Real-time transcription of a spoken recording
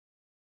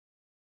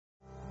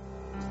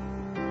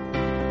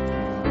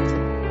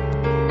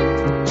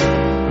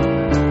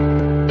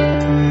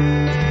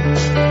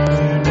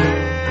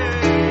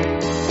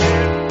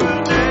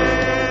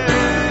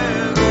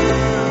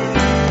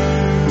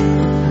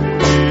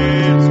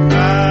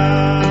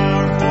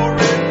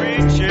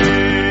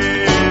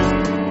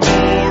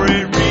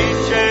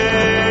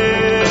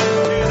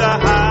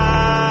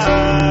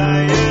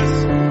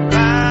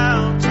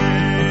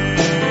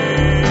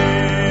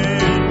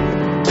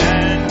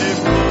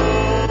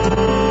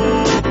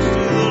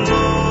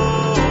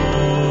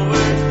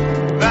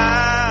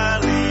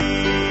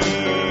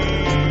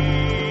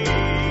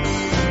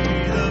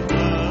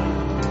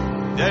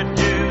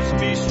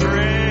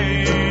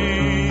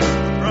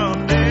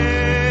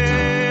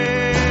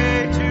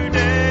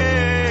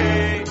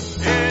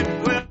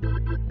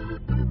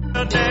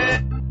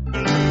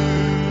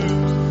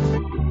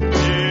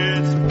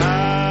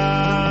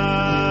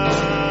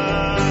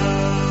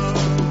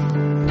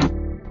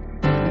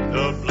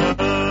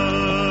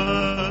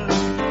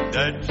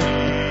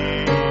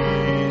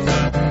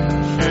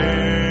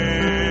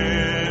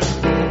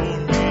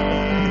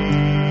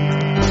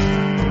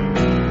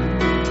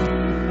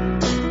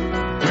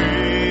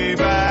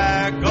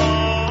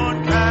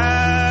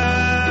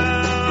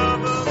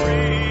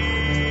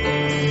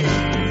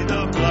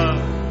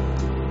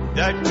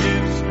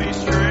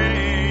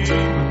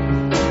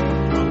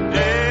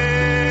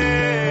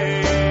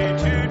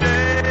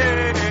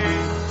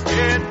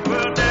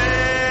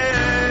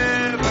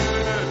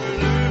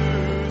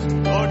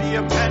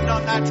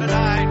on that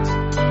tonight.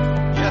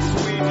 Yes,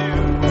 we do.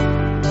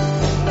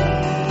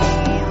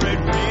 Oh, it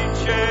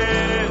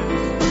reaches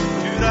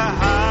to the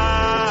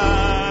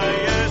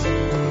highest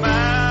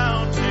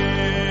mountain,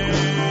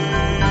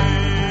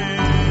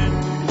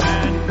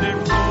 and it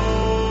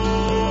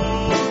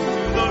flows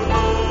to the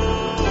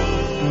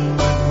lowest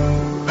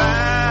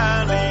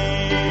valley,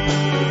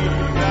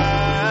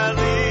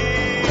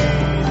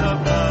 the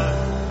blood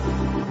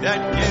that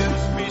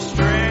gives me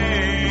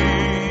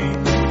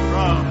strength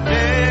from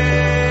day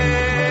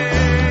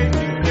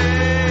to day.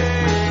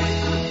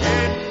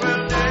 It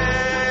will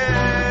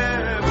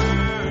never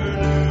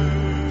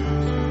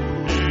lose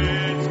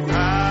its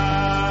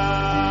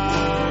power.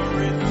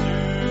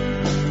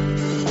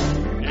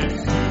 It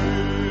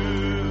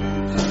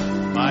soothes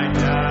my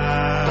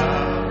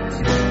doubts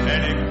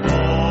and it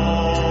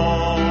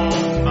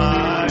calms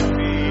my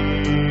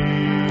fears.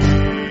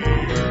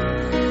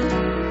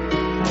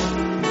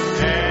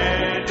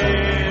 And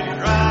it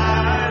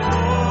dries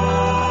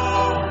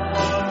all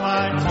of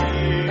my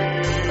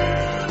tears.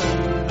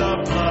 The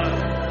blood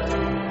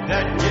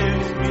that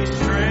gives me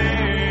strength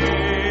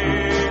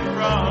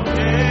from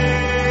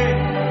day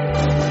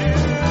to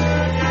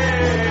day.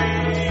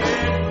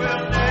 It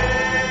will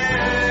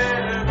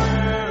never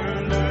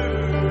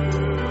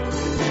lose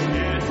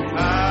its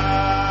power.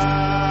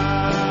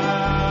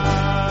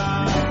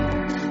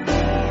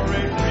 For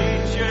it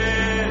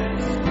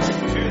reaches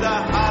to the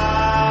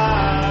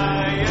highest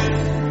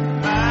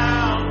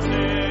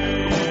mountain,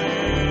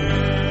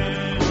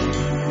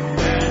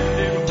 and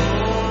it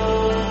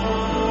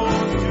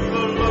flows to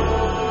the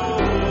lowest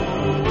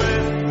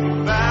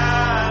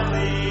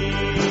valley.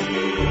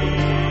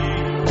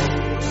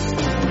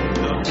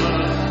 The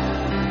blood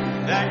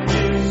that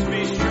gives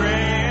me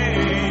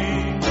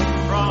strength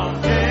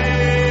from day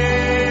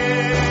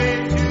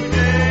to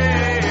day.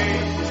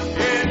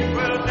 It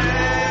will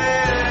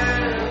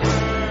never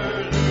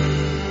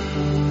lose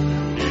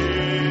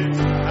its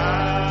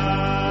power.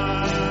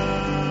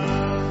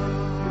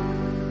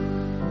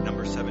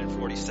 Number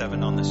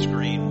 747 on the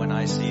screen. When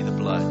I see the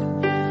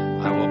blood,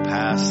 I will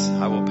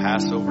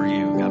pass over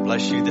you. God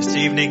bless you this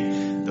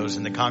evening. Those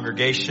in the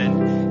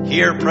congregation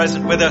here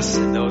present with us,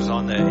 and those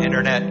on the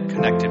internet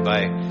connected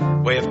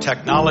by way of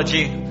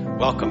technology,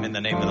 welcome in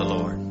the name of the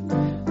Lord.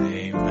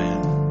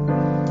 Amen.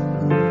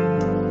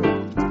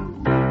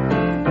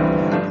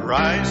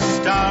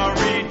 Christ our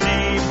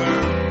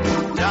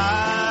Redeemer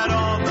died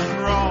on the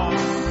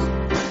cross,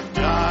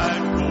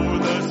 died for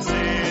the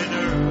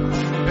sinner,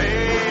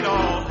 paid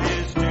all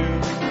his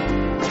due.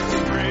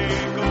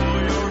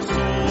 Sprinkle your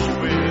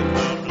soul with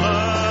the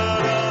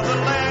blood of the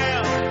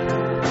Lamb,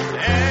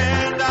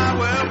 and I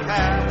will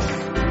pass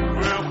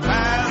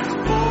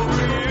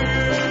over you.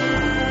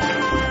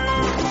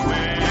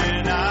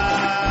 When I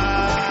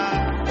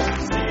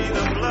see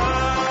the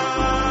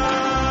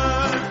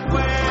blood,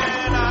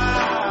 when I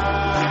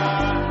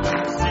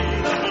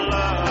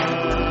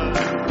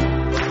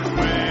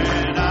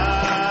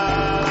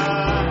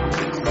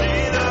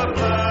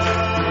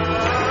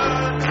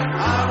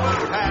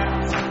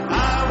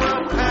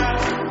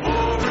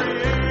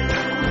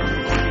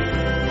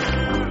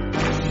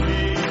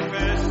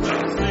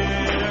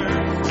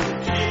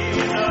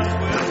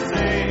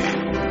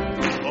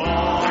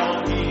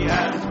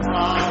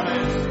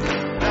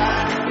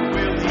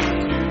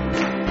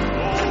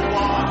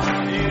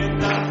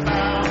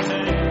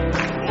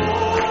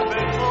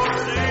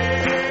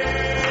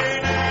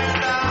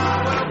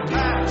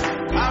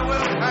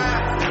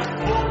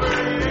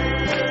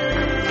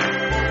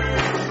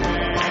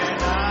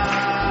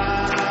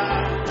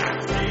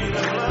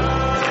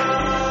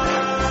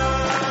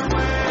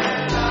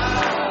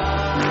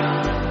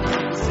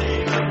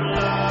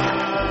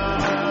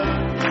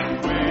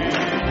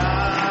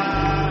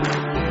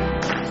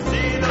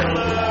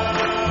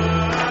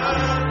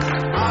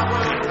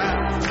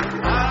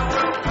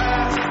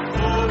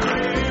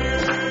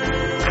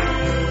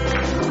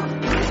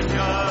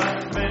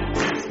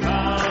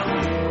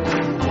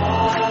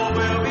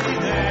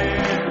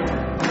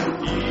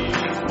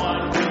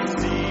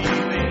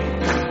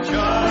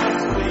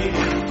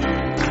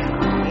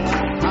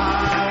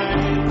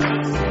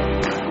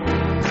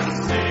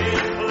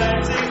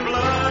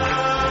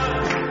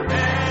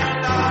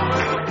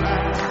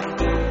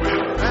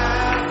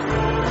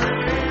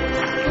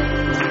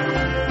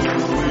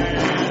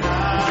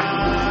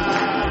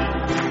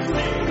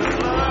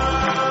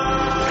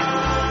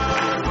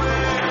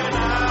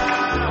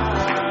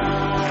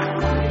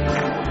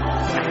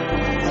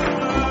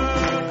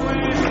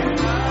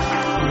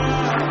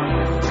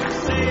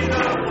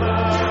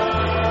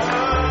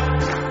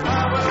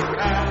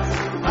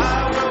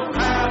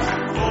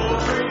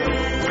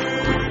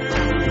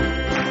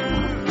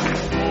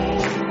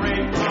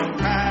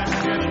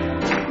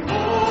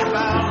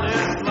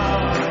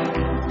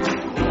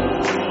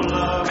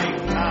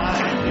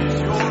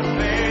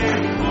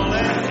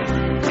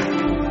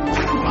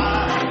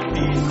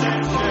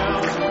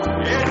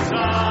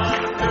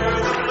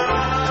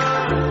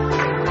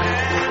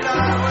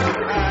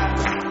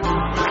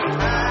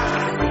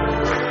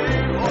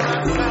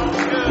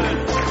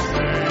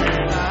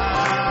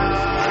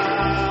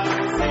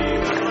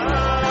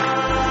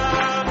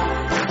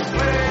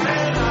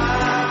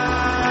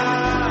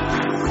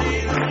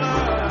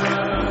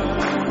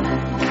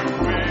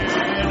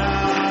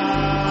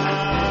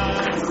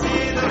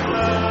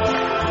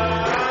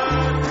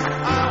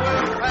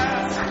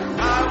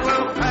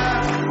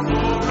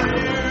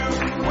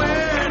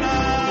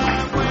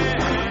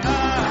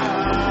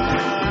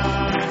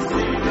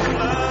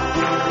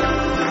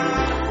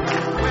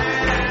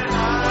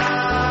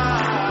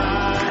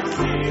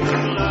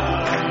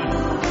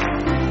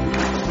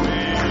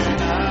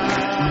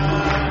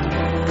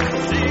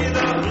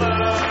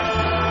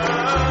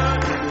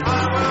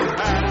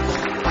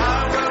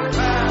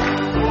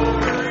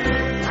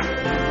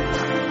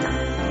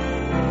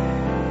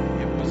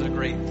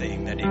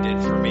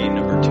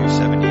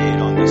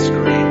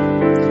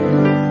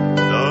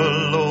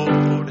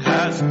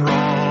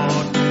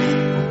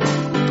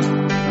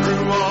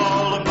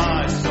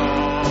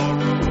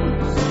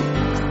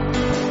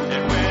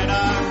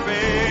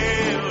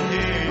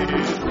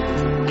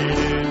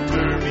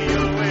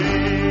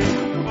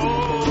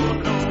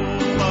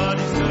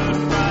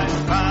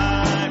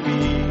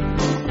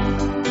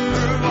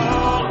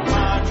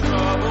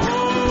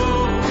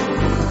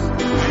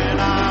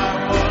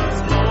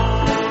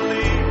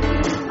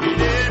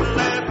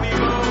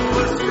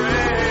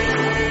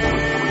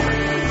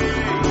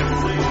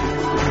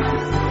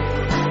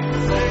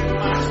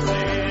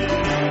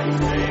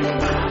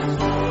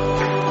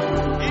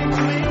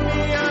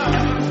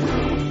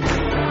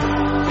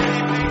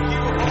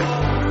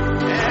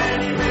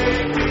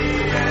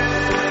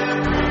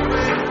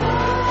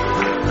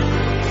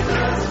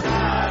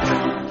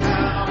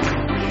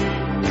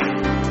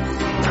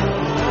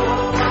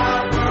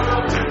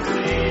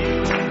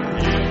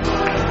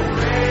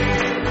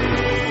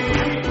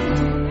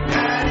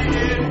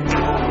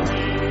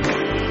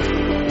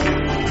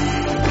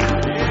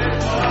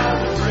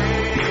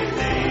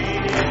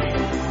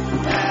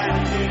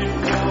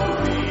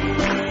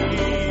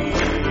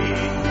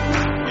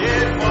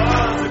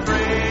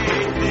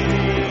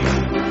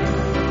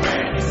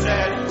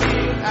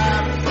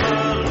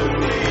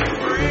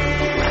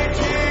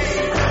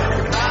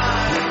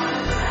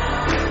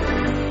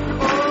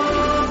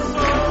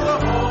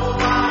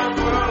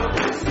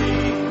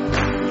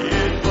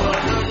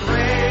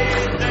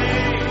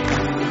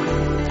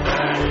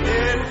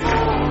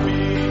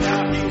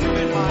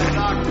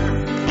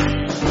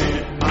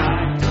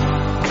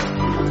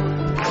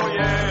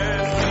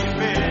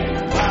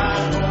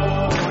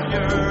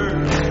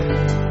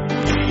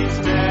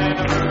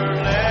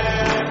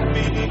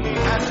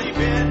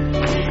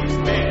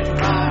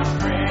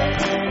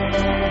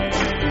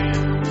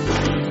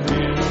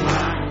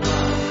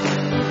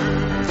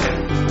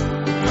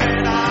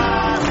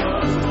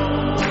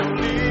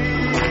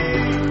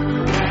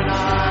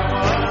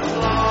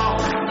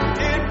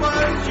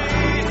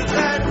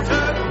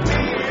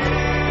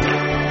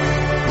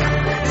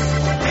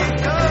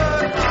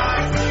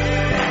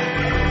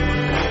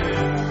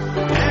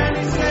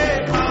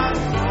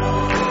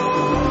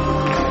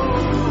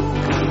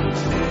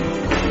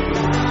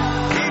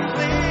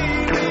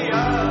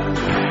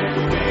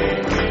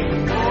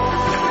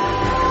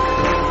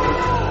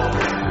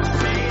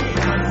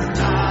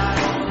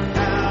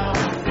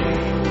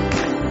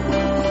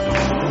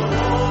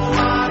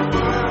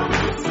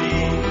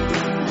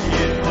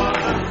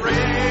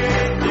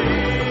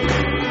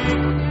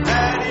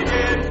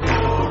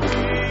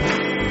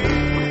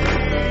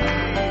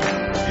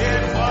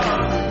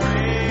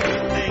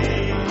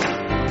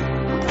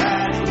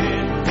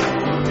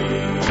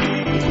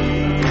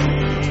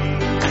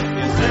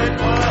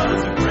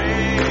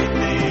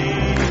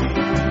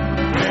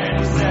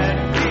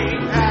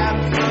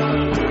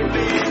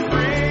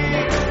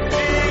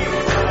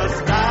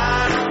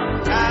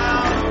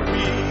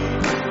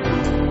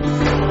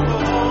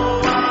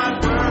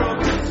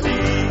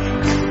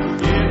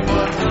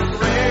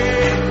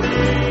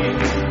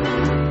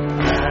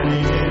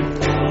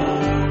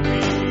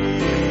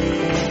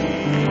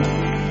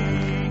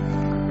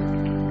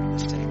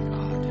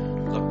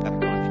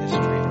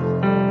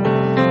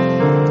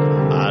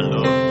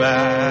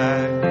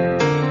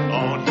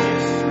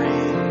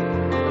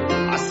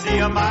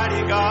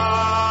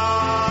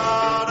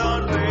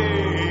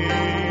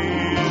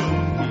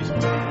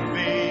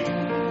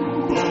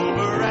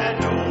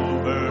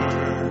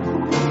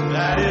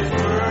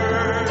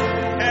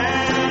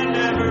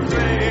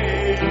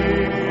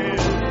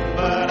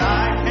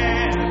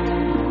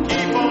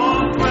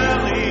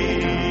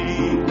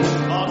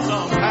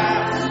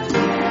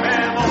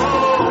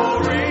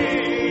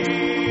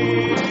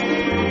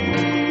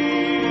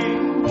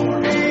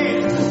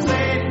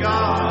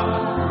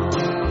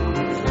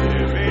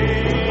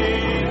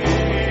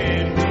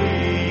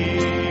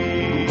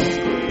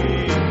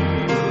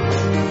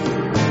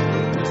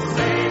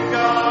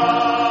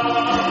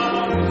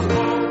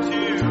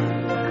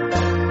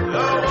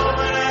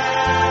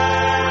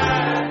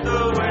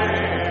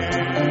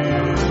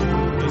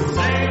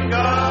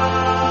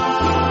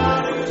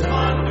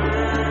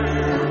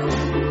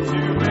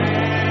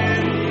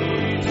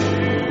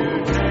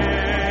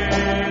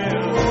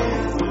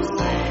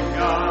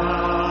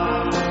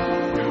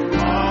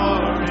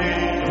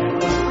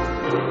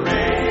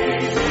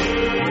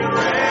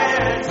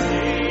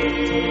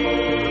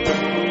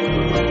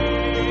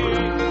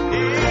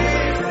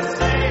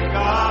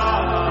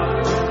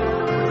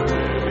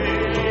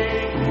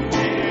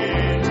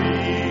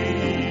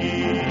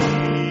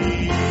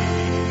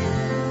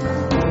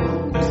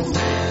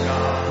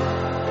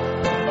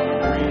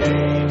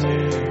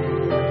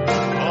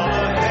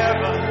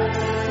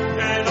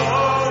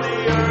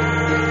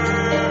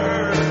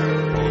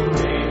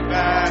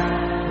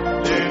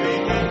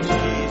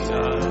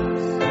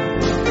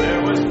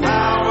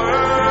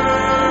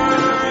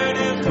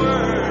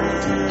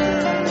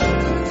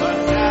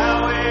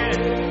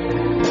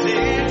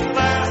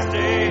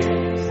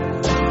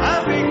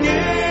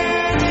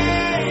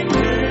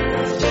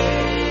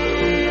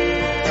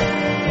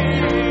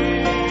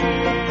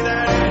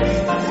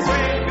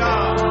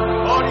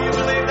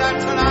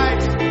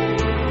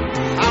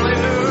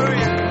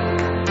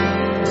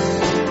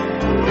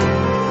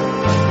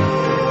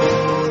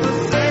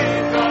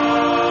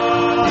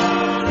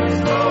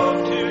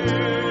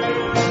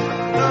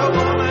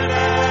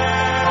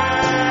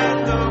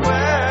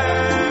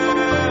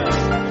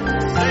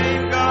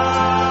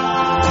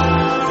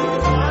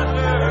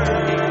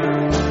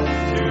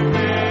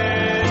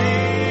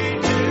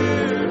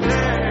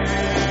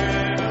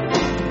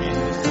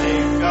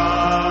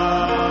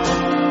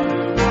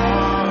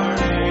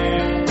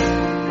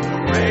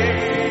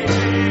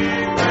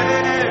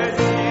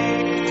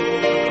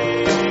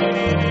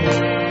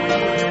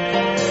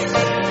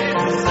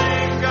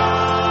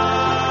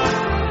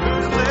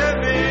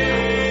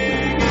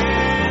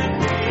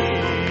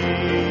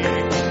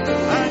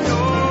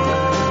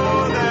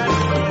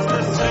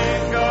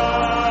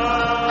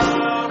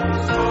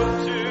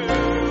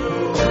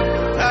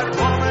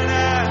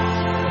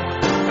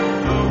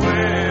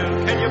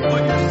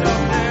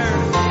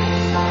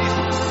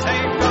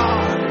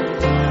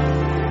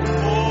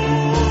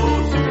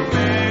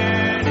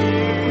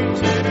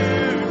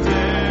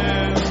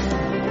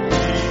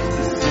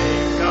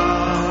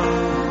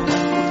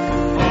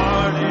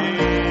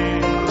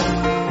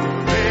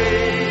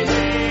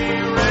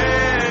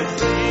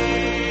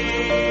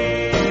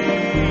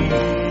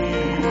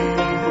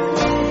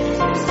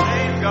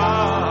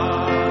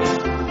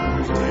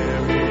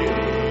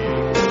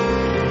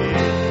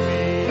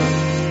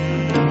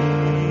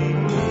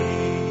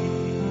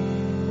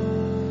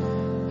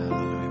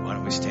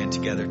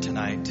together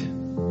tonight?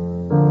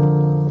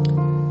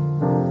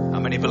 How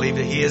many believe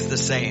that he is the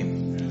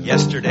same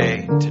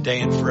yesterday,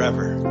 today, and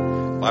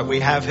forever? Why, we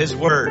have his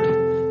word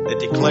that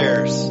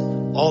declares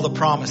all the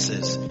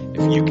promises.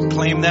 If you can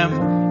claim them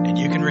and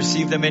you can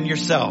receive them in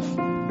yourself,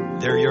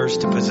 they're yours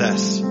to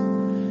possess.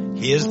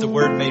 He is the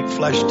word made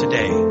flesh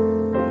today.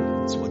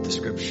 That's what the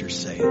scriptures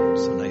say.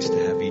 So nice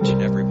to have each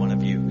and every one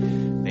of you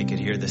make it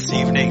here this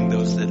evening.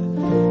 Those that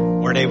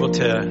weren't able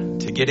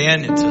to get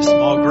in, it's a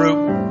small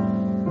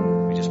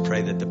group. We just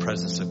pray that the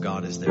presence of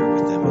God is there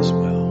with them as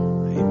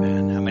well.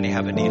 Amen. How many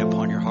have a need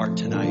upon your heart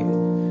tonight?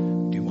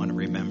 Do you want to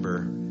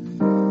remember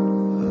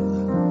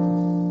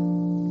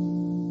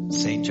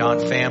St. John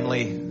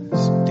family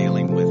is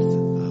dealing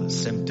with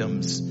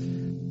symptoms.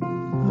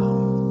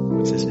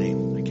 What's his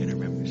name? I can't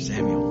remember.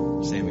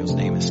 Samuel's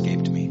name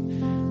escaped me.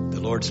 The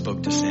Lord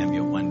spoke to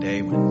Samuel one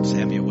day when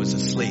Samuel was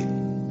asleep.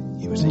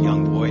 He was a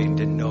young boy and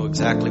didn't know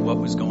exactly what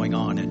was going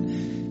on.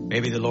 And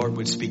maybe the Lord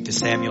would speak to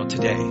Samuel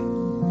today.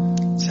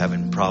 He's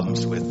having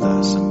problems with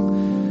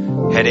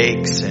some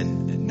headaches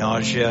and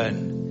nausea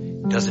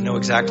and doesn't know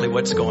exactly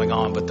what's going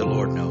on, but the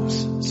Lord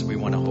knows. So we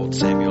want to hold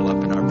Samuel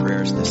up in our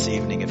prayers this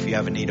evening. If you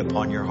have a need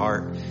upon your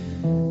heart,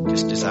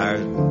 just desire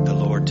the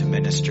Lord to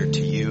minister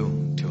to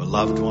you, to a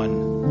loved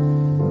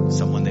one,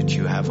 someone that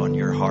you have on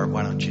your heart.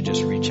 Why don't you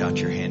just reach out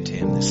your hand to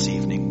him this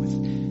evening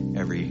with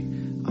every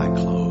eye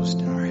closed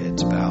and our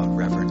heads bowed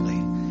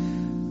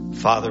reverently.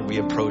 Father, we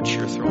approach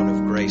your throne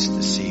of grace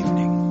this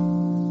evening.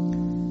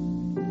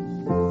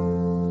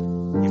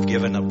 You've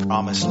given a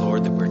promise,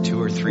 Lord, that where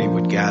 2 or 3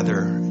 would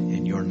gather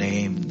in your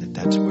name,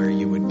 that's where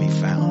you would be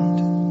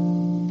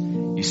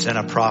found. You sent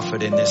a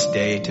prophet in this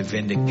day to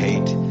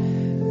vindicate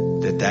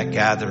that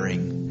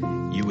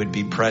gathering you would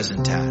be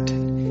present at.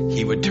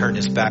 He would turn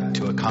his back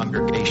to a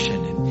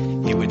congregation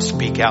and he would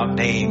speak out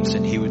names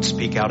and he would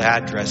speak out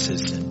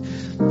addresses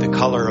and the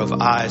color of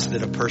eyes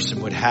that a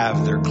person would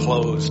have, their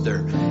clothes,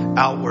 their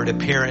outward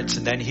appearance.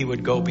 And then he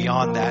would go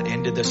beyond that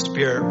into the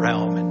spirit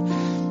realm.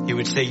 And he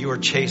would say, you were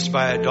chased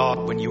by a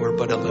dog when you were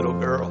but a little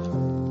girl.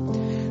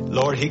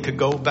 Lord, he could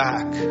go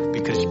back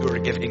because you were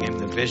giving him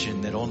the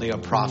vision that only a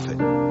prophet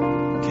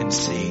can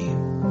see.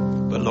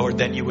 But Lord,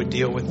 then you would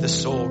deal with the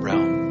soul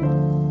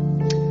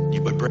realm.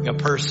 You would bring a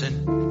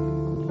person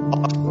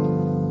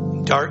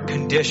in dark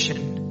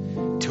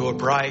condition to a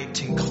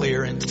bright and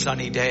clear and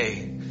sunny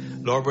day.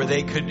 Lord, where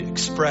they could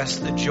express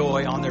the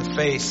joy on their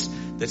face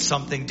that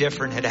something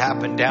different had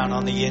happened down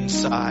on the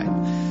inside.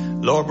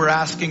 Lord, we're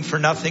asking for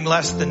nothing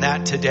less than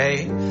that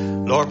today.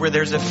 Lord, where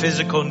there's a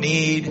physical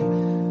need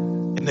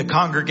in the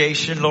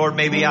congregation, Lord,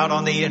 maybe out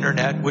on the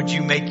internet, would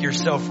you make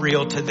yourself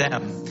real to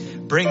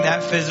them? Bring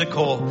that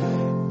physical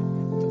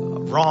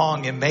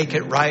wrong and make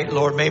it right,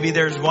 Lord. Maybe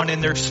there's one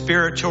in their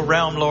spiritual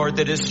realm, Lord,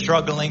 that is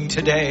struggling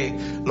today.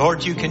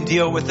 Lord, you can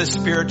deal with the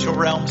spiritual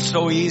realm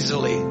so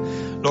easily.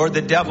 Lord,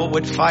 the devil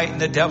would fight and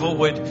the devil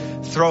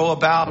would throw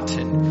about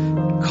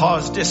and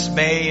cause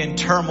dismay and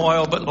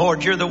turmoil. But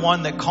Lord, you're the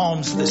one that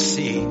calms the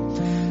sea.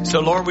 So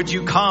Lord, would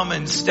you come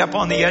and step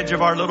on the edge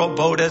of our little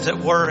boat, as it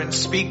were, and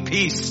speak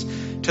peace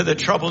to the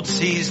troubled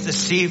seas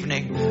this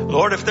evening.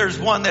 Lord, if there's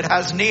one that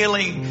has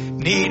kneeling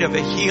need of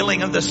a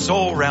healing of the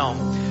soul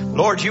realm,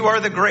 Lord, you are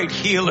the great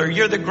healer.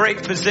 You're the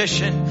great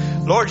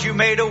physician. Lord, you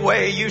made a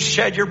way. You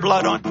shed your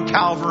blood on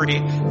Calvary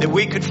that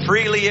we could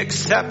freely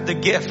accept the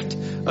gift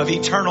of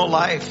eternal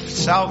life,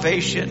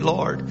 salvation,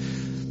 Lord.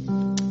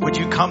 Would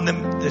you come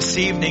this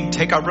evening,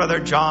 take our brother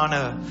John,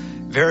 a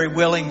very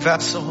willing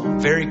vessel,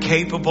 very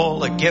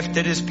capable, a gift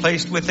that is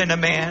placed within a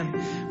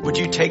man. Would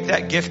you take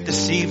that gift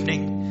this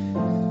evening?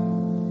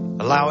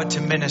 Allow it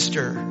to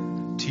minister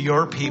to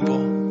your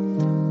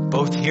people,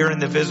 both here in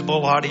the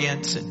visible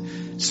audience,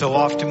 and so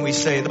often we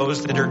say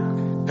those that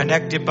are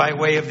connected by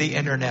way of the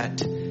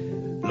internet.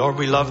 Lord,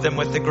 we love them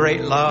with the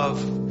great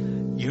love.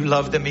 You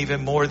love them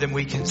even more than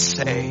we can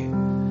say,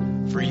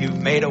 for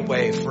you've made a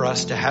way for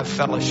us to have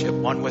fellowship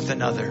one with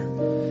another.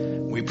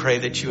 We pray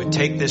that you would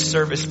take this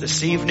service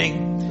this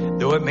evening.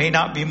 Though it may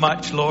not be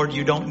much, Lord,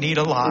 you don't need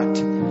a lot.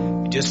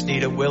 You just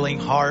need a willing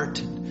heart,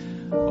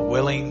 a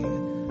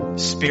willing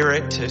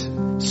spirit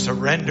to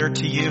surrender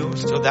to you.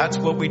 So that's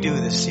what we do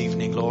this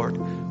evening, Lord.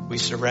 We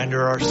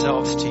surrender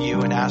ourselves to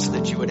you and ask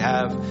that you would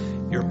have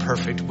your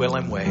perfect will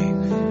and way.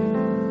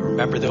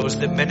 Remember those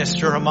that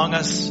minister among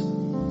us.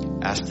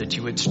 Ask that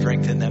you would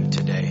strengthen them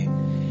today.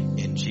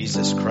 In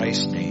Jesus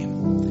Christ's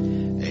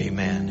name,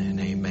 amen and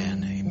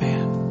amen,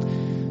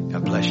 amen.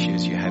 God bless you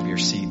as you have your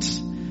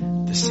seats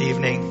this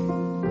evening.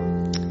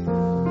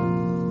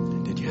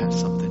 Did you have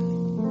something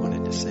you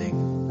wanted to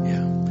sing?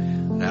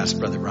 Yeah. I asked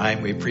Brother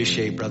Ryan. We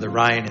appreciate Brother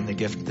Ryan and the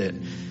gift that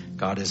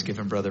God has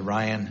given Brother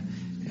Ryan.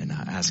 And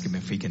I ask him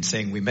if he can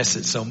sing. We miss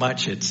it so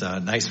much. It's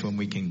nice when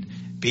we can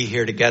be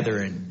here together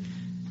and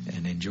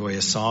enjoy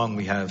a song.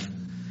 We have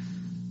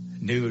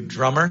a new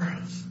drummer.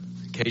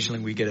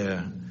 Occasionally we get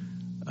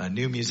a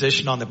new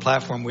musician on the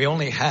platform. We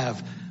only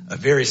have a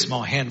very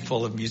small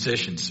handful of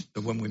musicians.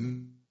 So when we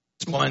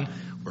miss one,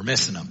 we're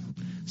missing them.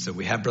 So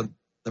we have Brother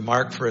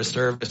Mark for a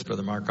service.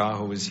 Brother Mark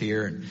Aho was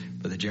here, and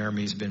Brother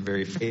Jeremy's been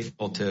very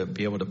faithful to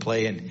be able to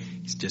play, and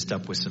he's just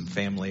up with some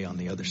family on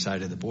the other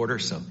side of the border,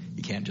 so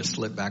he can't just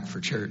slip back for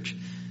church,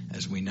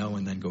 as we know,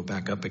 and then go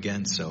back up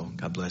again. So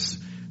God bless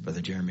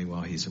Brother Jeremy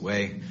while he's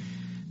away.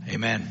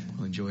 Amen.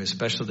 We'll enjoy a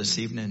special this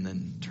evening and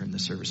then turn the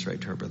service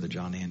right to our Brother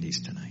John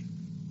Andes tonight.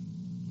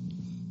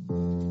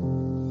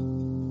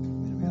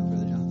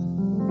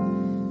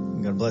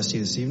 God bless you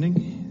this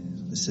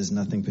evening. This is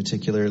nothing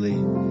particularly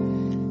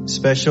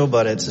special,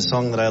 but it's a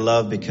song that I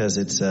love because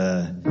it's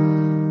a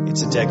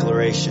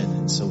declaration.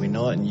 And so we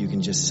know it, and you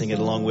can just sing it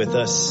along with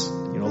us.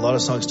 You know, a lot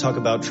of songs talk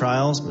about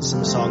trials, but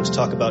some songs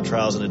talk about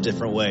trials in a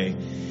different way.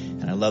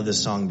 And I love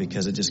this song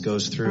because it just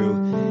goes through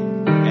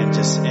and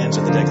just ends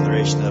with the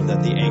declaration of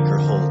that the anchor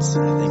holds.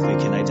 I think we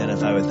can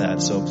identify with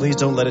that. So please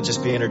don't let it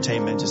just be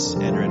entertainment. Just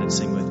enter in and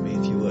sing with me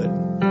if you would.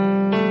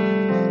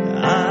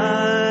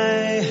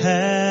 I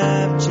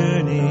have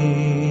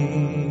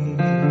journeyed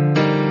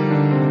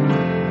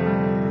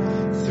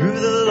through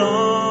the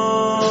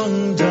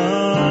long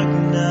dark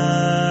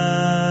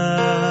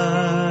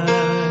night,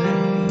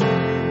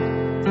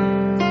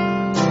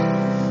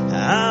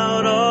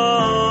 out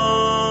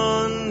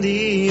on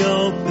the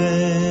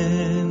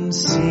open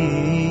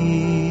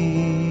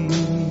sea,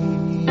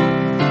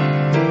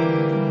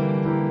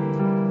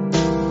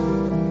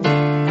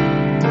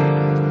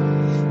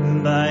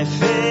 by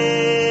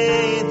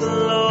faith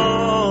alone,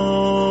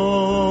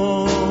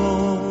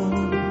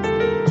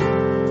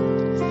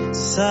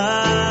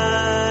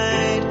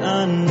 sight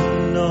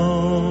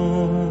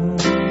unknown,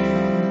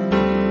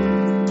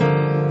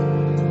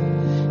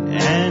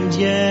 and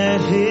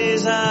yet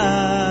his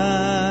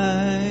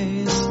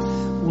eyes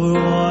were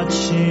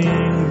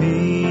watching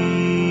me,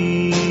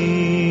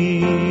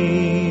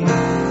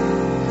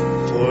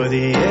 for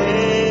the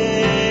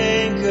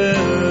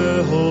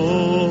anchor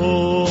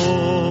holds,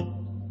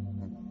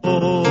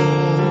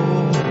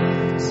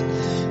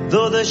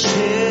 though the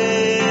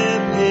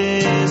ship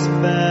is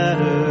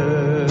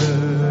battered,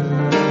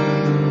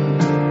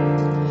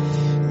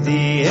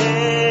 the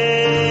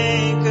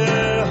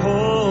anchor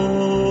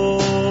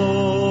holds,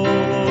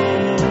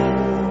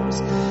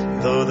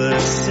 though the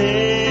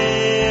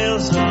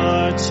sails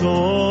are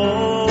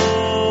torn,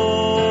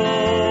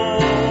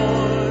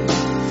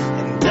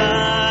 and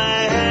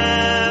I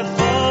have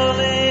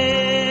fallen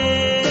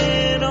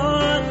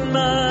on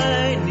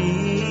my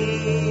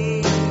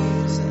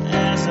knees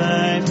as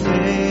I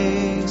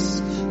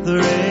face the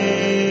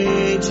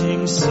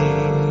raging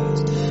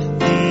seas.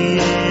 The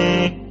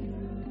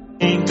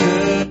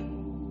anchor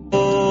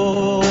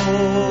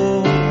holds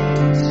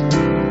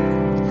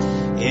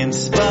in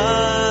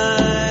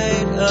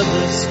spite of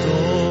the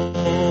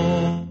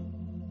storm.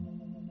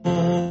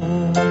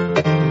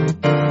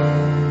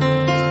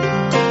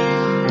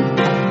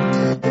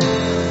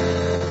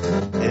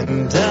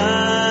 And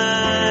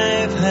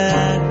I've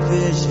had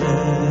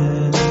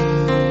visions,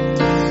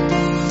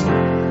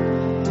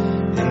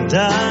 and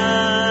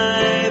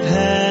I've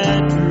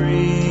had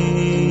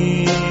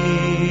dreams.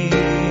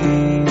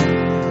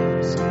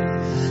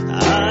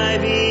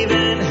 I've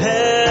even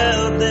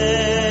held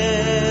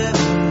them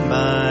in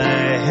my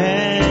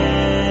hands.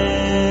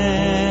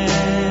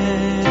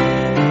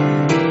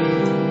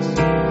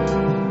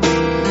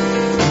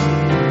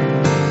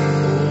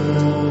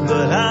 Oh,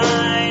 but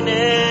I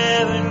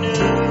never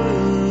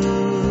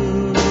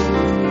knew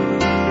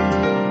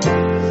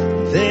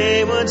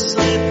they would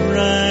slip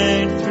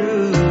right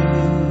through,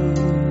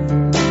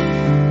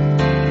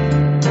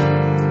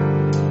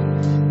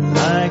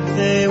 like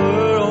they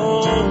were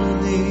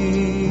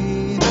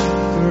only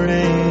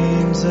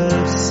grains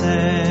of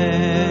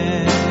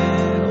sand.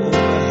 Oh,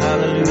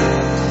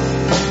 hallelujah.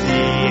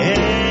 The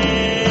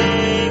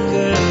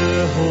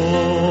anchor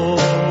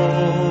holds,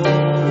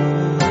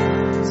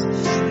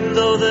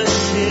 though the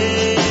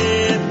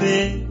ship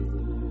is,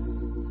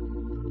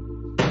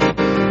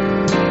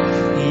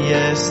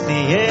 yes,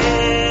 the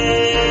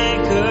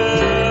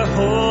anchor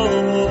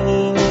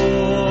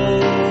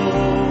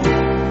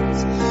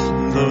holds,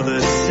 though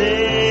the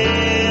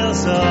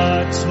sails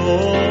are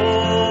torn,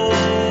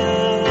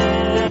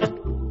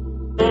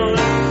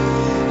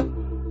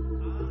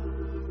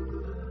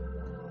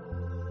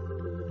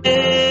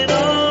 and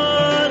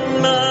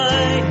on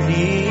my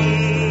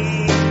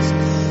knees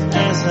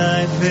as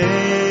I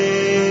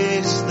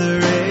face the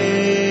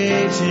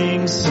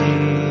raging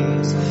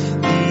seas,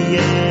 the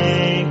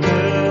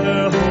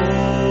anchor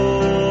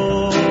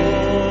holds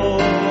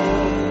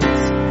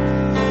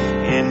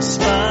in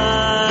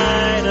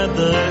spite of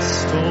the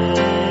storm.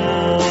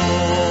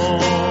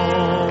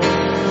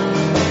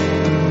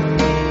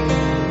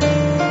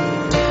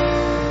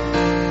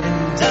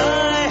 And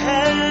I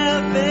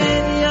have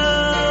been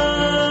young,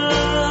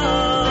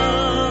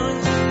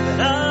 but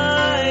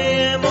I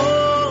am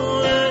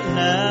older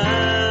now.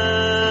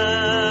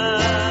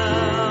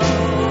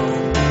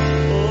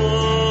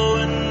 Oh,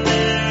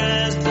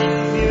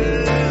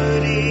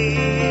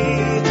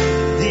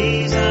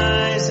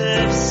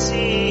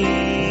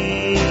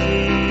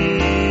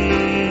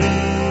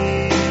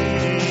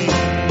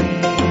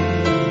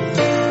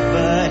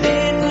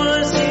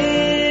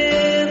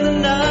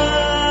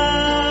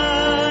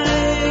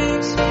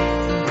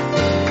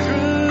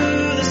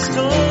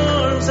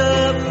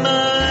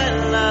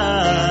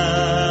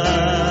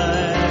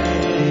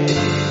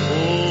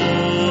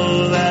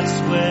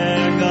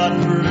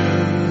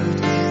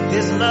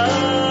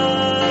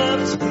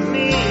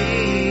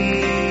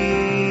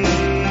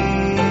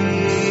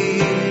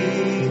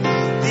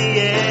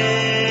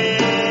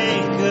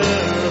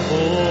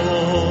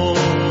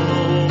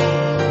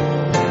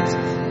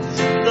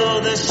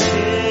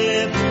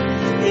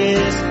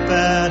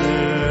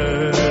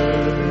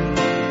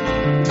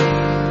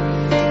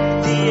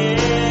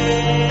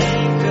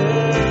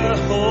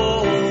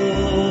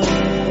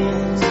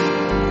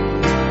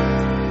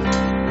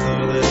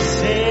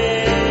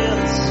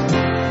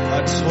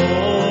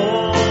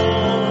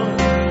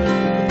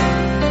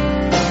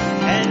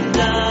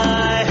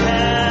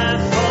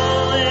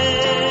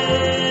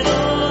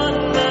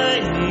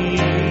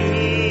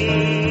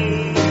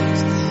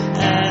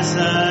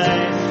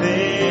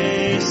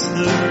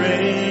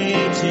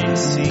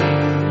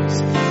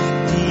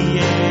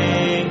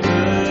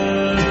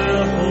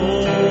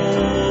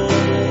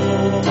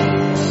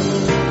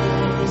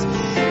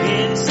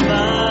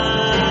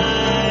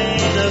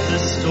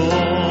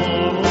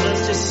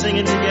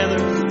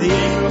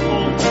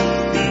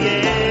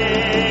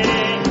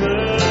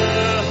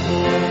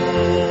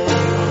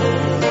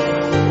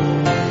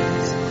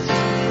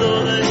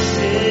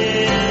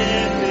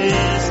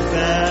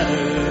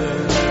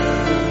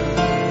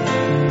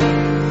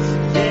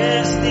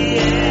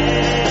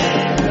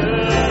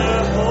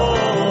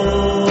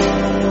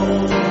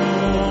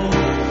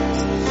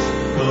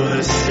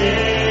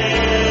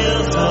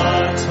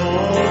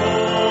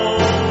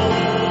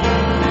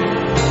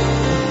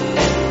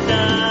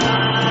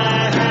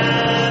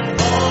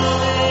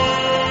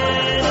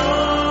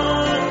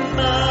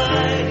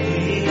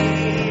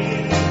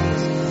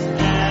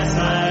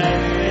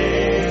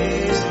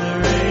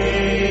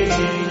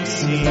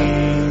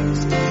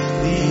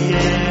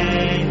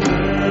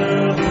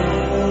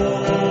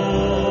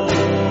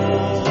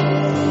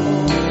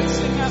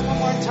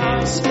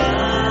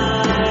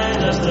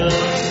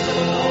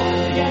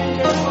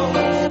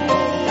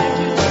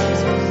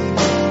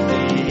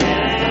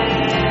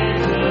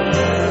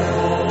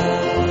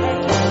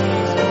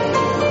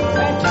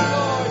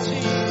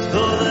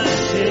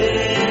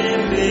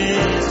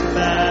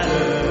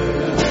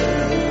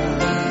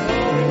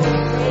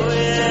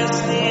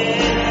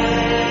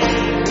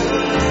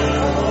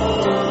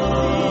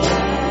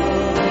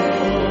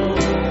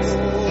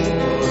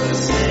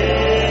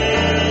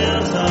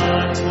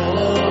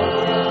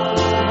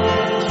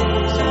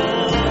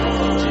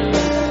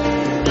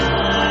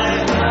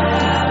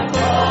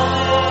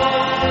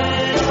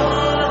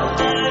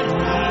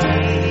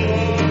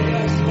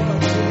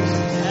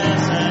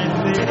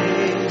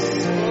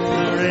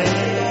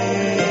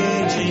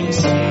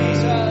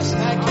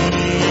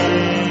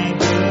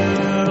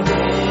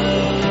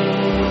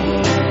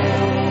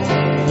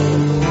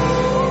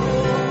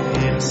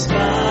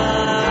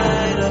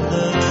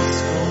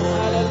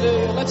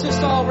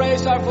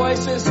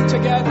 voices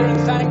together and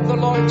thank the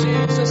Lord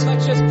Jesus.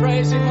 Let's just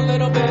praise Him a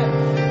little bit.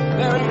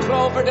 There in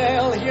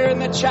Cloverdale, here in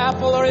the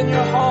chapel, or in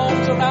your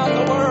homes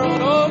around the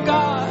world. Oh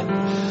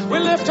God, we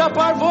lift up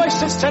our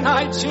voices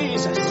tonight,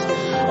 Jesus.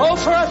 Oh,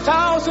 for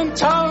 1,000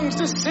 tongues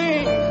to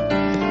sing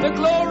the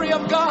glory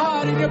of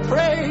God in your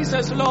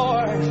praises,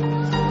 Lord.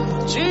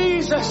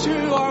 Jesus,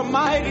 you are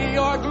mighty,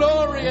 you are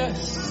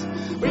glorious.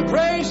 We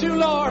praise you,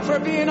 Lord, for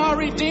being our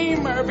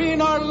Redeemer,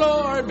 being our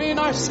Lord, being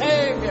our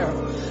Savior,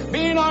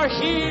 being our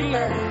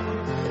healer.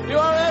 You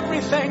are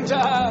everything to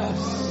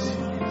us.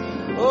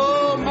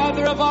 Oh,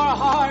 Mother of our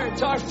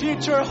hearts, our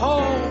future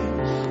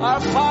home, our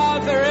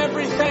Father,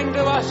 everything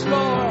to us,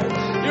 Lord.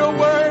 Your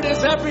word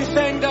is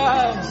everything to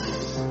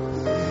us.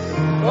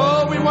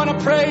 Oh, we want to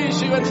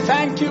praise you and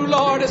thank you,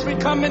 Lord, as we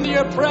come into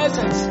your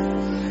presence.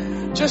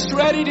 Just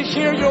ready to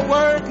hear your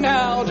word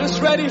now.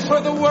 Just ready for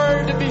the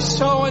word to be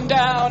sown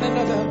down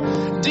into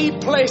the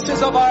deep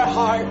places of our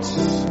hearts.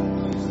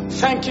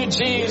 Thank you,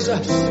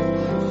 Jesus.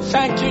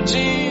 Thank you,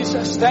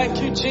 Jesus.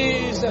 Thank you,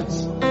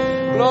 Jesus.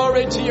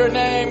 Glory to your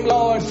name,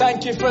 Lord.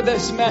 Thank you for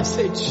this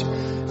message.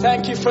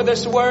 Thank you for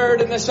this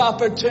word and this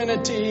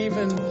opportunity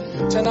even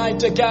tonight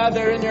to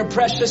gather in your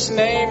precious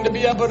name, to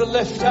be able to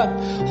lift up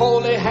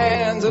holy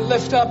hands and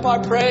lift up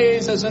our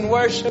praises and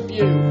worship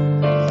you.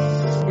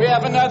 We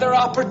have another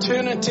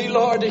opportunity,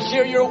 Lord, to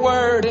hear your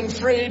word in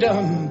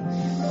freedom.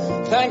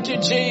 Thank you,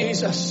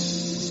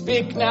 Jesus.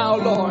 Speak now,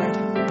 Lord.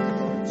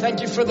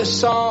 Thank you for the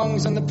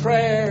songs and the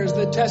prayers,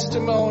 the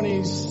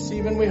testimonies,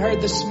 even we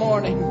heard this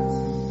morning.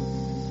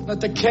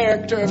 Let the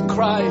character of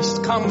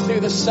Christ come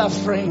through the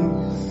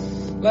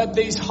suffering. Let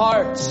these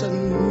hearts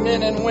and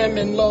men and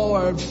women,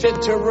 Lord,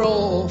 fit to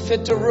rule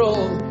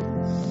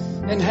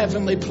in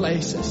heavenly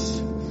places.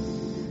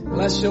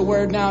 Bless your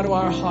word now to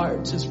our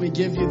hearts as we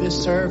give you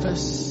this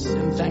service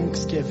and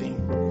thanksgiving.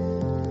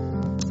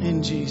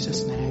 In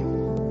Jesus'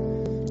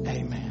 name,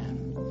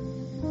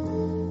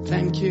 amen.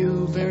 Thank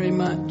you very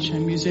much.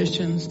 And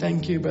musicians,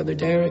 thank you, Brother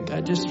Derek.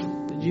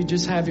 You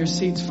just have your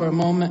seats for a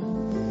moment.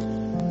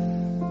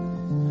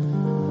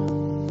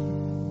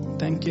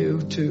 Thank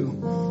you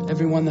to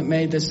everyone that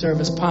made this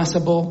service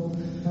possible.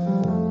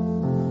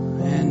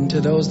 And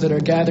to those that are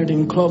gathered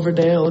in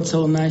Cloverdale, it's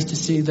so nice to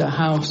see the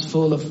house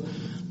full of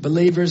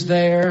believers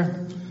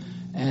there,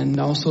 and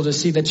also to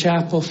see the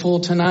chapel full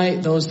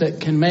tonight, those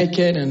that can make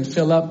it and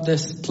fill up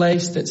this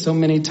place that so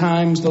many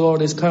times the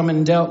Lord has come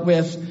and dealt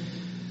with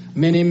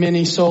many,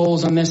 many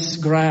souls on this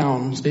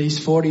ground, these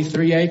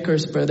 43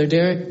 acres, Brother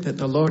Derek, that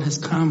the Lord has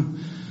come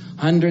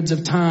hundreds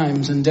of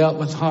times and dealt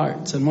with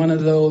hearts. And one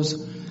of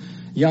those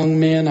young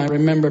men I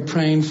remember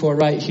praying for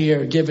right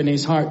here, giving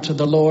his heart to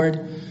the Lord,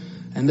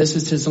 and this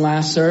is his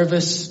last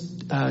service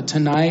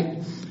tonight.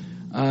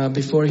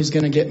 Before he's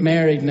going to get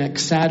married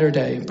next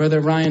Saturday. Brother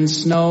Ryan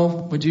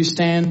Snow, would you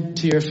stand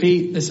to your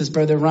feet? This is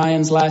Brother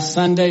Ryan's last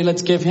Sunday.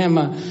 Let's give him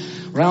a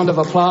round of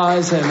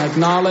applause and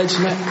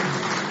acknowledgement.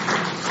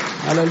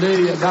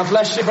 Hallelujah. God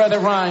bless you, Brother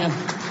Ryan.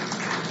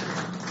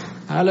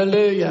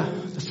 Hallelujah.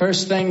 The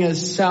first thing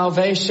is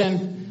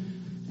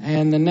salvation,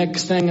 and the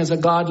next thing is a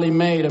godly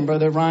mate. And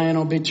Brother Ryan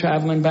will be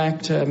traveling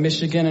back to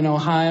Michigan and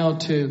Ohio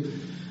to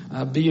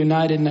be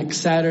united next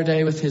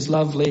Saturday with his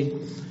lovely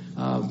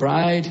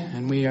bride,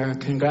 and we are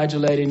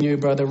congratulating you,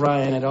 Brother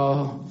Ryan. It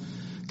all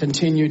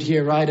continued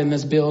here right in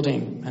this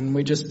building, and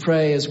we just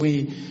pray as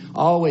we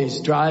always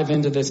drive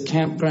into this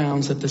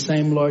campgrounds that the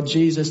same Lord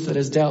Jesus that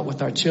has dealt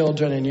with our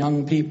children and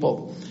young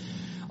people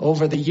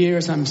over the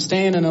years. I'm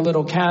staying in a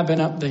little cabin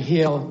up the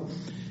hill,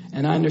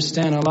 and I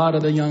understand a lot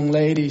of the young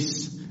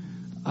ladies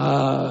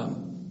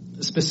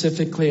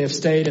specifically have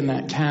stayed in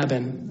that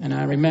cabin, and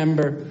I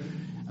remember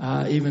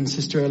even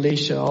Sister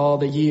Alicia, all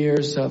the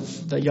years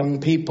of the young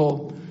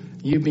people,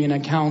 you being a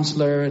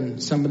counselor,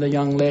 and some of the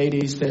young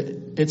ladies,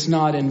 that it's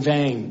not in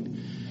vain.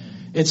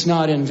 It's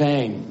not in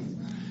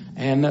vain.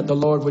 And that the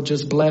Lord would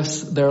just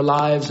bless their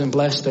lives and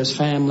bless their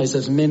families,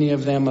 as many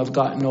of them have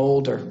gotten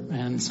older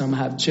and some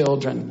have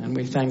children. And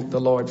we thank the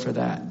Lord for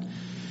that.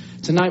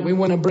 Tonight we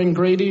want to bring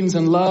greetings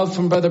and love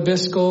from Brother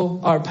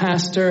Biscoe, our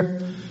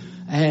pastor,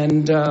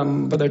 and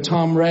Brother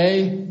Tom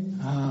Ray,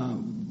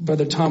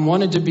 Brother Tom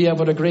wanted to be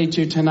able to greet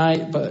you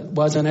tonight, but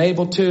wasn't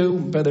able to.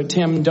 Brother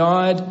Tim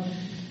Dodd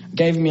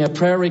gave me a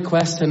prayer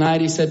request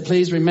tonight. He said,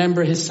 please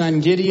remember his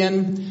son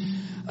Gideon.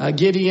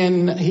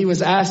 Gideon, he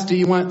was asked, do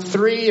you want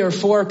 3 or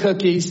 4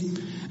 cookies?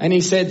 And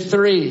he said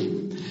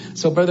 3.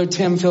 So Brother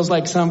Tim feels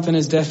like something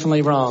is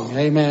definitely wrong.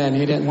 Amen.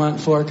 He didn't want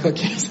 4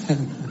 cookies.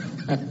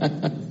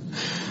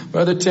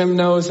 Brother Tim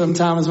knows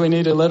sometimes we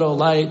need a little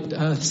light,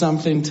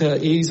 something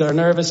to ease our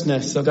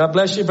nervousness. So God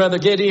bless you, Brother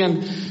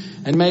Gideon,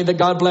 and may the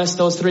God bless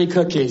those 3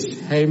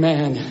 cookies.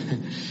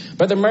 Amen.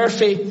 Brother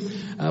Murphy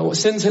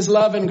sends his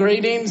love and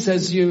greetings,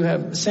 as you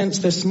have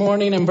sensed this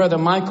morning. And Brother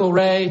Michael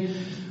Ray,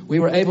 we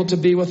were able to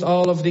be with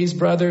all of these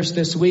brothers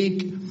this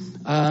week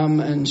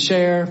and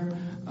share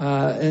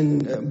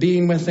and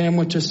being with them,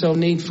 which is so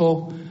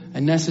needful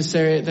and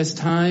necessary at this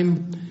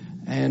time.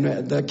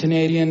 And the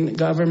Canadian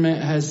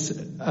government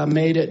has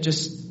made it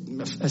just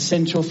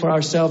essential for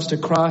ourselves to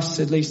cross,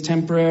 at least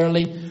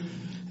temporarily.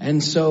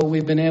 And so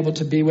we've been able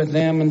to be with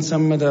them and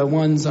some of the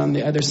ones on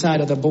the other side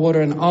of the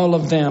border, and all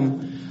of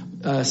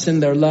them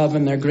send their love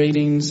and their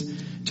greetings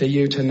to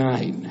you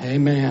tonight.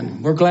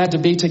 Amen. We're glad to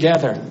be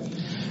together,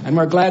 and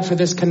we're glad for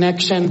this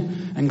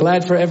connection, and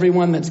glad for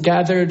everyone that's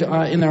gathered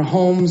in their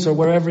homes or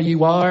wherever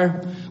you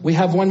are. We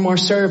have one more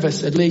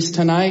service, at least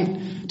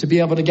tonight, to be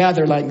able to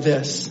gather like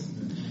this.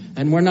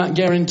 And we're not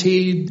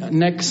guaranteed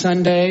next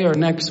Sunday or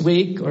next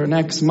week or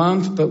next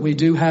month, but we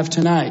do have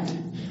tonight.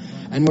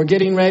 And we're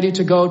getting ready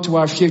to go to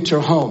our future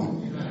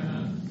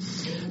home.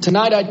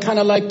 Tonight, I'd kind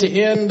of like to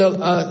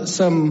end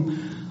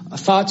some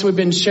thoughts we've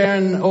been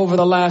sharing over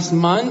the last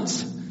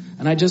month.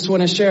 And I just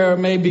want to share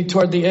maybe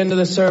toward the end of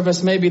the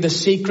service, maybe the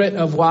secret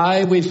of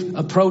why we've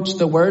approached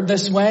the Word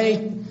this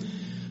way.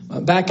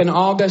 Back in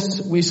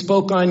August, we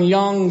spoke on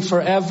Young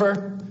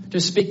Forever,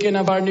 just speaking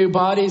of our new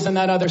bodies and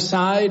that other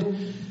side.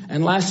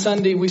 And last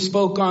Sunday, we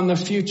spoke on the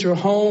future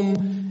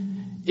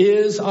home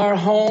is our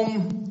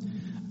home,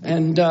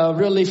 and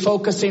really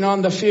focusing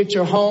on the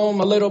future home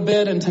a little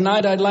bit. And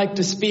tonight, I'd like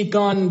to speak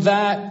on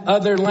that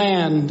other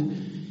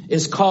land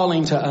is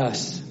calling to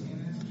us.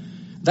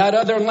 That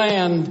other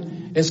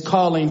land is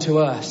calling to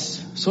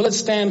us. So let's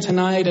stand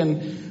tonight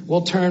and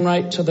we'll turn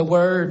right to the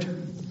Word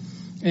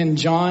in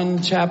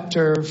John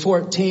chapter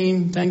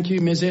 14. Thank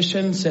you,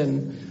 musicians,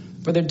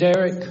 and Brother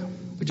Derek.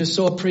 We just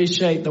so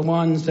appreciate the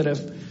ones that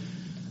have,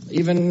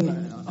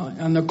 even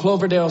on the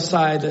Cloverdale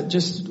side, that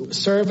just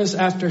service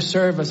after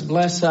service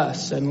bless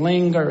us and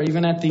linger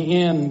even at the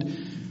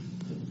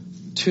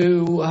end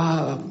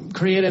to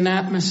create an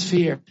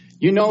atmosphere.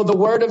 You know, the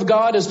Word of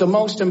God is the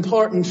most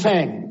important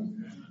thing.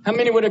 How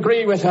many would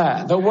agree with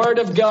that? The Word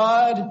of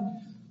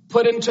God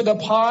put into the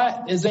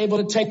pot is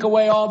able to take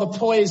away all the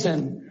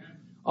poison,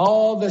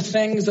 all the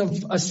things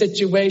of a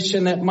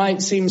situation that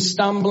might seem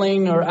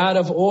stumbling or out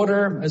of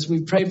order. As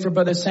we prayed for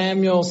Brother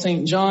Samuel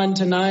St. John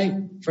tonight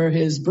for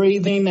his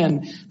breathing,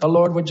 and the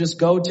Lord would just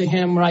go to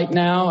him right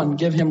now and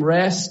give him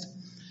rest.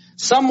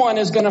 Someone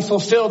is going to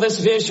fulfill this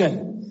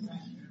vision.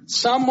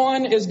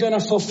 Someone is going to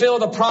fulfill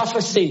the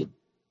prophecy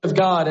of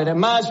God, and it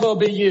might as well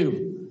be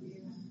you.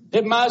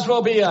 It might as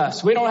well be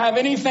us. We don't have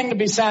anything to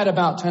be sad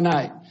about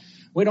tonight.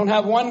 We don't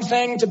have one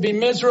thing to be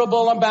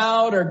miserable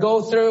about or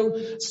go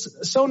through.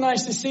 So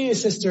nice to see you,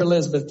 Sister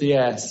Elizabeth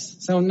Diaz.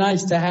 So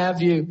nice to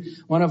have you,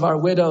 one of our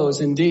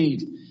widows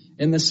indeed,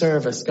 in the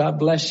service. God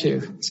bless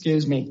you.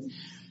 Excuse me.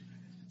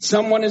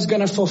 Someone is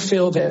going to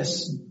fulfill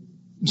this.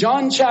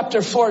 John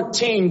chapter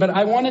 14, but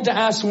I wanted to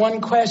ask one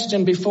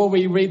question before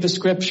we read the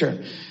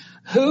scripture.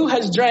 Who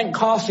has drank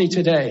coffee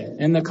today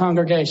in the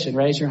congregation?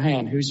 Raise your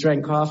hand. Who's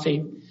drank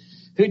coffee?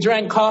 Who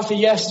drank coffee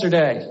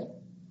yesterday?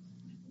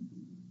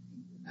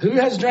 Who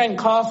has drank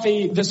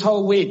coffee this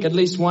whole week at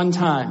least one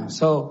time?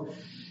 So,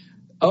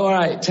 all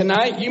right,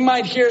 tonight you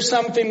might hear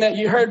something that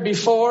you heard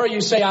before. You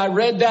say, I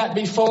read that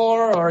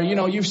before, or, you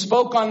know, you've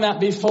spoke on that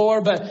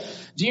before, but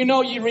do you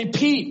know you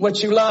repeat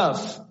what you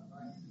love?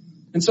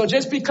 And so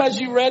just because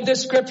you read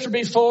this scripture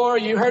before,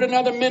 you heard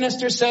another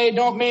minister say,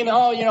 don't mean,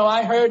 oh, you know,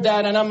 I heard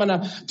that and I'm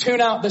going to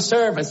tune out the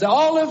service.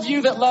 All of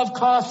you that love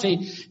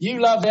coffee, you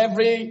love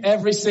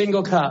every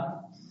single cup.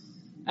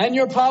 And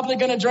you're probably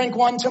going to drink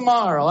one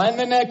tomorrow and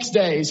the next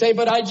day. You say,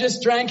 but I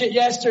just drank it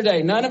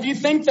yesterday. None of you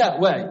think that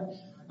way.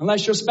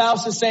 Unless your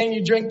spouse is saying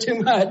you drink too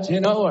much,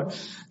 you know, or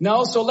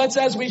no. So let's,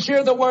 as we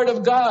hear the word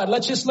of God,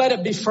 let's just let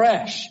it be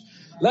fresh.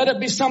 Let it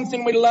be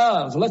something we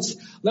love.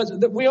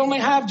 We only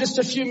have just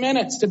a few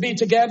minutes to be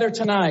together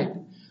tonight,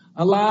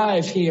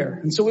 alive here.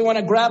 And so we want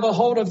to grab a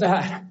hold of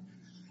that.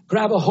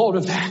 Grab a hold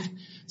of that.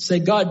 Say,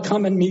 God,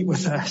 come and meet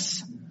with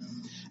us.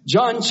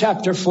 John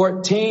chapter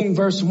 14,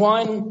 verse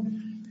 1.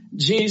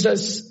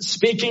 Jesus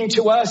speaking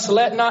to us,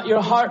 let not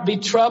your heart be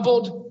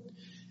troubled.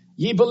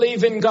 Ye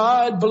believe in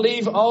God,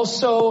 believe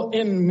also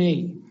in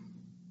me.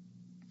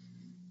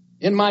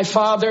 In my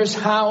Father's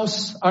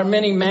house are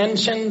many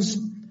mansions.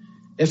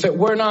 If it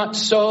were not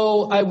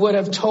so, I would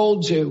have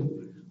told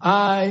you.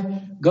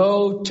 I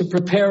go to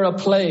prepare a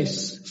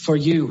place for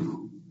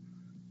you.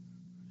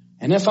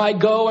 And if I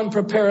go and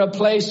prepare a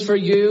place for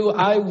you,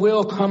 I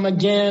will come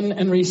again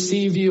and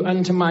receive you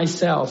unto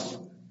myself,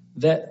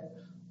 that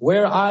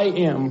where I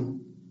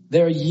am,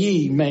 there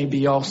ye may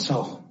be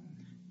also.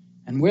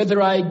 And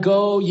whither I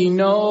go, ye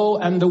know,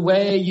 and the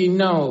way ye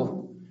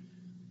know.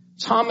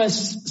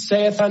 Thomas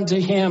saith unto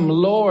him,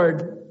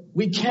 Lord,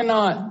 we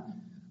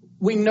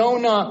know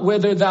not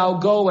whither thou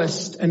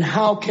goest, and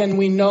how can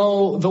we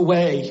know the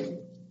way?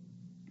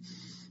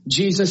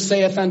 Jesus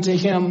saith unto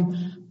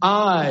him,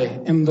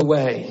 I am the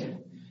way,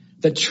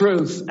 the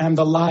truth, and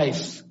the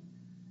life.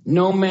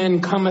 No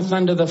man cometh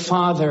unto the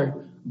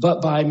Father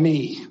but by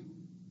me.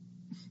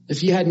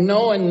 If ye had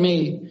known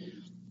me,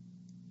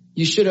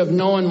 you should have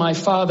known my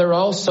Father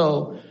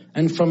also,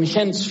 and from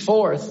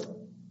henceforth,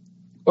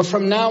 or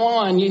from now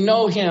on, ye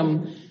know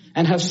him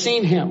and have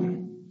seen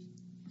him.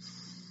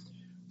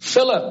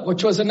 Philip,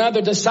 which was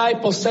another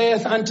disciple,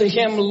 saith unto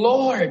him,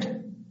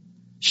 Lord,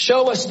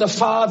 show us the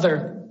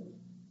Father,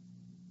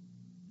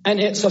 and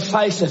it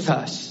sufficeth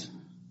us.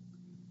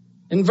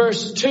 In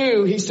verse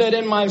 2, he said,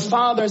 in my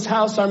Father's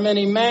house are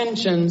many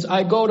mansions.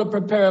 I go to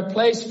prepare a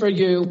place for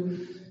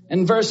you.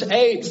 In verse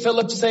 8,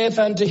 Philip saith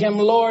unto him,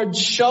 Lord,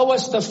 show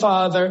us the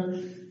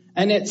Father,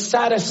 and it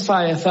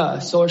satisfieth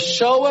us. Or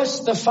show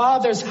us the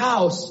Father's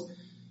house,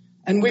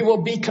 and we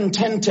will be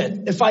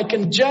contented. If I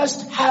can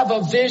just have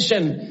a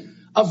vision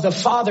of the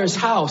Father's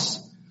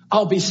house,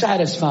 I'll be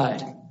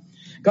satisfied.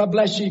 God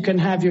bless you. You can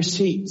have your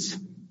seats.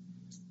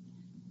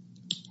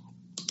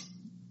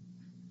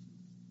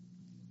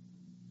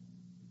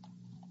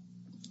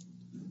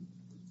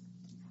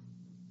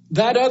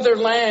 That other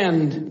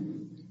land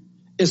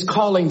is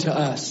calling to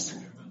us.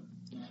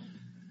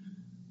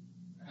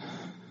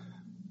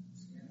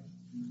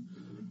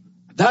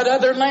 That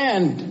other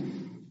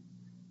land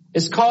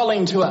is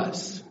calling to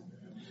us.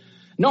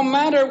 No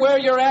matter where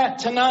you're at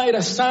tonight,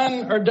 a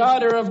son or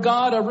daughter of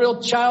God, a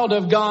real child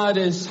of God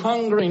is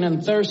hungering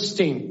and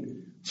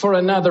thirsting for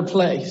another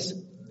place.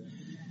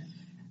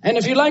 And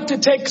if you'd like to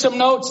take some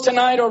notes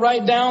tonight or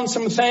write down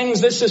some things,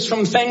 this is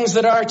from Things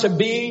That Are to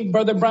Be.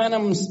 Brother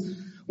Branham's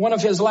one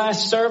of his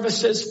last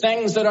services,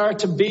 Things That Are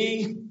to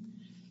Be.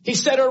 He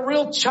said a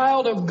real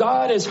child of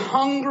God is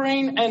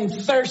hungering and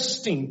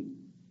thirsting.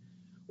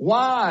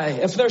 Why?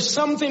 If there's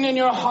something in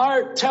your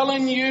heart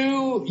telling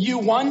you you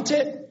want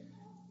it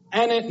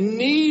and it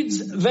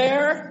needs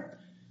there,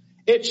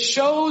 it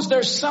shows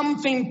there's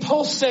something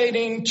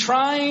pulsating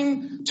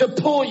trying to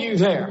pull you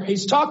there.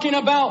 He's talking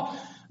about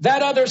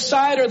that other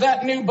side or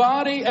that new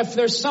body. If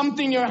there's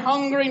something you're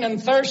hungering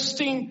and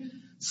thirsting,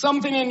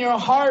 something in your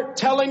heart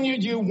telling you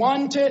you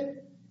want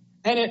it,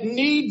 and it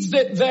needs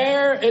it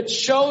there, it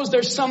shows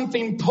there's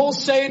something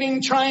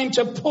pulsating trying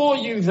to pull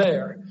you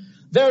there.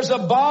 There's a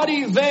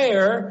body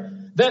there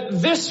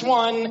that this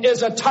one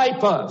is a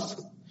type of.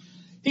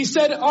 He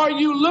said, are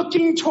you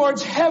looking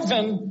towards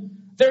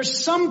heaven?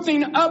 There's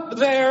something up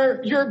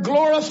there. You're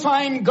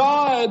glorifying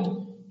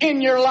God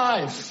in your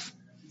life.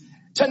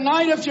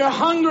 Tonight, if you're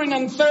hungering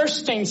and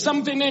thirsting,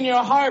 something in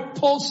your heart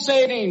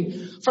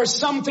pulsating for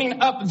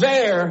something up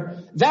there,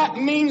 that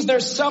means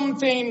there's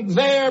something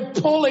there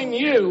pulling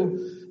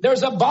you.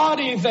 There's a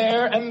body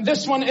there, and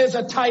this one is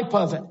a type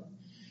of it.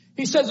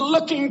 He says,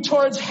 looking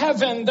towards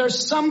heaven,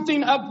 there's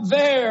something up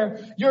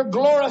there. You're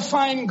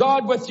glorifying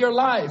God with your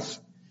life.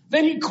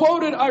 Then he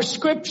quoted our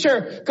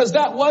scripture, because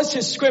that was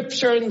his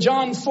scripture in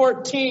John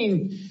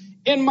 14.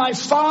 In my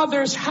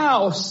Father's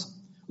house,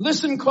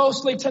 listen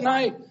closely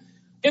tonight.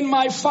 In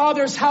my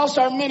Father's house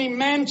are many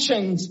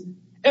mansions.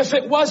 If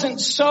it wasn't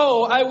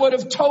so, I would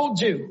have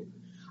told you.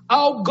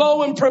 I'll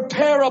go and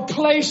prepare a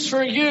place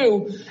for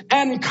you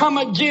and come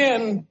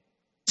again,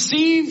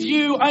 receive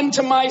you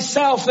unto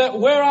myself, that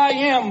where I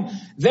am,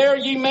 there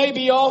ye may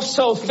be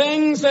also.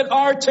 Things that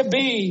are to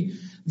be.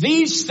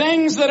 These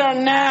things that are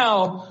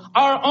now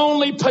are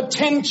only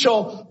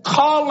potential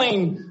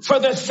calling for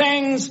the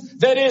things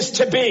that is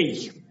to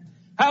be.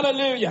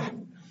 Hallelujah.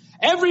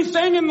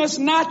 Everything in this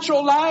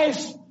natural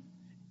life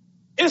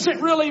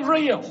isn't really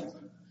real.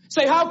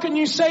 Say, how can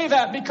you say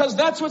that? Because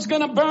that's what's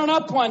going to burn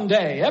up one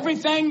day.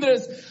 Everything that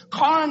is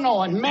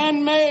carnal and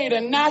man-made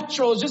and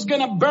natural is just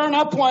going to burn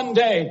up one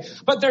day.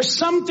 But there's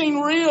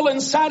something real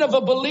inside of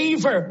a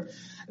believer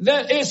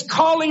that is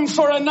calling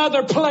for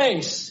another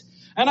place.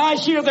 And I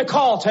hear the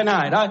call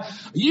tonight.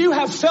 You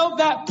have felt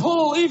that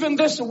pull even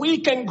this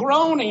week and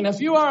groaning. If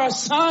you are a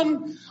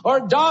son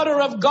or daughter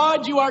of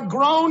God, you are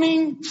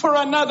groaning for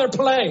another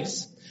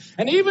place.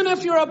 And even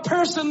if you're a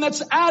person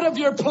that's out of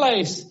your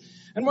place,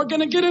 and we're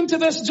going to get into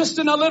this just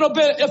in a little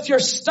bit, if you're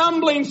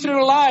stumbling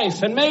through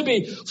life and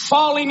maybe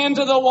falling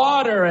into the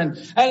water, and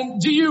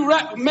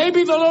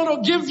maybe the Lord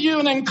will give you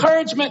an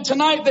encouragement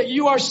tonight that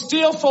you are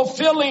still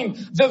fulfilling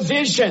the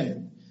vision.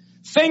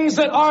 Things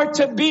that are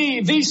to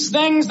be, these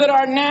things that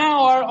are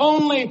now are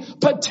only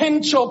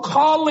potential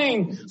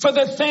calling for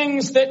the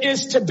things that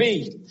is to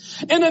be.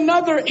 In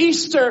another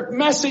Easter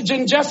message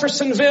in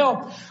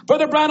Jeffersonville,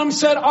 Brother Branham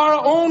said,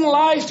 our own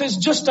life is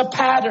just a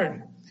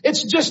pattern.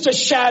 It's just a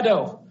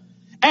shadow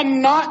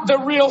and not the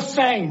real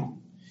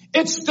thing.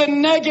 It's the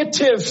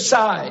negative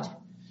side.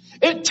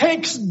 It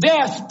takes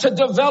death to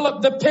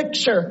develop the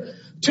picture,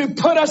 to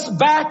put us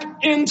back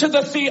into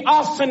the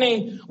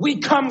theophany we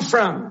come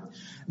from.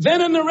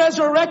 Then in the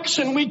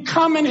resurrection, we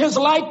come in his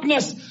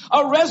likeness,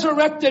 a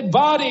resurrected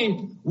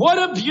body. What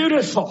a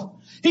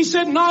beautiful. He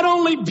said not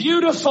only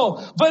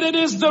beautiful, but it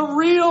is the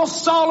real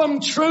solemn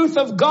truth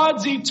of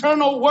God's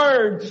eternal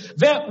word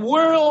that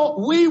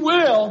we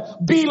will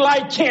be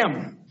like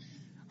him.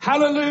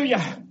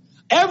 Hallelujah.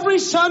 Every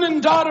son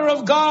and daughter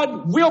of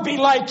God will be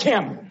like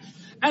him.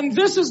 And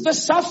this is the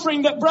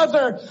suffering that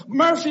Brother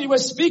Murphy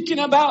was speaking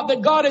about,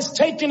 that God is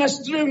taking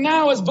us through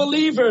now as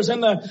believers,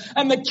 and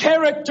the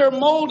character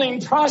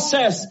molding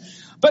process.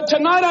 But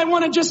tonight I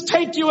want to just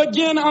take you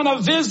again on a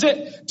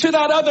visit to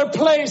that other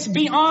place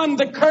beyond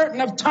the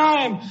curtain of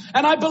time.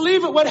 And I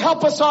believe it would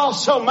help us all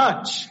so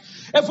much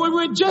if we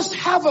would just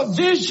have a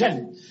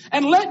vision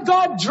and let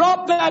God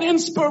drop that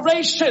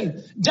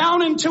inspiration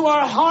down into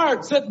our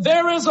hearts, that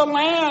there is a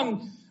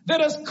land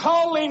that is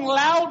calling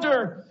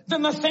louder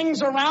than the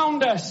things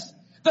around us.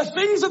 The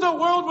things of the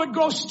world would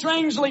grow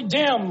strangely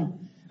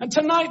dim. And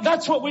tonight,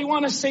 that's what we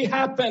want to see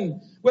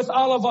happen with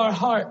all of our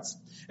hearts.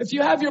 If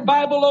you have your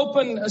Bible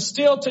open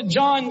still to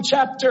John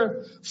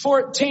chapter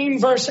 14,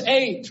 verse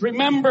 8,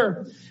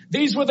 remember,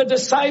 these were the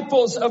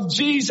disciples of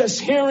Jesus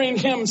hearing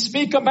him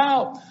speak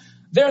about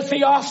their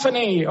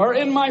theophany, or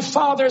in my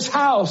Father's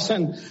house,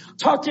 and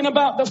talking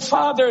about the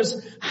Father's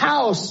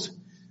house.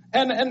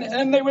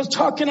 And they was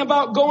talking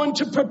about going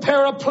to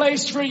prepare a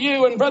place for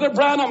you. And Brother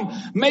Branham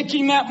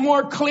making that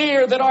more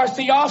clear, that our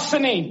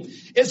theophany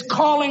is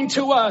calling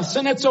to us.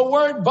 And it's a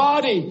word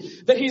body,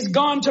 that he's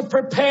gone to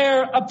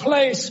prepare a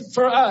place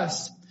for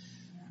us.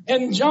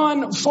 In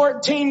John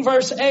 14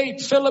 verse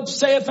 8, Philip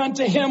saith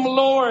unto him,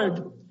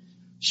 Lord,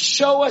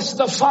 show us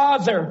the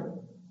Father,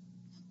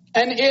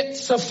 and it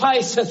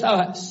sufficeth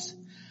us.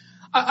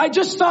 I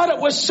just thought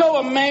it was so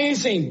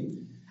amazing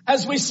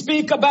as we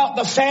speak about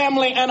the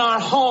family and our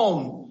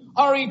home,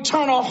 our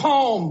eternal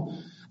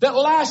home, that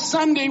last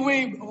Sunday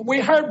we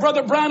heard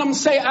Brother Branham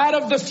say out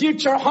of the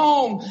future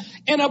home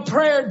in a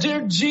prayer,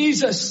 dear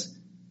Jesus,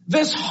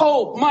 this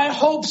hope, my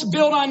hope's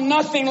built on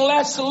nothing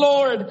less,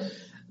 Lord.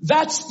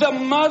 That's the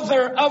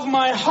mother of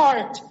my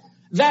heart,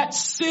 that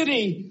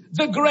city,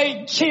 the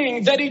great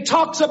King, that he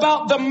talks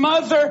about the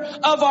mother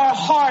of our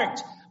heart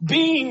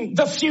being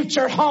the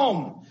future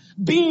home,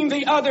 being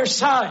the other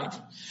side.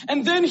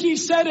 And then he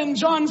said in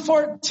John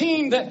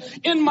 14 that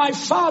in my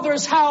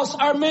Father's house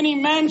are many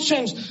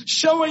mansions,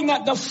 showing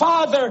that the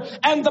Father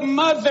and the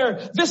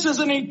Mother, this is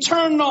an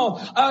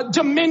eternal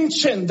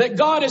dimension that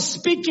God is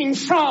speaking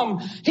from.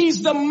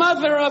 He's the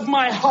mother of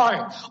my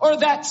heart. Or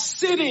that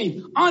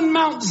city on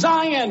Mount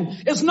Zion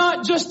is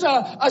not just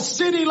a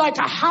city like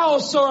a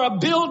house or a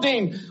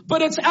building,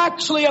 but it's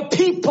actually a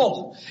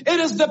people. It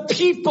is the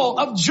people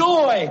of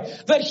joy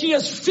that he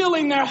is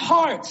filling their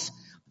hearts.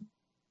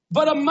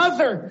 But a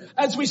mother,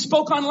 as we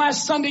spoke on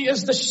last Sunday,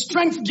 is the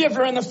strength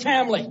giver in the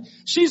family.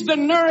 She's the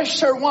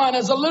nourisher one,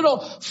 as a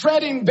little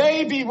fretting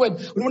baby would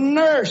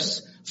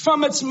nurse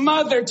from its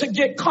mother to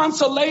get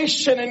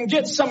consolation and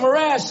get some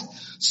rest.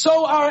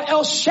 So our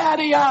El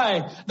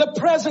Shaddai, the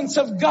presence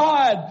of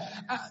God,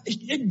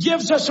 it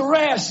gives us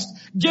rest,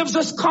 gives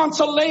us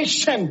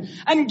consolation,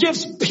 and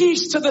gives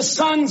peace to the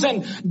sons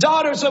and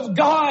daughters of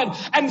God.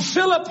 And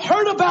Philip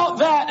heard about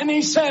that and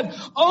he said,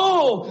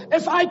 oh,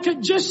 if I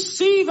could just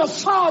see the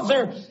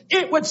Father,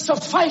 it would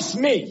suffice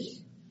me.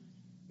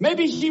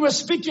 Maybe he was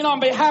speaking on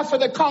behalf of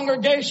the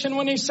congregation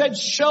when he said,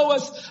 show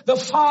us the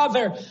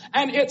Father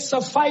and it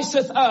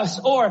sufficeth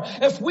us. Or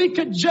if we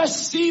could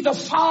just see the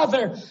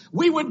Father,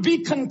 we would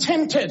be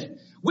contented.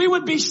 We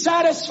would be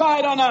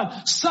satisfied on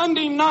a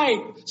Sunday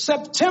night,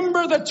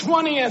 September the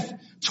 20th,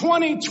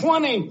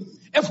 2020.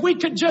 If we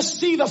could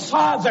just see the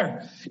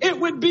Father, it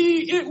would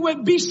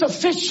be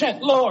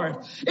sufficient, Lord.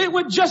 It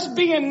would just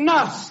be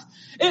enough.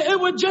 It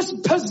would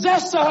just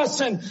possess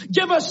us and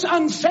give us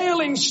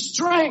unfailing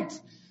strength.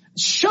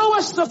 Show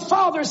us the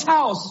Father's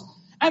house,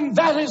 and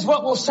that is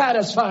what will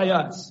satisfy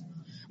us.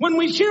 When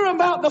we hear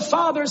about the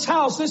Father's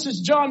house, this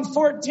is John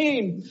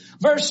 14,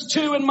 verse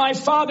 2, in my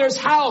Father's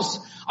house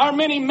are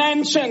many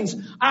mansions.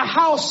 A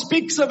house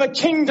speaks of a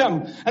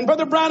kingdom. And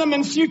Brother Branham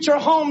in Future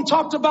Home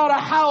talked about a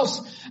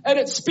house, and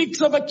it speaks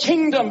of a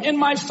kingdom. In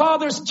my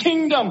Father's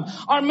kingdom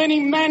are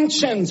many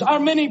mansions, are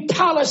many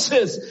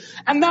palaces.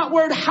 And that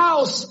word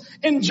house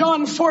in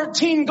John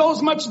 14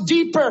 goes much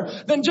deeper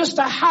than just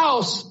a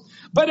house.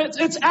 But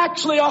it's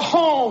actually a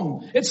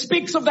home. It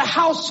speaks of the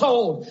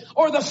household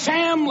or the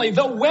family.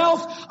 The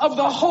wealth of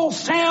the whole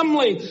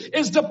family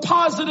is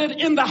deposited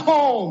in the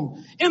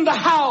home, in the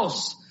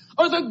house.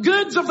 Or the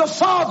goods of the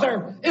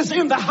Father is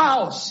in the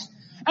house.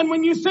 And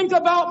when you think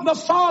about the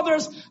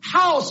Father's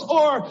house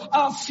or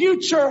a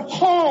future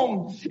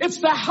home, it's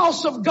the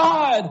house of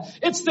God.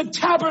 It's the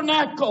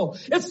tabernacle.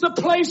 It's the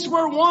place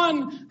where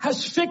one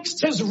has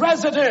fixed his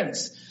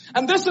residence.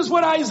 And this is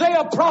what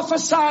Isaiah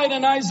prophesied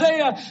in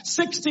Isaiah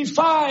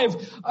 65,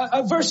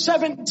 verse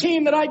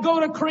 17, that I go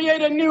to create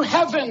a new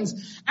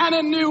heavens and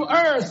a new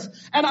earth,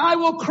 and I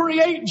will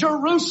create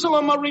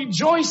Jerusalem a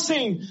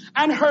rejoicing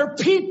and her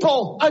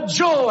people a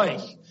joy.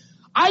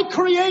 I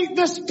create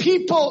this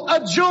people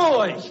a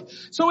joy.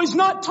 So he's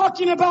not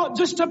talking about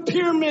just a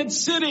pyramid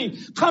city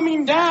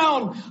coming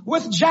down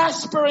with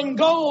jasper and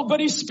gold, but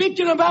he's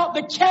speaking about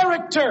the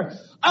character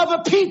of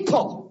a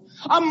people,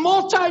 a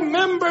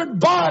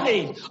multi-membered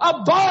body.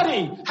 A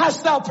body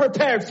hast thou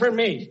prepared for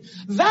me.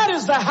 That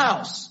is the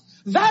house.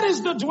 That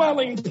is the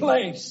dwelling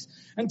place.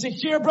 And to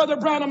hear Brother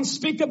Branham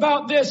speak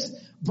about this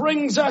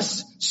brings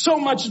us so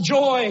much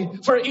joy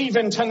for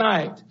even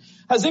tonight.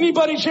 Has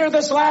anybody here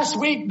this last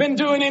week been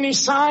doing any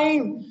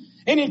sighing?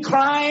 Any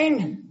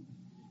crying?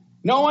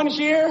 No one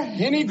here?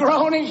 Any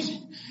groaning?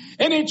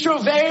 Any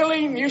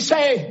travailing? You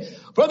say,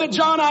 Brother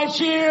John, I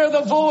hear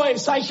the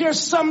voice. I hear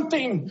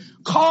something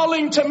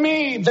calling to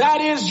me. That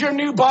is your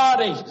new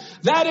body.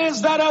 That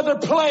is that other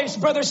place,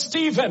 Brother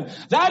Stephen.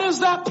 That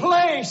is that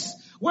place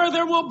where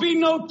there will be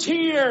no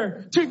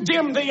tear to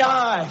dim the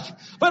eye,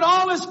 but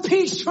all is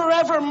peace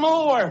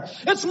forevermore.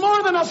 It's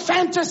more than a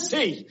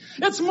fantasy.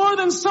 It's more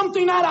than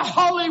something out of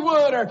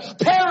Hollywood or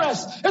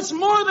Paris. It's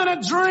more than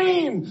a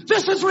dream.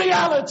 This is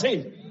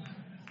reality.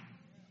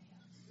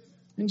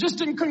 And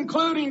just in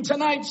concluding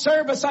tonight's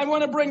service, I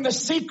want to bring the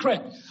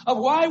secret of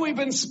why we've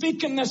been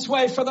speaking this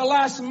way for the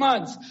last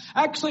month.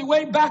 Actually,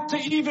 way back to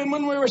even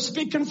when we were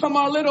speaking from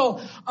our little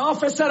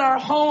office at our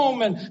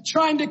home and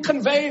trying to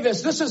convey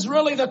this. This is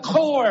really the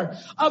core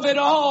of it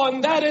all.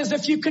 And that is,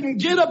 if you can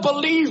get a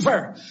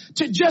believer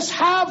to just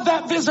have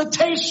that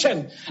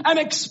visitation and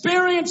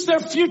experience their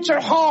future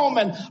home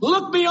and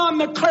look beyond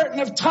the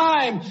curtain of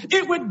time,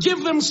 it would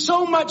give them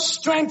so much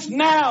strength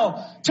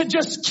now to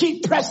just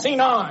keep pressing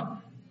on.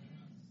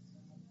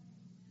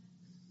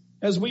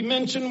 As we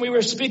mentioned, we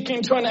were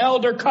speaking to an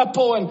elder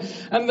couple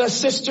and the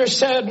sister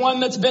said, one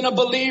that's been a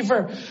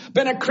believer,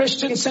 been a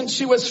Christian since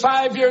she was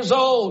 5 years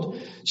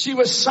old. She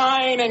was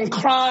sighing and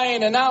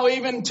crying, and now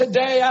even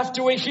today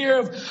after we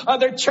hear of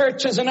other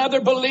churches and other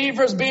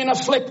believers being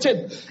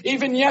afflicted,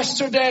 even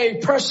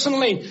yesterday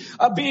personally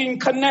being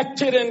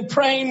connected and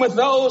praying with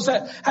those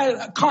that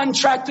had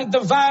contracted the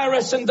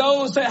virus and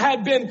those that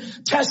had been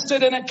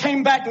tested and it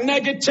came back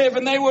negative,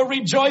 and they were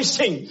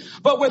rejoicing.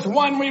 But with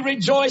one we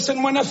rejoice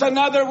and with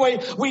another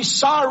we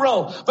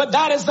sorrow. But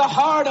that is the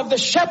heart of the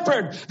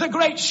shepherd, the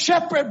great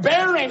shepherd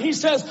bearing. He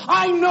says,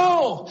 I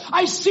know,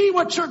 I see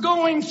what you're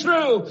going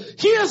through.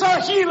 He is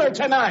our healer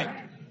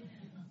tonight.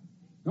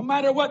 No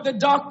matter what the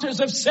doctors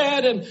have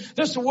said, and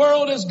this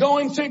world is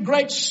going through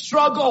great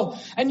struggle,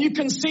 and you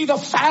can see the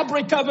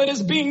fabric of it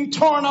is being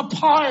torn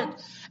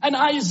apart. And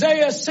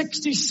Isaiah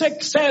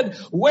 66 said,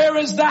 where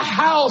is the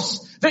house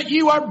that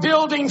you are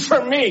building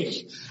for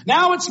me?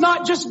 Now it's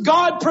not just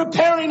God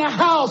preparing a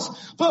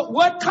house, but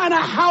what kind of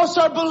house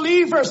are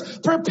believers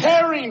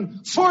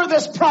preparing for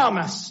this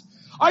promise?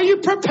 Are you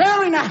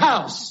preparing a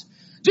house?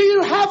 Do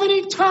you have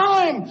any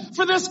time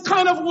for this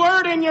kind of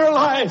word in your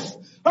life?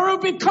 Or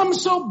have we become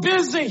so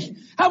busy?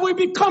 Have we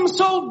become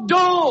so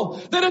dull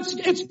that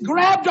it's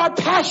grabbed our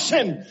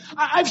passion?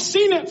 I've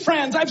seen it,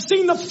 friends. I've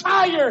seen the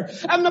fire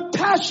and the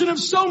passion of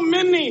so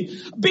many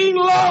being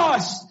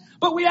lost.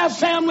 But we have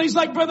families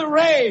like Brother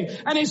Ray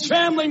and his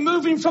family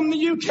moving from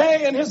the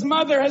UK, and his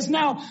mother has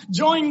now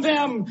joined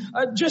them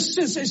just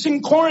as it's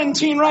in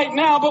quarantine right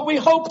now. But we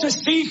hope to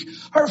see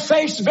her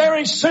face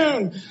very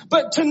soon.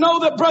 But to know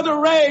that Brother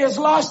Ray has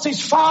lost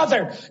his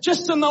father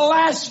just in the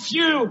last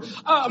few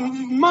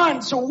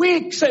months,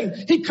 weeks,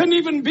 and he couldn't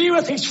even be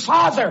with his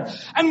father.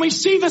 And we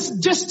see this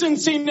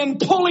distancing and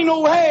pulling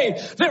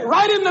away, that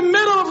right in the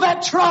middle of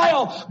that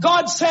trial,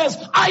 God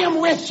says, I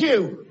am with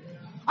you.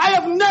 I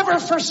have never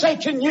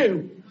forsaken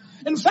you.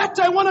 In fact,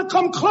 I want to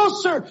come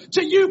closer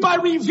to you by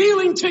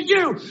revealing to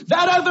you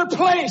that other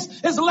place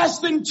is less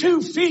than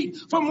 2 feet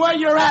from where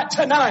you're at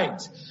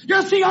tonight.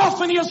 Your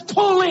theophany is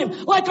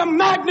pulling like a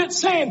magnet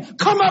saying,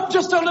 come up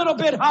just a little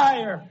bit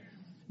higher.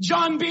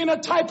 John being a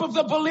type of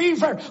the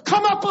believer,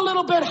 come up a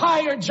little bit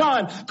higher,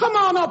 John. Come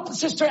on up,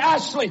 Sister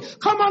Ashley.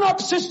 Come on up,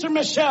 Sister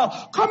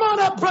Michelle. Come on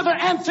up, Brother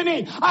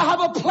Anthony. I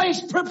have a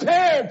place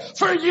prepared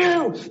for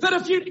you, that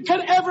if you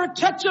can ever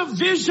catch a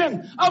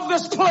vision of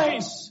this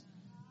place.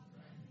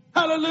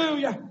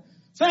 Hallelujah.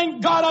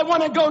 Thank God I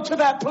want to go to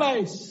that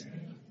place.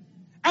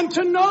 And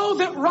to know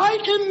that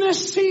right in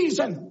this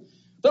season,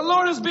 the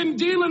Lord has been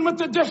dealing with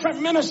the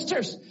different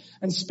ministers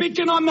and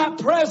speaking on that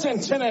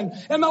presence. And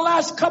in the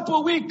last couple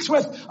of weeks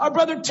with our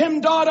brother Tim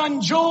Dodd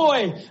on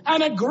joy,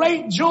 and a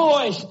great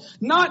joy,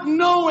 not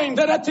knowing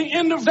that at the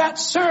end of that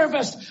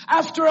service,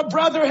 after a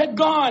brother had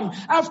gone,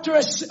 after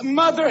a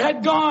mother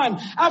had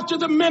gone, after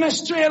the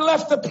ministry had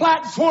left the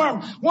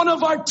platform, one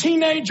of our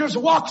teenagers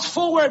walks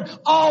forward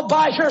all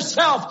by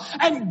herself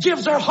and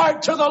gives her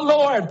heart to the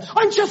Lord.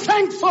 Aren't you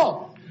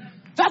thankful?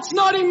 That's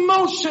not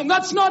emotion.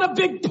 That's not a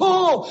big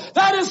pull.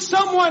 That is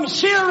someone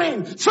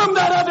hearing from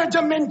that other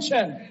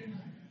dimension.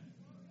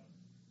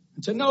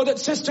 And to know that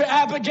Sister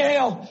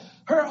Abigail,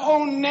 her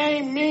own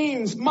name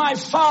means my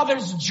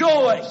Father's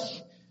joy.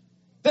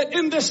 That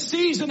in this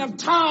season of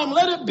time,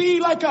 let it be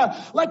like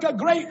a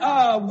great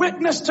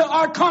witness to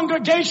our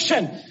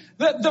congregation.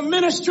 The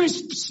ministry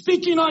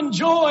speaking on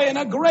joy, and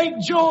a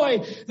great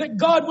joy that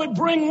God would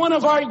bring one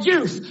of our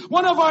youth,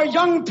 one of our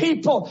young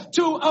people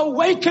to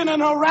awaken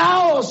and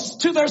arouse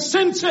to their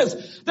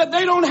senses, that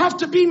they don't have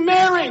to be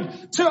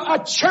married to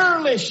a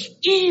churlish,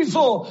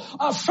 evil,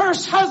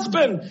 first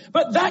husband,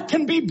 but that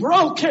can be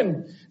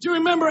broken. Do you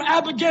remember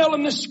Abigail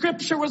in the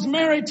scripture was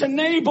married to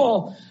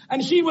Nabal,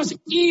 and he was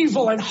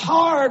evil and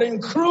hard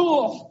and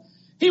cruel.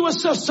 He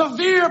was a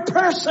severe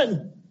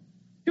person.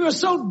 He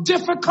was so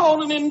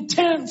difficult and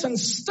intense and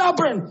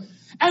stubborn.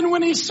 And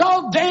when he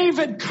saw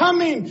David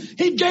coming,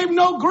 he gave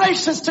no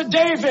graces to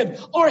David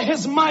or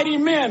his mighty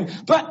men.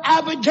 But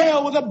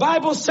Abigail, the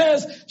Bible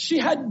says, she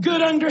had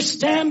good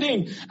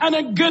understanding and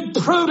a good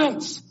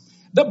prudence.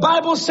 The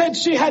Bible said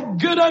she had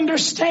good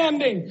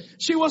understanding.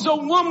 She was a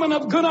woman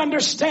of good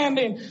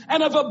understanding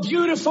and of a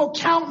beautiful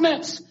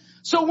countenance.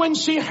 So when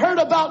she heard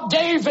about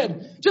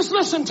David, just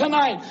listen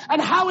tonight,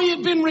 and how he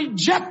had been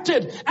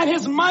rejected and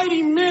his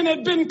mighty men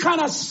had been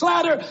kind of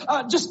slapped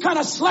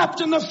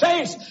in the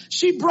face,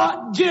 she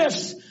brought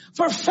gifts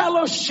for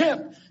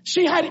fellowship.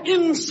 She had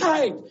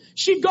insight.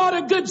 She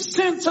got a good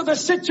sense of the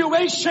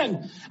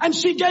situation, and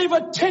she gave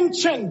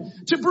attention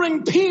to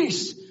bring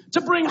peace, to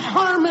bring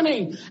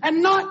harmony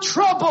and not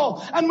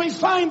trouble. And we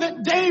find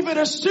that David,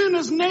 as soon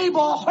as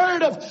Nabal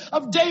heard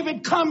of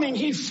David coming,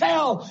 he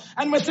fell.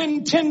 And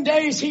within 10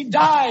 days he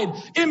died.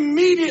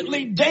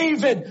 Immediately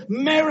David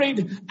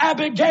married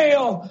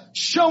Abigail,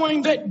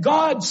 showing that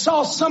God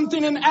saw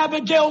something in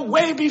Abigail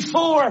way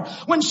before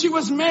when she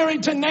was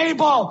married to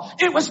Nabal.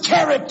 It was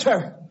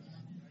character.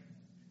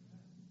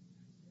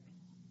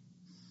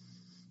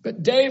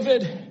 But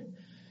David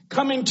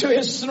coming to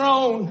his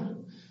throne,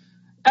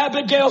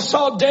 Abigail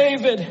saw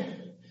David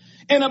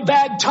in a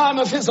bad time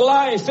of his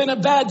life, in a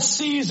bad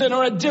season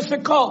or a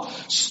difficult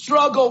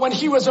struggle, when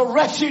he was a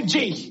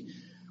refugee,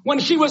 when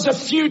he was a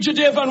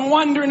fugitive and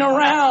wandering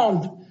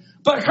around.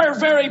 But her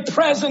very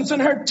presence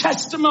and her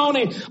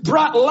testimony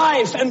brought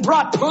life and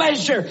brought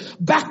pleasure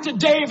back to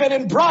David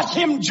and brought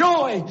him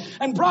joy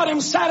and brought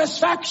him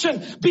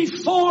satisfaction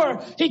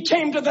before he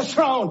came to the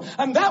throne.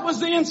 And that was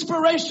the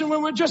inspiration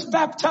when we're just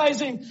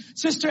baptizing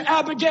Sister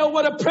Abigail.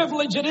 What a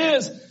privilege it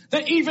is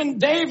that even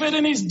David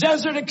in his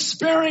desert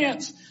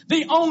experience,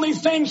 the only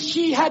thing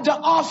he had to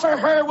offer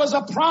her was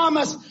a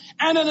promise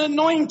and an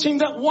anointing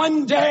that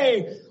one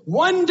day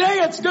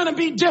it's going to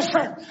be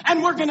different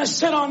and we're going to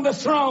sit on the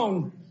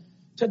throne.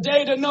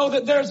 Today, to know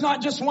that there's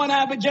not just one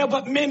Abigail,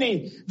 but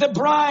many. The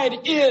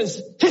bride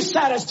is his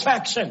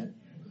satisfaction.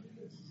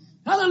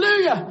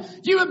 Hallelujah.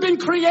 You have been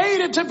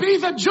created to be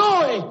the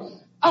joy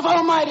of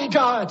Almighty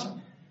God.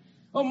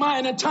 Oh my,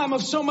 in a time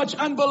of so much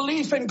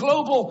unbelief and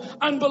global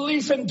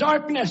unbelief and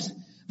darkness,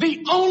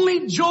 the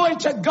only joy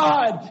to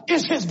God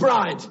is his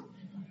bride.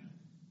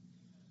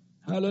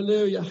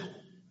 Hallelujah.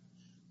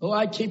 Oh,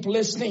 I keep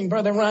listening,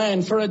 Brother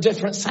Ryan, for a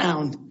different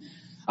sound.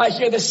 I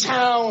hear the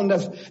sound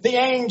of the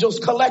angels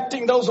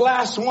collecting those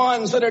last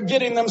ones that are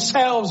getting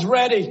themselves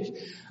ready.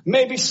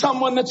 Maybe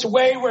someone that's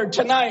wayward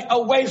tonight,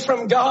 away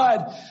from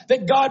God,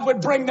 that God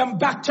would bring them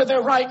back to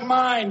their right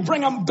mind,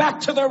 bring them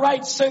back to their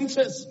right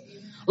senses.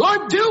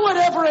 Lord, do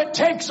whatever it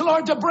takes,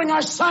 Lord, to bring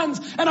our sons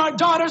and our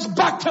daughters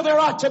back to their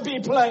ought-to-be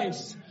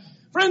place.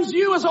 Friends,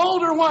 you as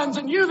older ones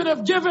and you that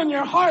have given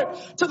your heart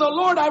to the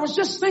Lord, I was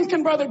just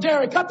thinking, Brother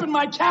Derek, up in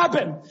my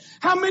cabin,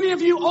 how many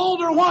of you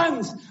older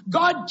ones,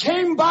 God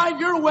came by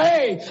your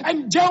way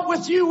and dealt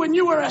with you when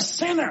you were a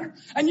sinner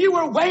and you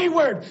were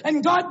wayward,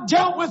 and God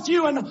dealt with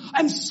you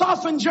and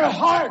softened your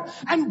heart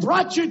and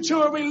brought you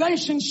to a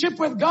relationship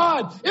with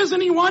God.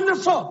 Isn't he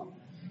wonderful?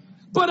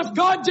 But if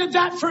God did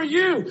that for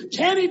you,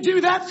 can he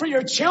do that for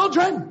your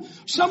children?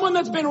 Someone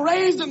that's been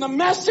raised in the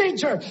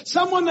message, or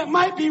someone that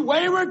might be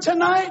wayward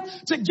tonight,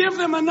 to give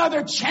them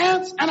another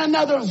chance and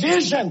another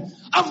vision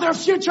of their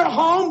future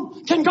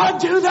home? Can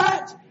God do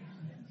that?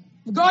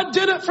 God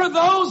did it for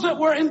those that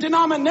were in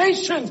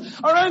denominations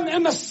or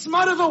in the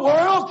smut of the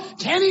world.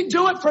 Can he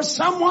do it for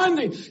someone?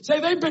 They say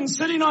they've been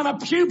sitting on a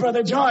pew,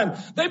 Brother John.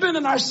 They've been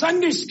in our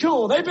Sunday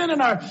school. They've been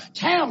in our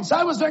camps.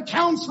 I was their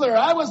counselor.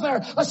 I was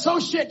their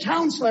associate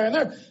counselor.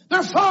 And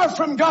they're far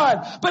from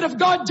God. But if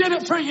God did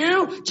it for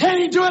you, can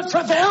he do it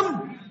for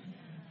them?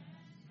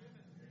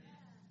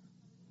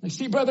 I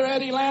see Brother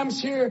Eddie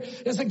Lambs here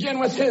is again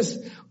with his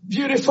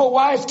beautiful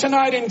wife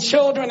tonight and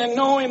children, and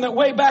knowing that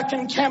way back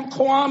in Camp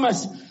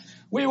Kwamas,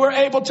 we were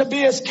able to be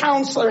his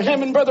counselor,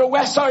 him and Brother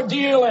Wes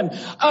Ardeal and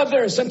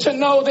others, and to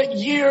know that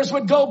years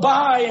would go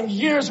by and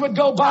years would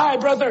go by,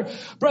 Brother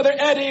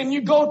Eddie, and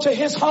you go to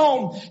his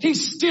home. He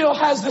still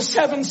has the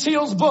 7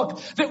 Seals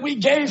book that we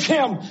gave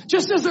him,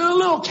 just as a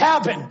little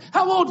cabin.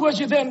 How old was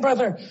you then,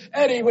 Brother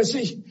Eddie? Was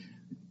he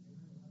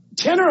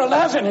 10 or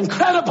 11?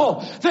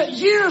 Incredible that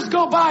years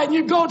go by and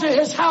you go to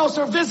his house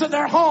or visit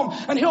their home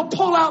and he'll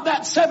pull out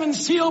that 7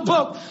 Seal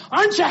book.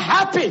 Aren't you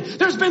happy?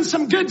 There's been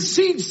some good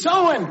seed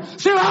sowing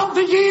throughout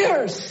the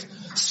years.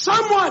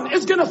 Someone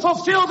is going to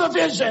fulfill the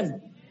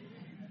vision.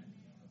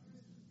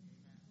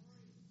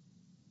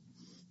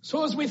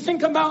 So as we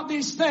think about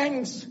these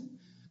things,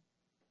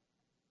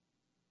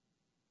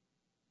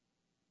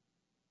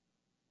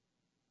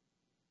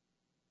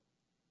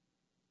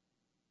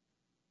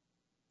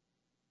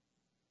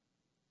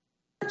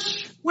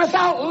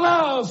 without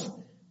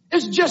love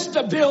is just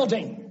a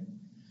building.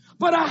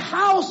 But a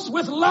house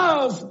with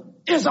love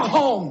is a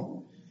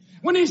home.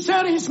 When he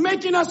said he's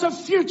making us a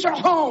future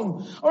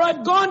home, or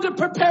I've gone to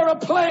prepare a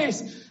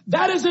place,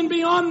 that isn't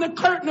beyond the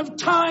curtain of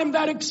time.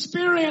 That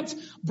experience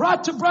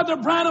brought to Brother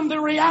Branham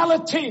the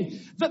reality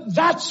that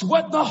that's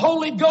what the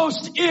Holy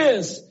Ghost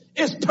is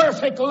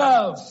perfect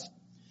love.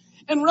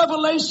 In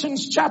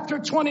Revelations chapter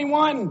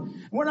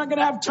 21, we're not going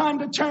to have time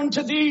to turn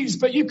to these,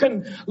 but you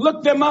can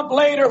look them up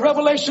later.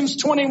 Revelations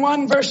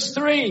 21 verse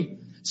 3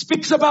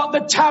 speaks about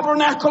the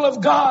tabernacle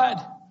of God.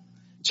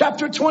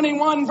 Chapter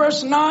 21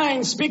 verse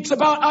 9 speaks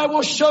about, I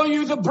will show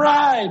you the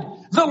bride,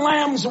 the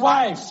Lamb's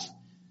wife.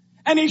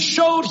 And he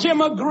showed him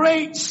a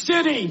great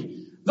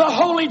city, the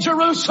holy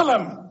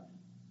Jerusalem.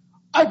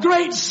 A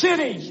great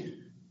city.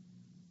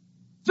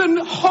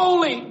 The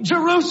holy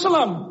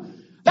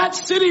Jerusalem. That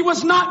city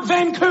was not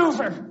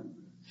Vancouver.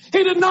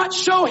 He did not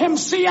show him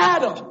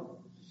Seattle.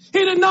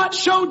 He did not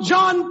show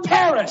John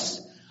Paris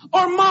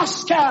or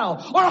Moscow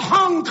or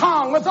Hong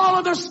Kong with all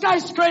of their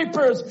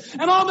skyscrapers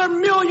and all their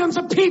millions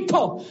of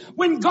people.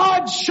 When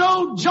God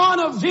showed John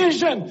a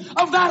vision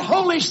of that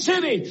holy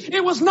city,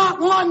 it was not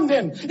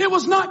London. It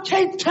was not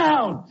Cape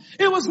Town.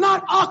 It was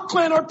not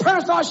Auckland or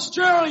Perth,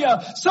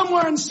 Australia,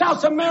 somewhere in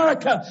South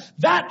America.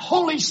 That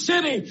holy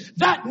city,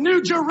 that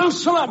New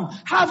Jerusalem,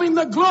 having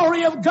the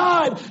glory of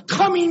God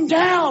coming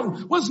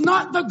down, was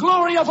not the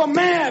glory of a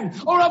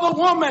man or of a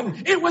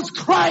woman. It was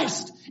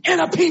Christ in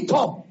a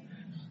people.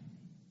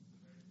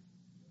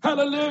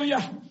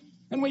 Hallelujah.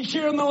 And we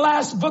hear in the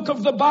last book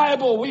of the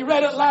Bible, we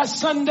read it last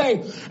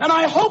Sunday, and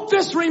I hope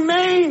this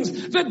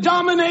remains the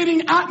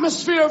dominating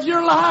atmosphere of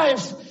your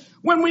lives.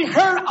 When we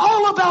heard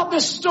all about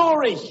this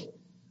story,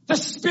 the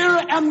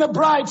Spirit and the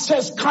bride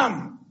says,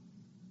 come.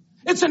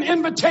 It's an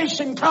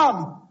invitation,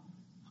 come.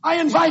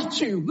 I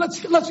invite you.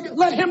 Let's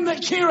let him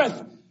that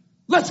heareth,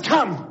 let's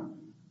come.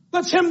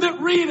 Let him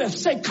that readeth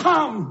say,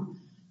 come.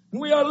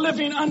 And we are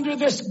living under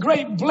this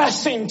great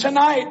blessing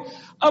tonight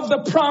of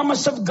the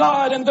promise of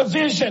God and the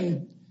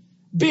vision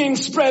being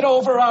spread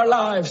over our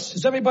lives.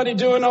 Is everybody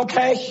doing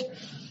okay?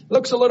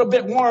 Looks a little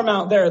bit warm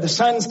out there. The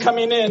sun's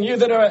coming in. You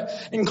that are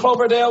in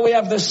Cloverdale, we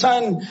have the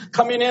sun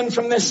coming in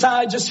from this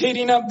side, just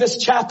heating up this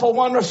chapel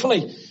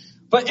wonderfully.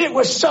 But it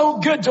was so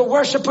good to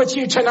worship with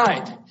you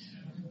tonight.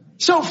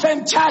 So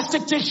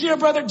fantastic to hear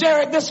Brother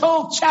Derek, this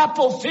whole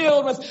chapel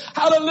filled with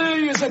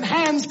hallelujahs and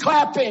hands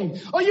clapping.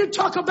 Oh, you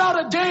talk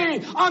about a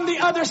day on the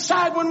other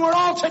side when we're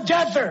all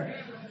together.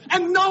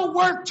 And no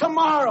work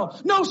tomorrow,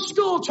 no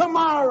school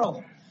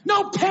tomorrow,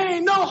 no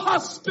pain, no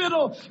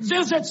hospital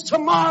visits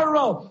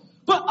tomorrow,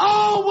 but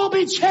all will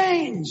be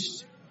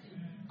changed.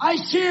 I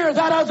hear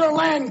that other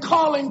land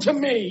calling to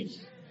me.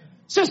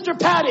 Sister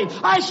Patty,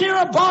 I hear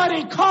a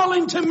body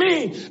calling to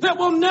me that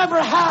will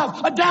never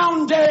have a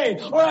down day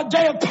or a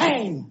day of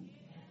pain.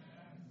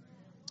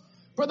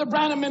 Brother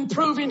Branham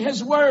improving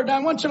his word. I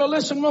want you to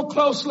listen real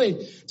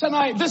closely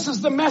tonight. This is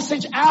the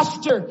message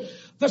after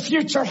the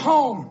future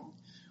home.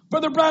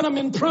 Brother Branham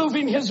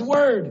improving his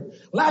word.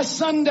 Last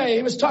Sunday,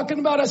 he was talking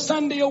about a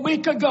Sunday a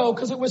week ago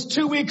because it was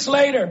 2 weeks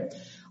later.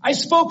 I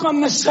spoke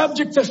on the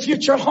subject, the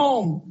future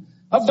home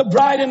of the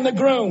bride and the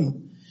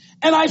groom.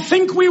 And I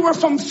think we were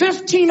from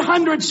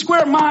 1,500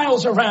 square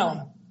miles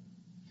around.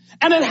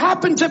 And it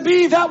happened to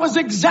be that was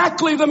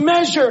exactly the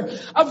measure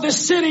of the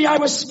city I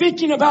was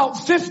speaking about,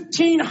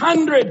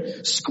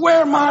 1,500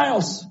 square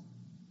miles.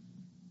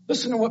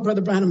 Listen to what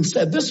Brother Branham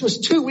said. This was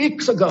 2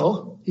 weeks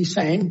ago, he's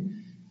saying.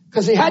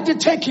 Because he had to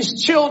take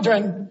his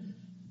children,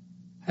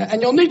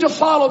 and you'll need to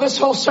follow this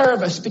whole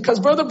service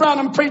because Brother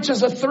Branham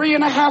preaches a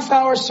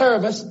 3.5-hour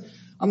service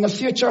on the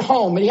future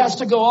home. He has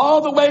to go all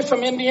the way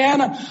from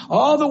Indiana,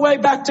 all the way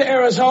back to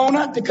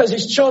Arizona because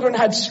his children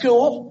had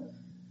school.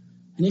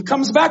 And he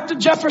comes back to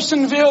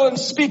Jeffersonville and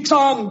speaks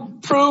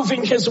on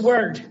proving his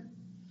word.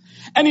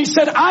 And he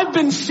said, I've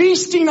been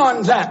feasting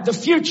on that, the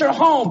future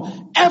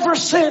home, ever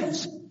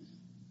since.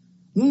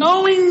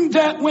 Knowing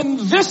that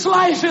when this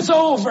life is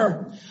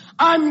over,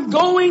 I'm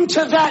going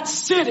to that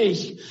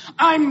city.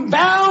 I'm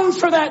bound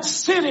for that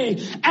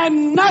city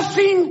and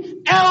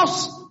nothing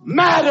else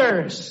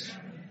matters.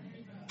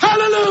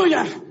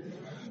 Hallelujah.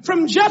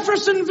 From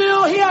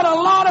Jeffersonville, he had a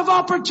lot of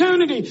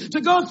opportunity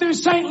to go through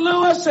St.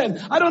 Louis and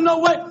I don't know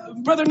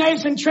what Brother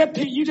Nathan trip,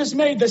 you just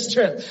made this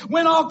trip.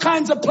 Went all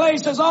kinds of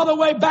places, all the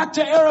way back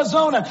to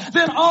Arizona,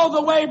 then all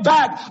the way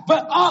back.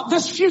 But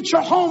this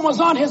future home was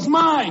on his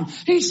mind.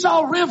 He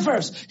saw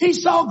rivers. He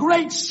saw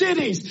great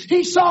cities.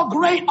 He saw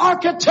great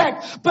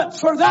architect. But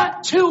for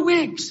that 2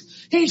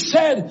 weeks, he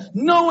said,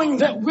 knowing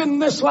that when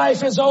this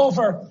life is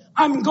over,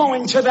 I'm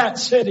going to that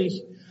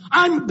city.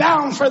 I'm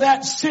bound for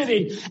that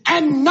city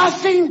and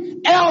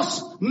nothing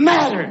else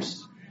matters.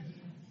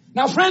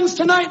 Now friends,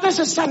 tonight, this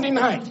is Sunday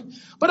night,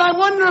 but I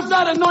wonder if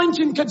that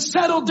anointing could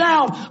settle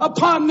down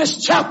upon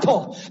this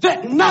chapel,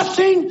 that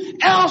nothing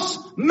else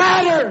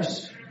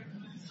matters.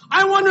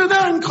 I wonder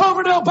there in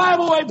Cloverdale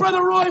Bible Way,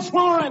 Brother Roy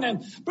Florin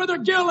and Brother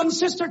Gil and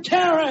Sister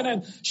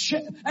Karen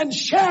and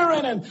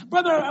Sharon and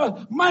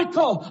Brother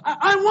Michael.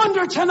 I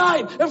wonder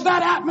tonight if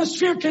that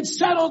atmosphere could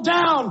settle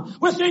down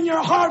within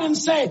your heart and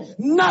say,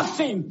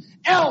 nothing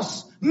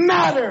else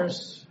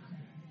matters.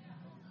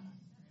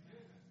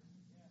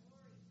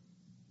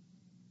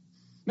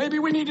 Maybe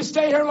we need to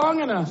stay here long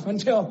enough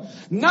until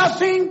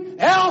nothing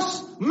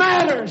else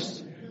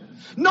matters.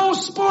 No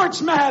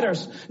sports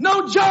matters.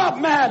 No job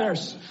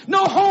matters.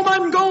 No home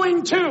I'm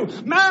going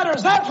to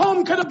matters. That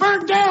home could have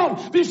burned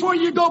down before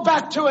you go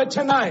back to it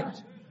tonight.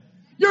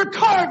 Your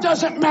car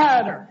doesn't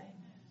matter.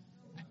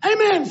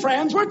 Amen,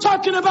 friends. We're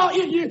talking about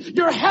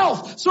your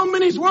health. So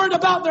many's worried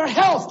about their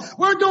health.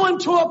 We're going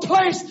to a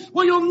place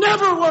where you'll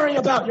never worry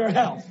about your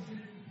health.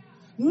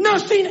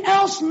 Nothing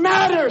else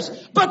matters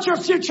but your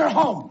future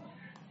home.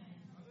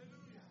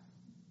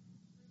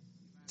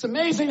 It's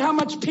amazing how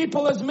much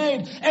people has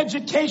made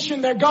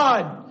education their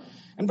God.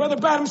 And Brother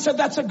Branham said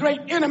that's a great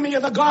enemy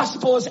of the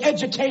gospel is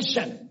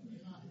education.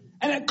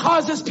 And it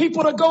causes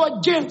people to go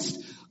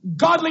against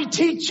godly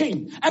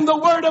teaching and the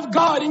word of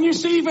God. And you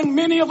see even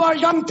many of our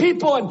young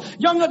people and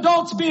young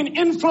adults being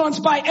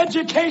influenced by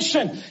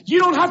education. You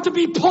don't have to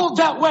be pulled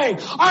that way.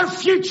 Our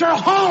future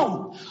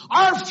home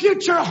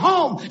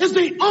is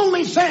the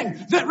only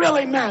thing that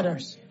really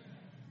matters.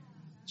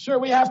 Sure,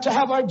 we have to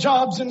have our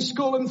jobs and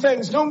school and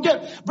things. Don't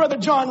get Brother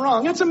John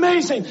wrong. It's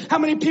amazing how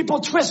many people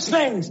twist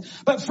things.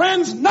 But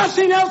friends,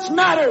 nothing else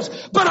matters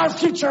but our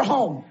future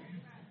home.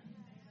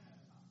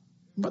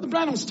 Brother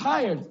Branham's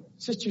tired.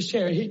 Sister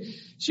Sherry,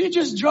 she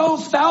just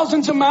drove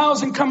thousands of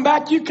miles and come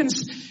back. You can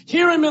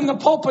hear him in the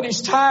pulpit.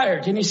 He's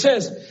tired. And he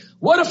says,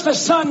 what if the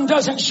sun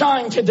doesn't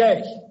shine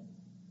today?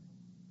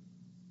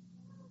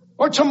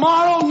 Or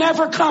tomorrow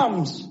never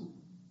comes?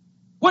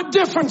 What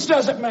difference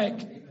does it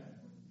make?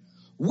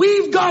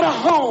 We've got a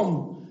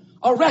home,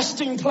 a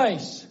resting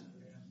place.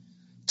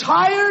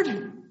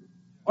 Tired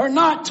or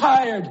not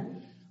tired,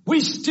 we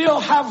still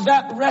have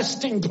that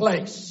resting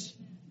place.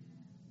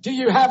 Do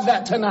you have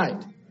that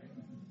tonight?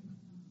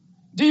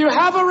 Do you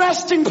have a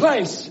resting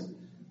place?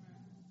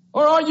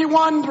 Or are you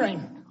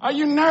wandering? Are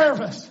you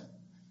nervous?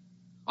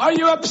 Are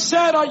you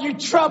upset? Are you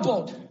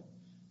troubled?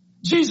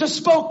 Jesus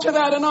spoke to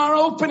that in our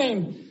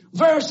opening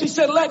verse. He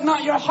said, let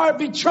not your heart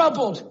be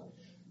troubled.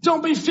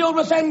 Don't be filled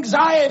with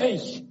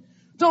anxiety.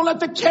 Don't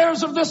let the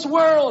cares of this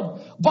world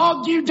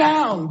bog you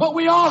down. But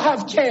we all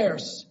have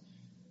cares.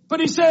 But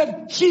he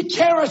said, he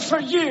careth for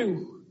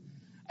you.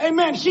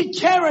 Amen. He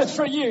careth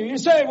for you. You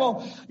say,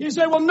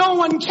 well, no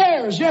one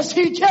cares. Yes,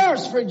 he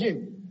cares for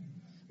you.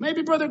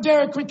 Maybe Brother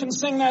Derek, we can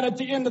sing that at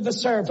the end of the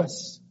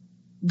service.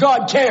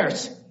 God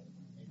cares.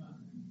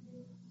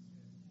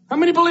 How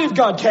many believe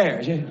God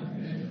cares? Yeah.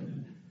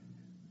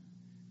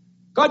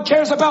 God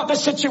cares about the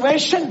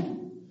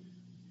situation.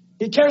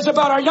 He cares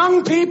about our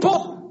young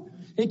people.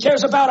 He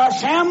cares about our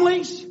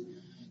families.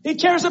 He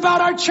cares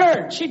about our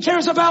church. He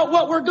cares about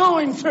what we're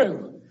going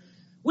through.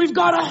 We've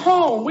got a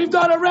home. We've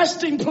got a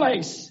resting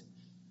place.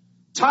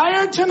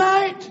 Tired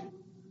tonight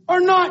or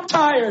not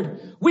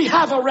tired? We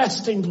have a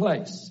resting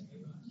place.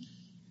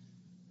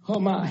 Oh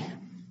my.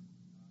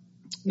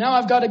 Now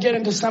I've got to get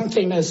into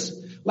something. As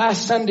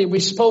last Sunday we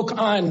spoke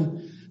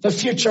on the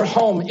future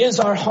home is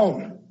our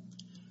home.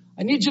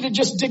 I need you to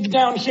just dig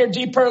down here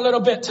deeper a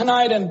little bit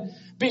tonight and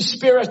be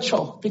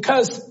spiritual,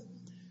 because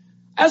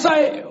as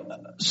I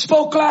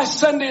spoke last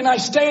Sunday and I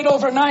stayed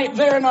overnight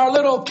there in our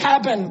little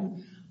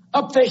cabin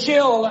up the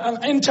hill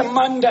into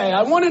Monday,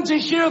 I wanted to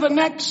hear the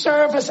next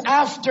service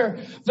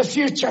after the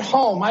future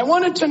home. I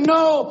wanted to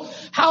know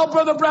how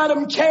Brother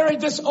Branham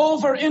carried this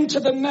over into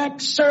the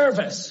next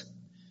service.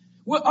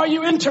 Are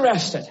you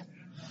interested?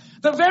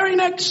 The very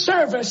next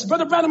service,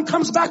 Brother Branham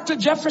comes back to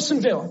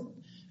Jeffersonville.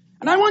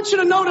 And I want you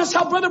to notice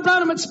how Brother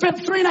Branham had spent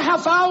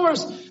 3.5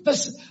 hours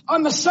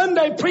on the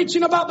Sunday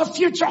preaching about the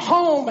future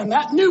home and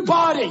that new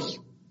body.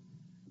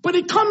 But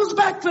he comes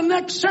back the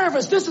next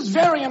service. This is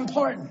very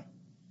important.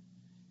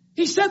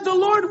 He said, the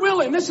Lord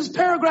willing, this is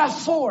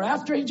paragraph 4.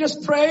 After he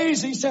just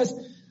prays, he says,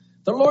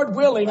 the Lord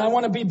willing, I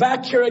want to be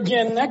back here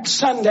again next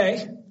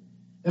Sunday,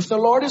 if the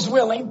Lord is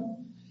willing.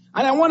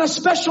 And I want a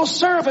special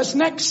service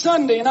next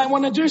Sunday, and I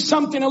want to do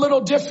something a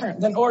little different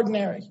than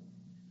ordinary.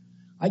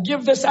 I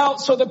give this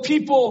out so the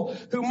people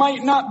who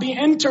might not be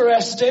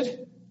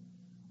interested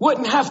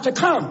wouldn't have to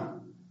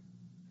come.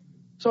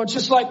 So it's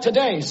just like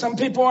today. Some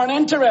people aren't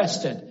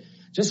interested.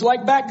 Just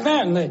like back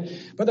then.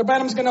 Brother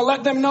Branham's going to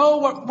let them know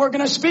what we're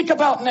going to speak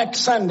about next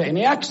Sunday. And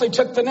he actually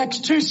took the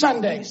next 2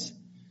 Sundays.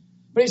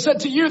 But he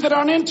said to you that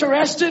aren't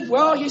interested,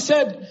 well, he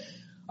said,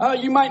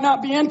 you might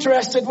not be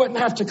interested, wouldn't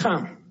have to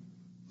come.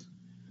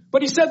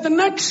 But he said the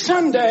next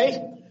Sunday,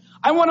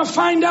 I want to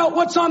find out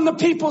what's on the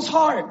people's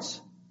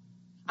hearts.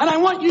 And I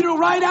want you to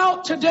write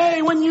out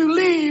today when you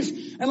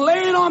leave and lay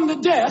it on the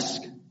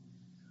desk.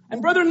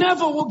 And Brother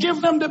Neville will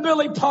give them to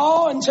Billy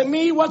Paul and to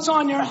me what's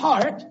on your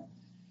heart.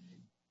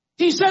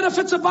 He said if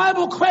it's a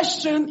Bible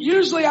question,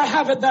 usually I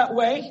have it that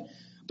way.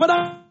 But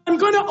I'm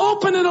going to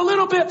open it a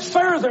little bit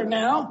further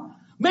now.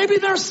 Maybe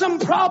there's some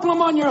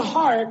problem on your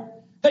heart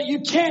that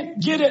you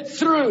can't get it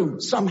through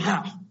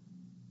somehow.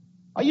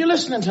 Are you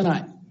listening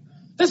tonight?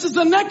 This is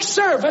the next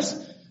service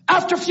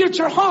after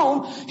Future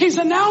Home. He's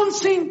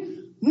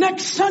announcing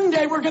next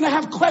Sunday we're going to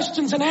have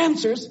questions and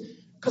answers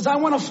because I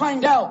want to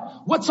find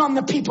out what's on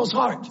the people's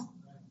heart.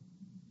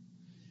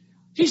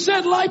 He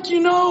said,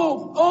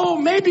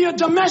 maybe a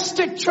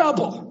domestic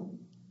trouble.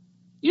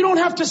 You don't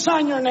have to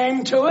sign your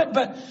name to it,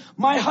 but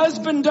my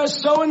husband does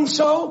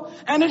so-and-so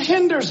and it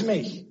hinders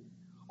me.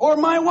 Or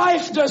my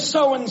wife does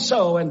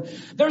so-and-so and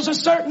there's a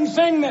certain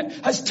thing that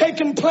has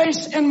taken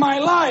place in my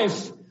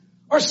life.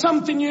 Or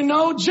something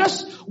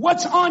just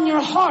what's on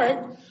your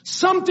heart,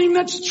 something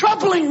that's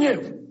troubling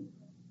you.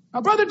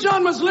 Now, Brother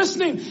John was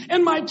listening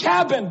in my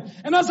cabin,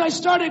 and as I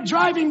started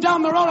driving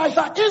down the road, I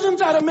thought, isn't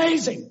that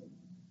amazing?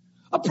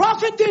 A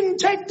prophet didn't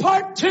take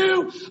part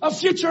 2 of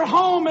Future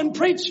Home and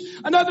preach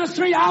another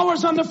 3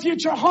 hours on the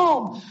Future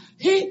Home.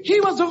 He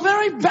was a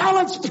very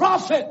balanced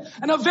prophet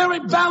and a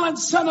very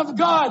balanced son of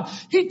God.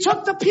 He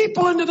took the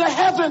people into the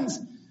heavens,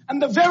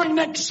 and the very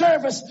next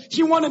service,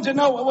 he wanted to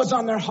know what was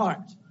on their heart.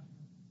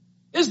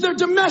 Is there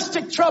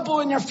domestic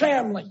trouble in your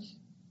family?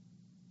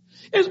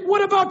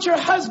 What about your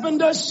husband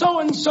does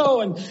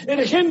so-and-so and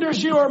it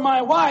hinders you or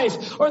my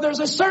wife? Or there's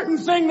a certain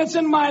thing that's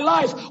in my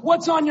life.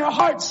 What's on your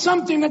heart?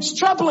 Something that's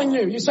troubling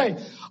you. You say,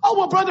 oh,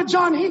 well, Brother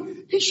John,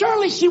 he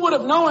surely would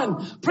have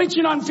known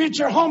preaching on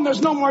Future Home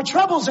there's no more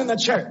troubles in the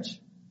church.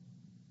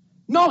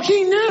 No,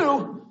 he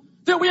knew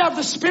that we have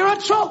the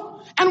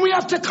spiritual and we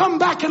have to come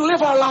back and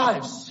live our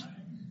lives.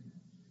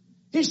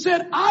 He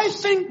said, I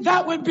think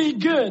that would be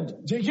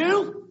good. Do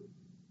you?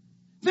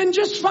 Then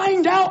just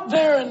find out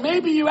there and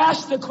maybe you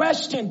ask the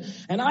question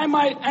and I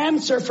might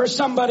answer for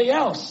somebody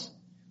else.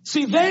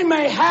 See, they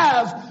may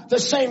have the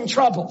same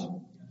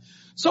trouble.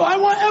 So I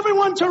want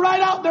everyone to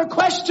write out their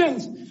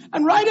questions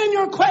and write in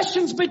your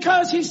questions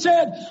because he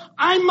said,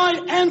 I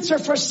might answer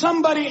for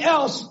somebody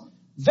else.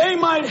 They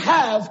might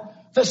have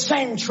the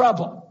same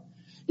trouble.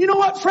 You know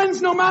what,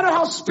 friends? No matter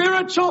how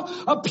spiritual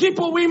a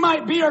people we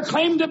might be or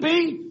claim to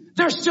be,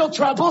 there's still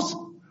troubles.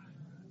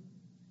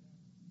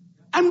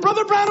 And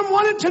Brother Branham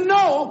wanted to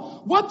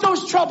know what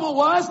those trouble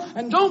was.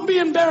 And don't be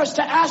embarrassed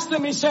to ask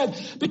them. He said,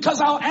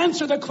 because I'll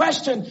answer the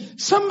question.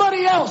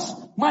 Somebody else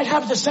might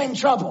have the same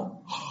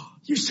trouble.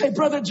 You say,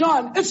 Brother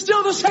John, it's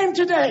still the same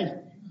today.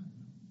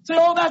 Say,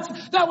 oh,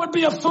 that would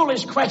be a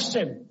foolish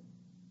question.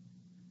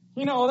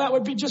 That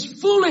would be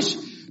just foolish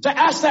to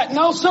ask that.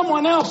 No,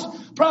 someone else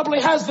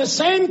probably has the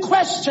same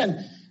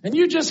question. And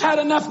you just had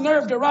enough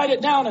nerve to write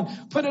it down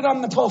and put it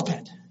on the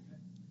pulpit.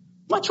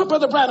 Watch what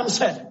Brother Branham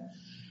said.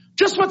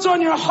 Just what's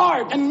on your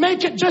heart and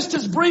make it just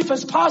as brief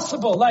as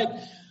possible. Like,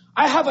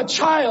 I have a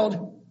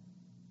child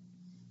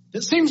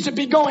that seems to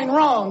be going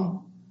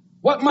wrong.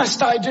 What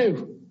must I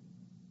do?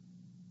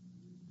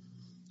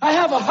 I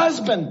have a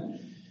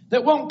husband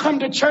that won't come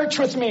to church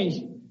with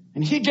me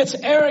and he gets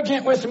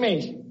arrogant with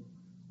me.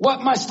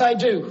 What must I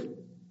do?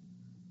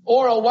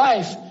 Or a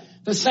wife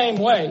the same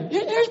way.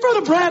 Here's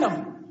Brother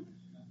Branham.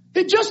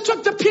 He just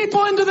took the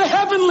people into the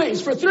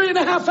heavenlies for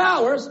 3.5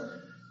 hours.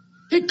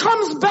 He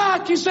comes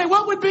back. You say,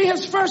 what would be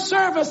his first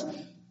service?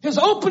 His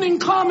opening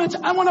comments,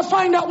 I want to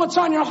find out what's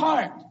on your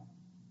heart.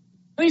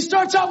 And he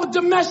starts out with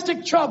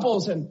domestic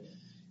troubles. And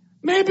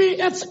maybe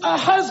it's a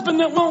husband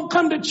that won't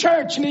come to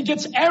church and he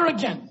gets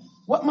arrogant.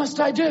 What must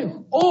I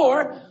do?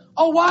 Or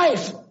a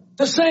wife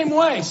the same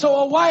way. So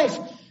a wife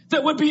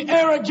that would be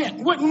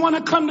arrogant, wouldn't want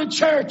to come to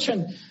church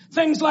and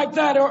things like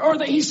that. Or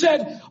that he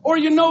said,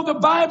 the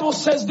Bible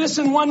says this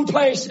in one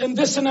place and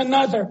this in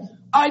another.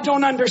 I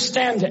don't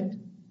understand it.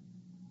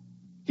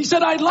 He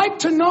said, I'd like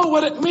to know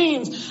what it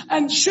means.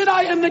 And should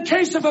I, in the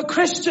case of a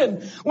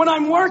Christian, when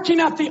I'm working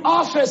at the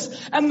office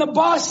and the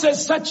boss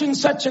says such and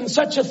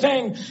such a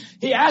thing,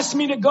 he asked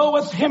me to go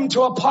with him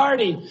to a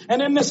party.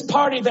 And in this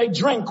party they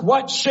drink.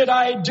 What should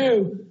I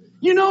do?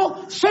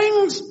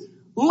 Things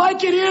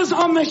like it is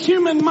on the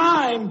human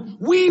mind.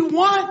 We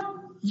want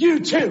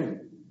you to.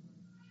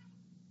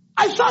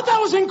 I thought that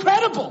was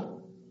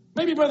incredible.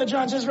 Maybe Brother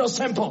John's is real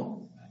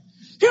simple.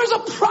 Here's a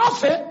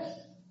prophet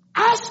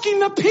asking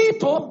the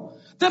people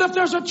that if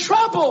there's a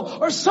trouble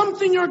or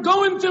something you're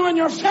going through in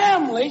your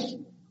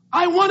family,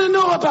 I want to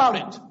know about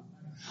it.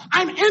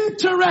 I'm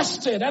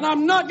interested and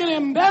I'm not going to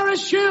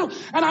embarrass you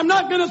and I'm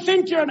not going to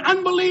think you're an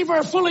unbeliever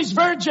or foolish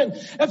virgin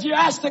if you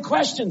ask the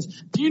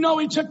questions. Do you know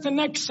he took the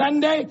next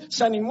Sunday,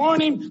 Sunday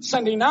morning,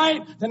 Sunday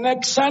night, the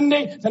next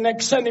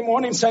Sunday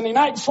morning, Sunday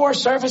night, 4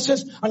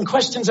 services on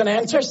questions and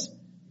answers?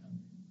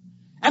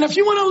 And if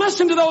you want to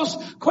listen to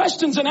those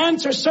questions and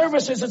answer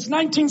services, it's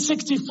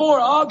 1964,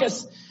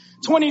 August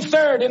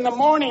 23rd in the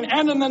morning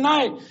and in the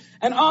night,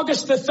 and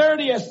August the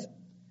 30th,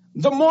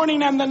 the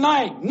morning and the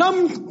night.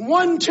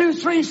 1, 2,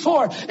 3,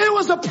 4. It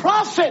was a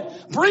prophet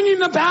bringing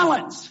the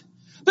balance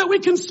that we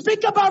can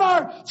speak about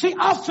our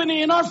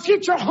theophany and our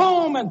future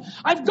home. And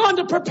I've gone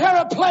to prepare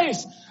a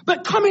place,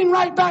 but coming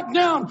right back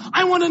down,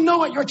 I want to know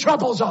what your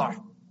troubles are.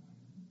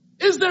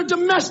 Is there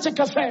domestic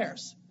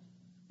affairs?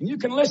 And you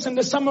can listen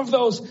to some of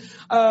those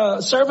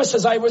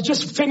services. I was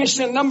just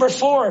finishing number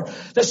 4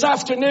 this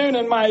afternoon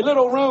in my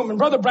little room. And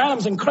Brother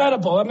Branham's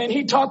incredible. I mean,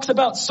 he talks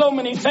about so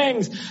many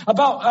things,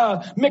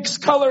 about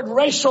mixed colored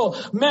racial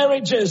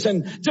marriages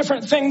and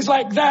different things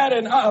like that,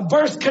 and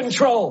birth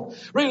control,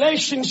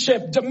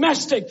 relationship,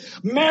 domestic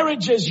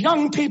marriages,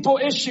 young people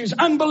issues,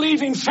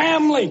 unbelieving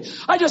family.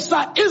 I just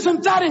thought,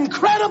 isn't that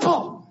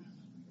incredible?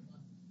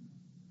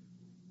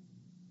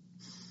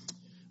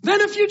 Then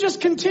if you just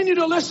continue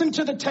to listen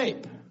to the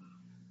tape,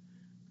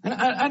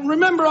 and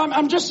remember,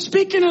 I'm just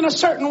speaking in a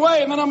certain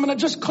way, and then I'm going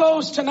to just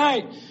close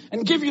tonight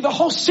and give you the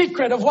whole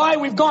secret of why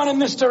we've gone in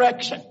this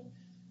direction.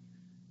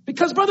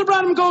 Because Brother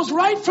Branham goes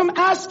right from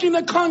asking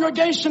the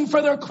congregation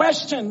for their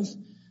questions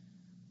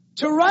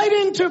to right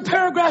into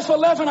paragraph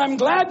 11. I'm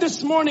glad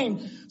this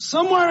morning,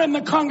 somewhere in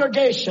the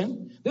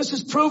congregation, this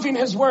is Proving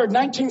His Word,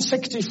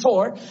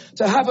 1964,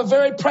 to have a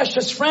very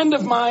precious friend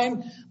of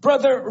mine,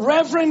 Brother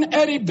Reverend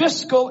Eddie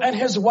Biscoe, and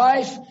his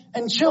wife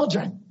and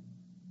children.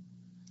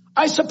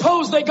 I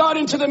suppose they got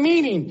into the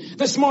meeting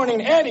this morning.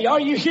 Eddie, are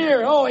you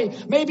here? Oh,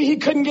 maybe he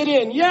couldn't get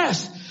in.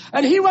 Yes.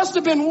 And he must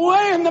have been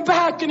way in the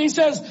back, and he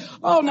says,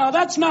 oh, no,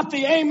 that's not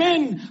the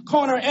amen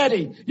corner,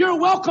 Eddie. You're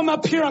welcome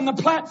up here on the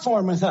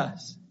platform with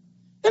us.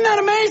 Isn't that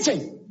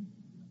amazing?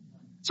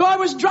 So I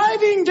was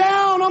driving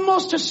down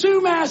almost to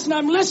Sumas, and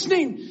I'm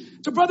listening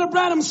to Brother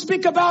Branham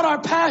speak about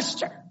our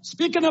pastor,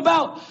 speaking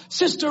about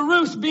Sister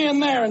Ruth being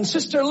there, and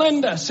Sister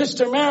Linda,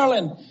 Sister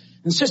Marilyn,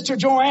 and Sister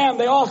Joanne.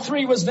 They all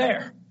 3 was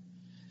there.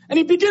 And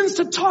he begins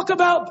to talk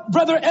about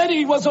Brother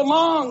Eddie was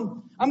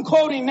along, I'm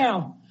quoting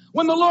now,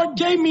 when the Lord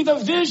gave me the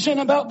vision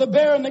about the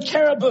bear and the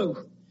caribou.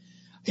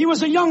 He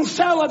was a young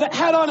fella that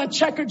had on a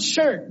checkered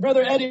shirt,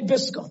 Brother Eddie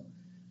Biscoe.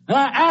 And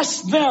I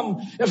asked them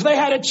if they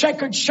had a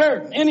checkered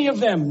shirt, any of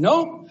them.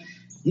 Nope,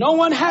 no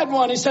one had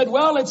one. He said,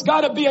 well, it's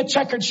got to be a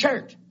checkered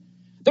shirt.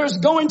 There's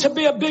going to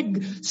be a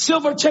big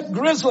silver-tipped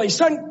grizzly,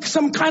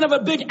 some kind of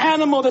a big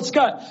animal that's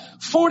got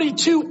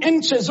 42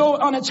 inches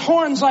on its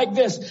horns like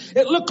this.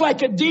 It looked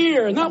like a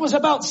deer, and that was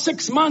about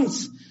 6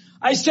 months.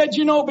 I said,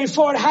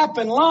 before it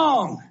happened,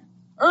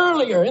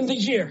 earlier in the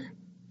year.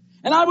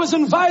 And I was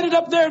invited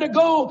up there to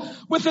go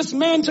with this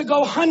man to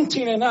go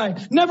hunting, and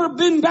I never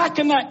been back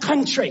in that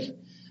country.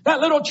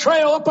 That little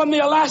trail up on the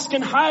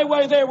Alaskan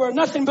highway there were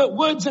nothing but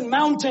woods and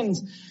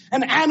mountains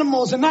and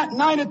animals. And that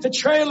night at the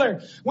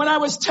trailer, when I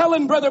was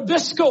telling Brother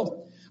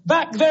Biscoe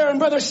back there and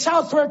Brother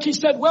Southwork, he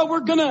said, well, we're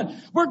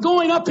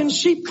going up in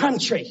sheep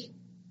country.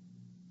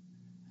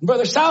 And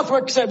Brother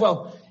Southwork said,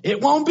 well,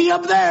 it won't be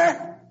up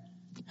there.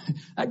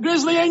 That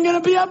grizzly ain't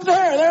going to be up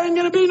there. There ain't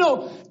going to be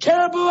no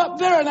caribou up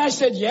there. And I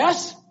said,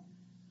 yes.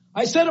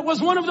 I said it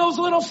was one of those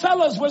little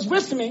fellas was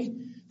with me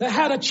that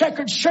had a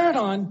checkered shirt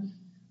on,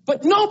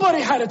 but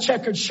nobody had a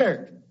checkered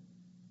shirt.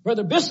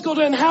 Brother Biscoe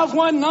didn't have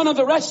one. None of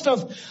the rest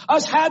of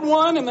us had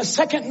one. And the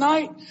second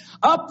night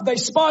up, they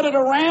spotted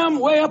a ram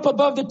way up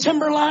above the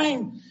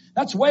timberline.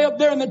 That's way up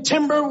there in the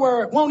timber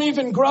where it won't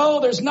even grow.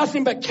 There's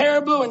nothing but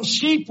caribou and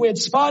sheep. We had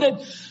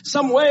spotted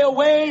some way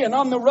away. And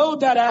on the road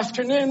that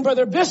afternoon,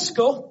 Brother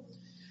Biscoe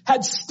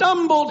had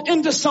stumbled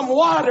into some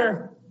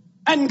water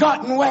and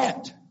gotten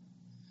wet.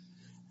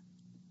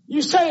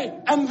 You say,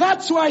 and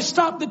that's why I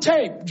stopped the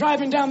tape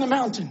driving down the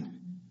mountain.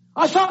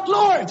 I thought,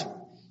 Lord,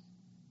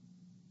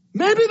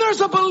 maybe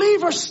there's a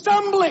believer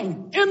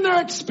stumbling in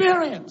their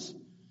experience.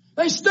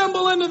 They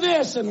stumble into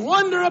this and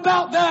wonder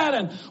about that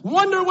and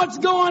wonder what's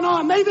going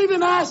on. They've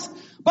even asked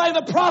by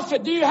the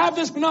prophet, do you have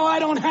this? No, I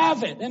don't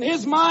have it. In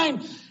his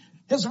mind,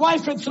 his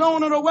wife had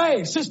thrown it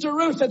away. Sister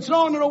Ruth had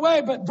thrown it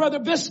away, but Brother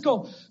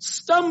Biscoe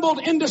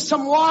stumbled into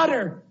some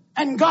water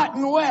and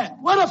gotten wet.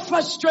 What a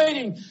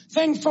frustrating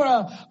thing for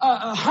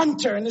a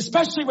hunter, and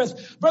especially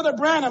with Brother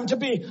Branham, to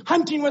be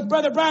hunting with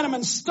Brother Branham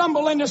and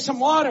stumble into some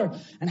water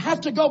and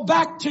have to go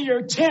back to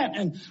your tent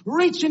and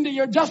reach into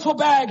your duffel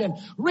bag and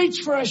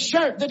reach for a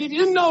shirt that he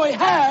didn't know he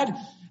had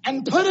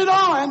and put it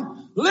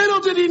on. Little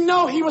did he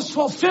know he was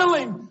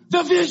fulfilling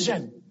the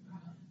vision.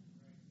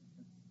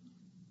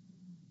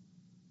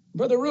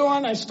 Brother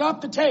Ruan, I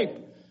stopped the tape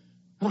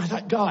and I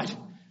thought, God,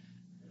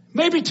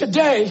 maybe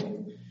today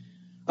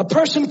a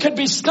person could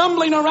be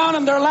stumbling around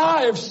in their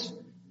lives,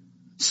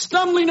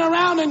 stumbling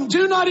around and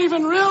do not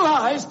even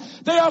realize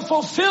they are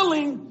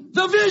fulfilling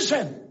the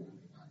vision.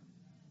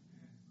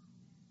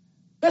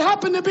 It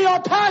happened to be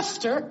our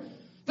pastor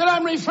that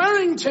I'm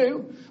referring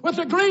to with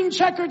the green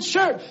checkered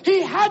shirt.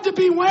 He had to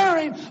be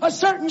wearing a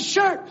certain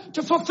shirt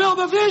to fulfill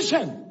the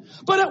vision.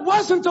 But it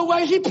wasn't the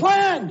way he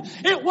planned.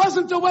 It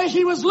wasn't the way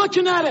he was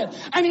looking at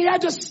it. And he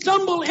had to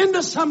stumble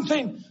into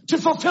something to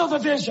fulfill the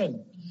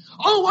vision.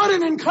 Oh, what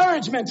an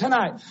encouragement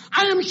tonight.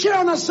 I am here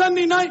on a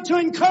Sunday night to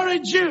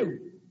encourage you.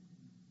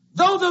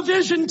 Though the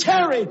vision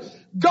tarry,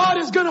 God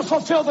is going to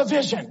fulfill the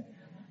vision.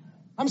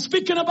 I'm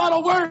speaking about a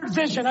word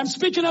vision. I'm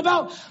speaking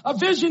about a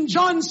vision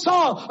John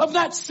saw of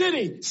that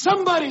city.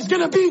 Somebody's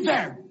going to be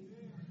there.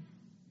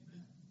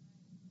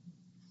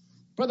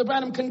 Brother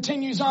Branham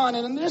continues on,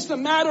 and in this a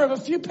matter of a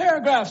few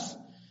paragraphs,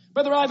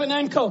 Brother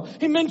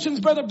Ivanenko, he mentions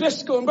Brother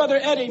Biscoe and Brother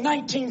Eddie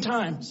 19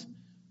 times.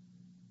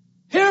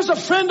 Here's a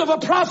friend of a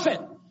prophet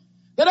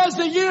that as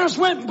the years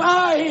went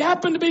by, he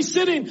happened to be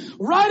sitting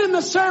right in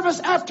the service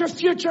after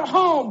Future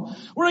Home,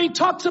 where he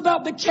talks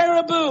about the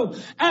caribou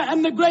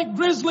and the great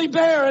grizzly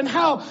bear and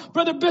how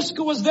Brother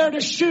Biscoe was there to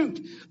shoot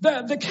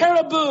the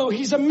caribou.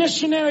 He's a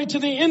missionary to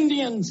the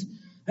Indians,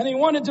 and he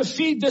wanted to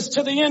feed this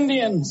to the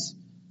Indians.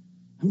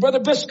 And Brother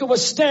Biscoe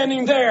was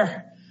standing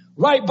there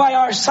right by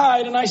our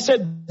side, and I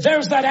said,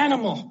 there's that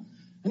animal.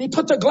 And he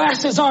put the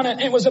glasses on it.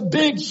 It was a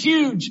big,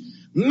 huge,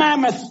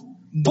 mammoth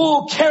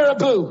bull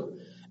caribou.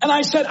 And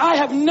I said, I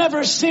have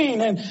never seen.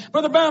 And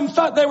Brother Branham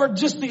thought they were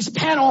just these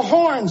panel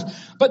horns,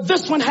 but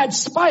this one had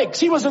spikes.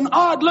 He was an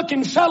odd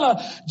looking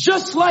fella,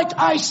 just like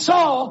I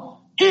saw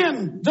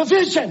in the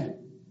vision.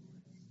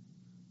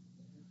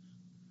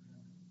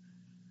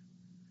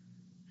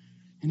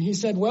 And he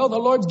said, well, the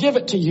Lord give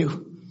it to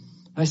you.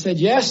 I said,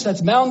 yes,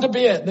 that's bound to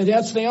be it.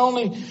 That's the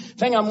only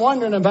thing I'm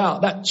wondering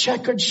about, that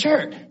checkered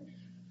shirt.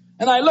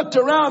 And I looked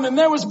around and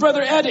there was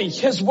Brother Eddie.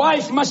 His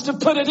wife must have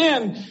put it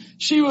in.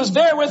 She was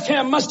there with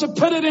him, must have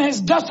put it in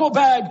his duffel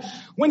bag.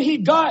 When he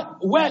got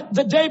wet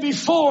the day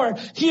before,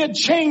 he had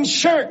changed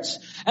shirts.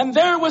 And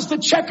there was the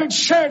checkered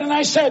shirt. And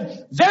I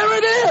said, there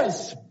it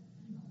is.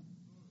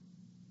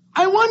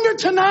 I wonder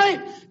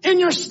tonight in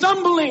your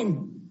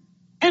stumbling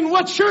and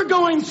what you're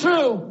going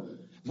through,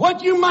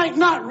 what you might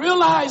not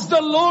realize,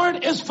 the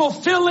Lord is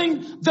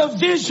fulfilling the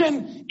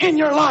vision in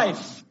your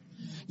life.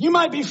 You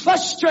might be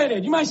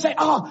frustrated. You might say,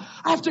 oh,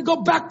 I have to go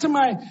back to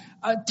my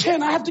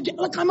tent. I have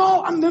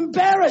to I'm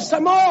embarrassed.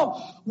 I'm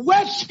all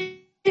wet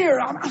here.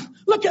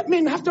 Look at me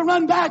and have to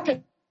run back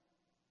and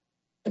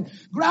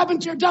grab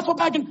into your duffel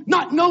bag and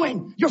not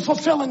knowing you're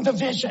fulfilling the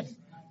vision.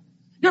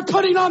 You're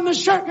putting on the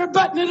shirt, you're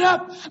buttoning it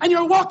up, and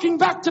you're walking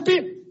back to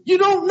be, you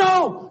don't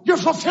know you're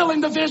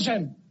fulfilling the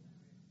vision.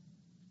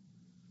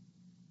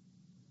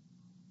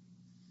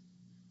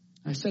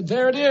 I said,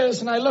 there it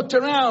is. And I looked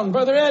around,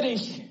 Brother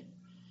Eddie.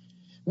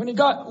 When he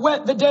got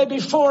wet the day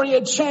before, he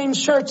had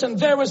changed shirts, and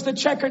there was the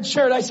checkered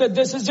shirt. I said,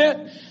 this is it.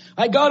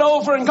 I got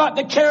over and got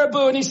the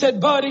caribou, and he said,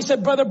 Bud, he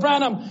said, Brother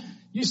Branham,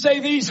 you say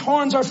these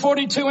horns are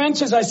 42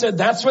 inches. I said,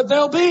 that's what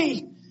they'll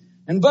be.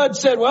 And Bud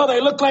said, well, they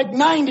look like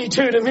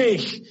 92 to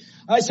me.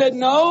 I said,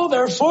 no,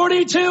 they're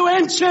 42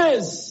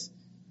 inches.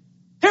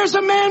 Here's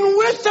a man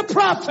with the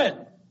prophet.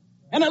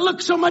 And it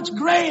looks so much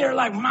greater,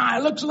 like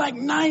it looks like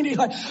 90.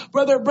 Like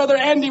Brother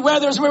Andy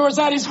Weathers, we was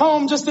at his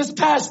home just this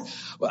past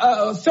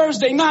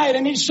Thursday night,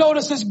 and he showed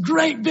us this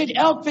great big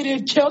elk that he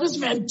had killed. This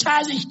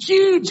fantastic,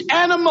 huge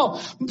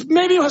animal.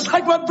 Maybe it was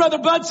like what Brother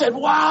Bud said.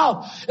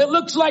 Wow, it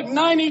looks like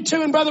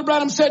 92. And Brother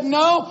Branham said,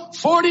 no,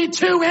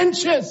 42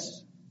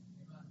 inches.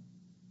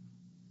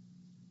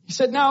 He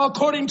said, now,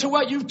 according to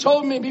what you've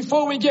told me,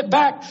 before we get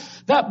back,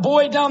 that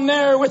boy down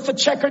there with the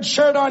checkered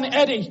shirt on,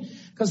 Eddie,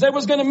 because they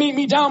was going to meet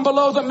me down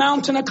below the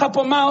mountain a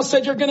couple miles,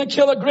 said, you're going to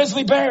kill a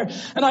grizzly bear.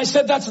 And I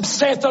said, that's what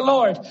saith the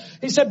Lord.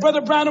 He said,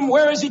 Brother Branham,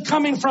 where is he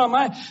coming from?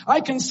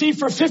 I can see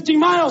for 50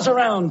 miles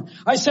around.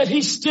 I said,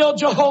 he's still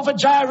Jehovah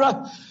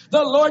Jireh.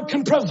 The Lord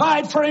can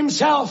provide for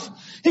himself.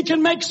 He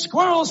can make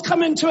squirrels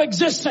come into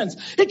existence.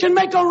 He can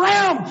make a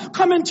ram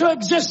come into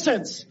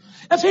existence.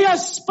 If he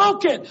has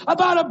spoken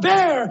about a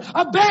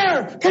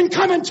bear can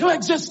come into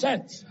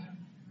existence.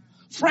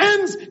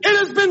 Friends, it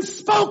has been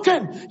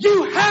spoken.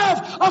 You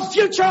have a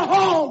future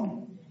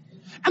home.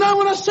 And I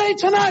want to say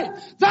tonight,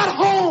 that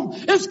home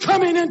is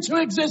coming into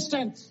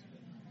existence.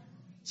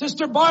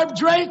 Sister Barb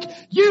Drake,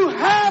 you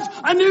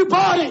have a new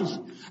body.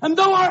 And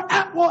though our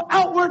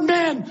outward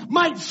man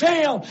might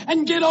fail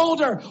and get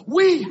older,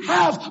 we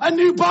have a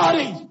new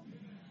body.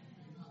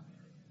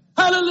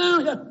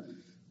 Hallelujah.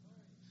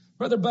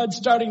 Brother Bud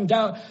started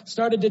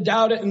to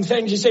doubt it and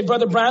things. He said,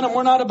 Brother Branham,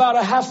 we're not about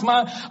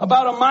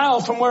a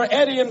mile from where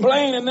Eddie and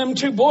Blaine and them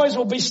two boys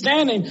will be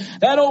standing.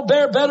 That old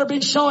bear better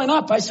be showing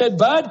up. I said,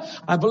 Bud,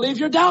 I believe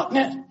you're doubting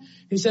it.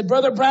 He said,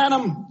 Brother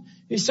Branham,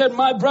 he said,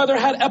 my brother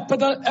had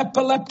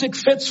epileptic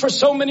fits for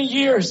so many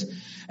years.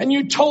 And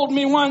you told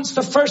me once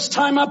the first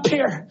time up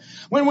here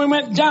when we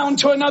went down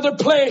to another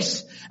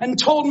place and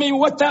told me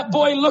what that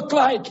boy looked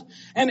like.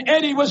 And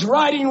Eddie was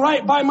riding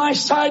right by my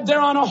side there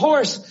on a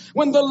horse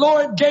when the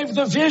Lord gave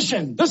the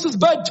vision. This is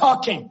Bud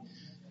talking.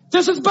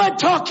 This is Bud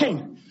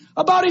talking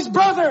about his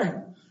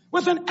brother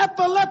with an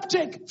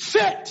epileptic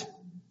fit.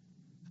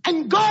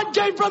 And God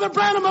gave Brother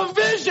Branham a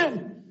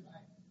vision.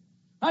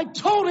 I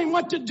told him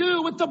what to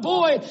do with the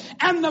boy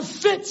and the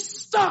fit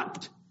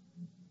stopped.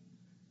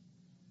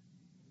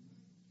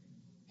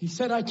 He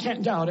said, I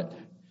can't doubt it.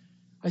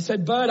 I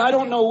said, Bud, I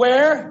don't know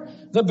where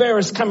the bear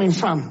is coming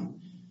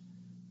from.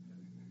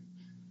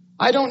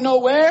 I don't know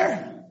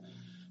where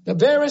the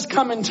bear is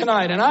coming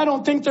tonight. And I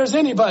don't think there's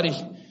anybody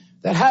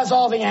that has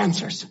all the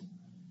answers.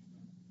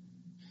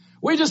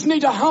 We just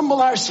need to humble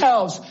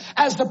ourselves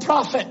as the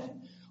prophet.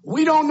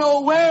 We don't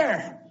know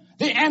where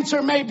the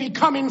answer may be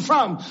coming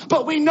from,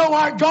 but we know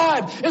our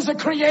God is a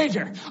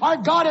creator. Our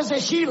God is a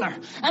healer.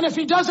 And if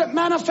he doesn't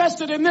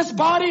manifest it in this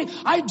body,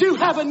 I do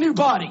have a new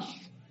body.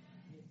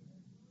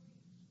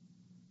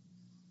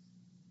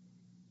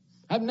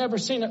 I've never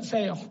seen it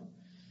fail.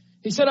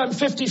 He said, I'm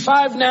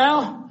 55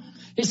 now.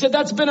 He said,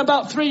 that's been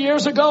about 3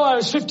 years ago. I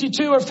was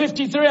 52 or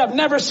 53. I've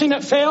never seen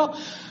it fail.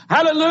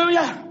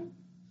 Hallelujah.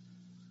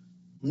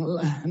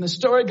 And the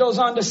story goes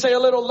on to say a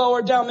little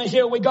lower down the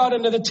hill, we got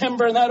into the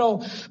timber and that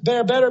old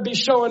bear better be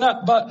showing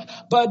up. But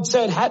Bud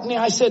said, Hatney,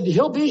 I said,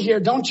 he'll be here.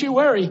 Don't you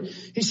worry.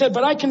 He said,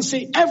 but I can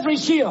see every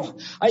heel.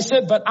 I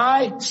said, but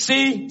I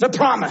see the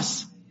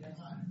promise.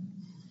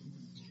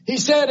 He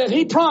said, and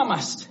he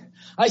promised.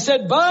 I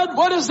said, Bud,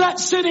 what is that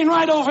sitting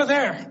right over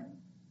there?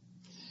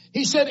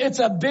 He said, it's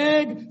a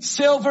big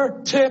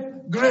silver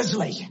tip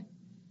grizzly.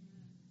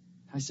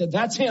 I said,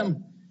 that's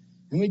him.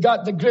 And we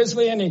got the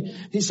grizzly and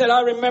he said,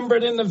 I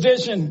remembered in the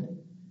vision.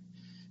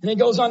 And he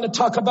goes on to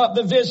talk about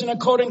the vision.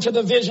 According to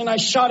the vision, I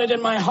shot it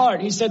in my heart.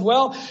 He said,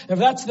 well, if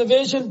that's the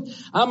vision,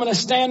 I'm going to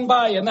stand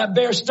by you. And that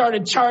bear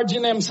started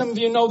charging them. Some of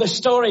you know the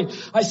story.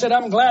 I said,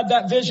 I'm glad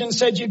that vision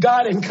said you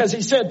got him, because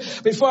he said,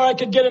 before I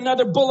could get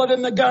another bullet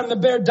in the gun, the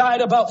bear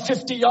died about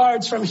 50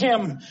 yards from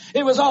him.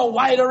 It was all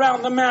white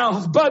around the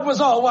mouth. Bud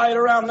was all white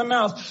around the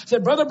mouth. I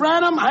said, Brother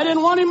Branham, I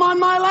didn't want him on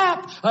my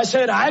lap. I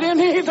said, I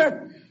didn't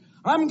either.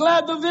 I'm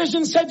glad the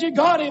vision said you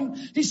got him.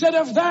 He said,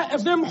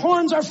 if them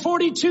horns are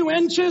 42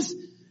 inches,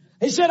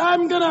 he said,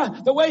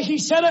 the way he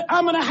said it,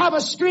 I'm gonna have a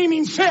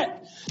screaming fit.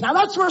 Now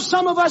that's where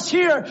some of us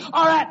here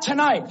are at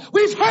tonight.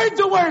 We've heard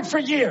the word for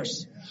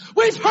years.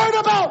 We've heard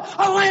about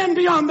a land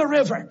beyond the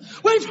river.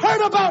 We've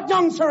heard about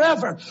young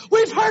forever.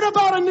 We've heard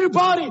about a new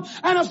body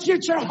and a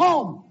future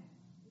home.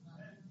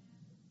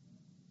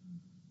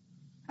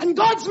 And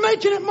God's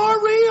making it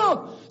more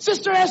real.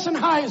 Sister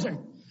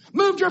Essenheiser.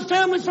 Moved your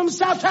family from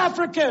South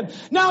Africa.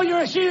 Now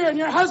you're here and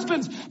your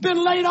husband's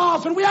been laid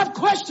off. And we have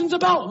questions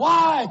about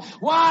why.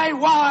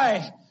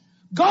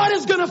 God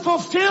is going to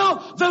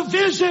fulfill the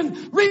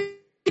vision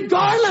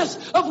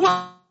regardless of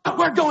what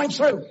we're going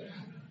through.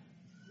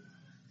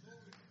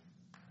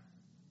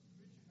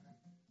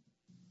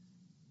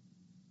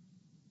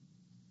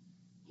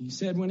 He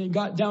said when he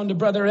got down to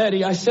Brother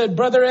Eddie, I said,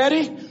 Brother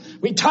Eddie,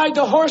 we tied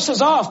the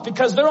horses off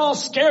because they're all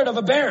scared of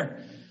a bear.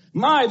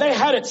 They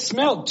had it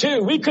smelled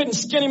too. We couldn't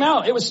skin him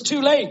out. It was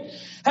too late.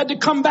 Had to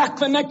come back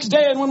the next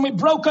day. And when we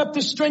broke up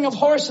the string of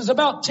horses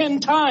about 10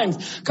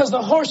 times, because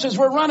the horses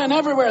were running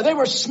everywhere. They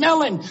were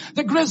smelling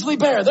the grizzly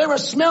bear. They were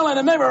smelling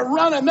and they were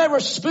running. They were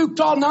spooked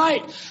all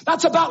night.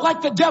 That's about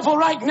like the devil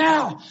right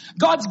now.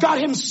 God's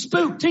got him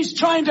spooked. He's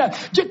trying to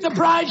get the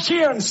bride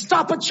here and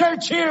stop a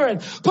church here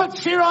and put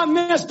fear on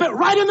this. But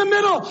right in the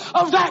middle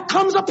of that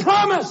comes a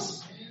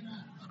promise.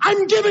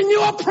 I'm giving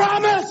you a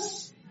promise.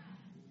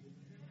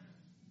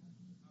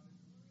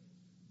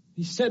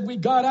 He said we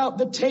got out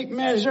the tape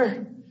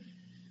measure,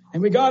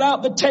 and we got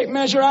out the tape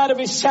measure out of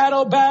his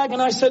saddlebag,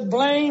 and I said,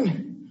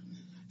 Blaine?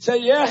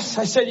 Said yes.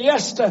 I said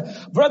yes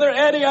to Brother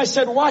Eddie. I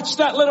said, watch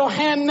that little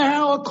hand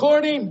now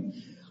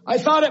according. I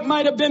thought it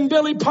might have been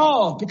Billy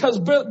Paul, because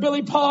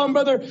Billy Paul and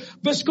Brother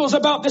Biscoe's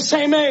about the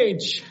same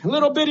age. A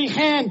little bitty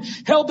hand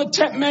held the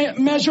tape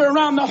measure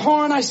around the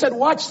horn. I said,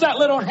 watch that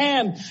little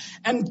hand,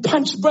 and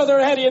punched Brother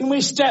Eddie, and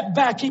we stepped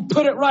back. He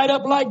put it right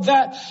up like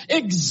that,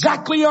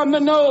 exactly on the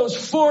nose,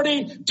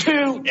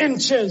 42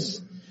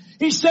 inches.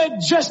 He said,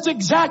 just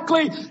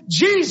exactly,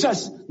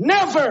 Jesus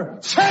never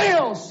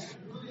fails.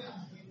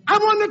 I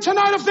wonder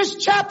tonight if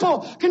this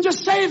chapel can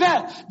just say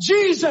that.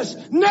 Jesus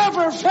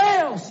never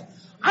fails.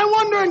 I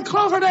wonder in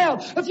Cloverdale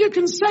if you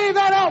can say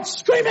that out.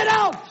 Scream it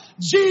out.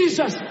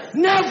 Jesus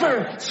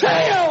never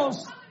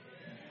fails.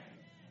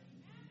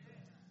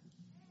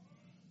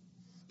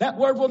 That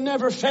word will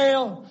never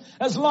fail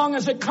as long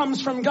as it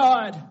comes from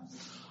God.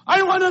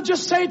 I want to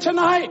just say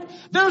tonight,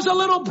 there's a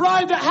little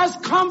bride that has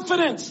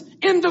confidence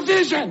in the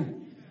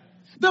vision.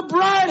 The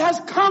bride has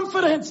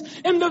confidence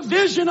in the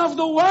vision of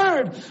the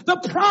word. The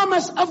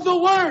promise of the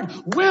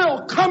word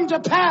will come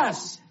to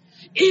pass.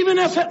 Even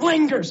if it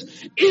lingers,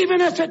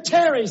 even if it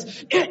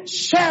tarries, it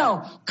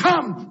shall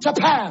come to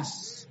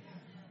pass.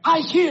 I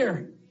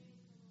hear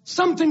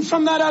something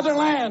from that other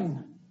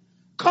land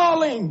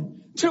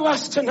calling to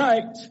us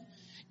tonight.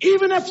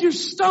 Even if you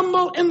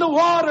stumble in the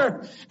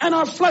water and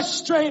are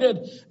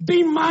frustrated,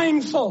 be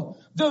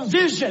mindful. The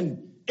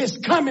vision is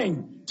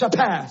coming to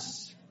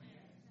pass.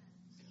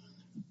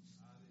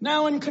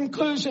 Now in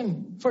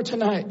conclusion for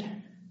tonight.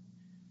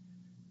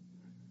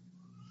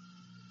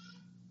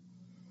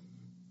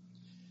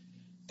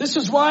 This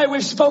is why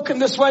we've spoken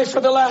this way for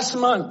the last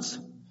month.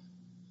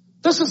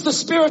 This is the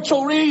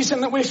spiritual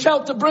reason that we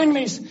felt to bring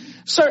these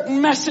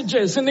certain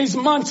messages in these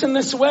months in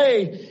this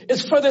way,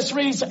 is for this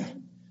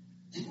reason.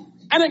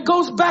 And it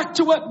goes back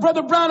to what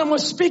Brother Branham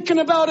was speaking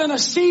about in a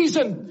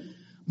season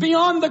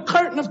beyond the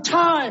curtain of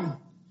time.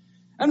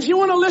 And if you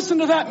want to listen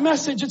to that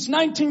message, it's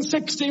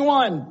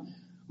 1961,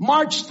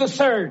 March the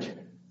 3rd.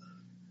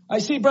 I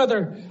see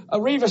Brother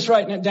Rivas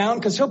writing it down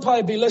because he'll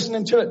probably be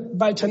listening to it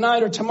by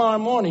tonight or tomorrow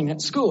morning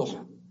at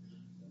school.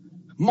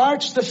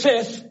 March the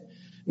 5th,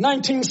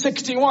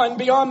 1961,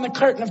 beyond the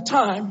curtain of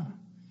time.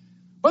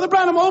 Brother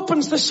Branham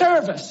opens the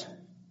service.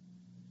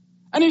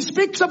 And he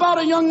speaks about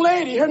a young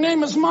lady, her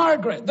name is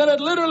Margaret, that had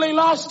literally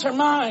lost her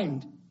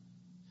mind.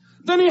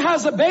 Then he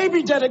has a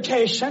baby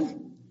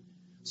dedication.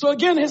 So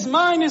again, his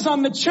mind is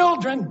on the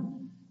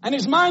children. and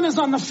his mind is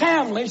on the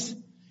families,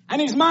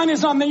 and his mind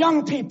is on the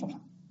young people.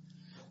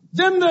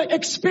 Then the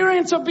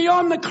experience of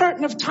beyond the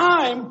curtain of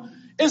time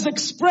is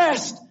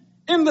expressed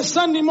in the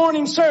Sunday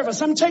morning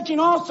service. I'm taking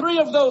all three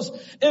of those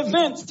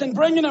events and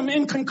bringing them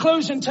in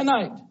conclusion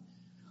tonight.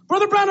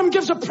 Brother Branham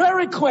gives a prayer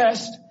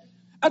request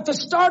at the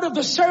start of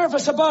the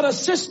service about a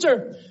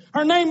sister.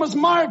 Her name was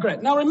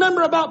Margaret. Now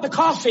remember about the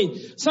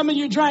coffee. Some of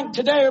you drank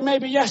today or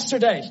maybe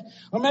yesterday.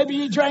 Or maybe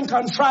you drank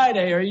on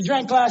Friday or you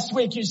drank last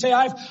week. You say,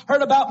 I've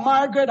heard about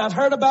Margaret. I've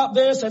heard about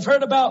this. I've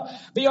heard about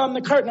beyond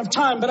the curtain of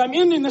time. But I'm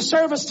ending the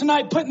service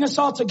tonight putting this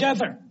all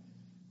together.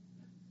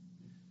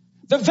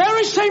 The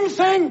very same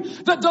thing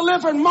that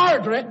delivered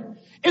Margaret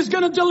is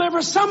going to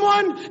deliver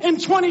someone in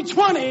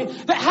 2020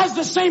 that has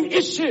the same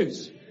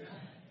issues.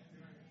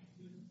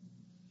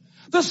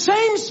 The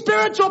same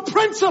spiritual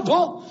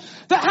principle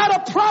that had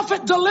a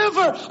prophet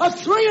deliver a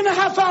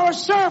 3.5-hour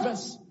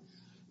service,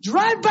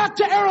 drive back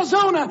to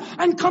Arizona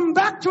and come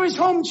back to his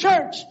home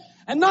church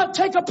and not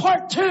take a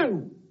part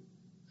 2,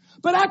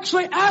 but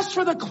actually ask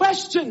for the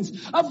questions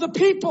of the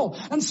people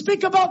and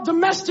speak about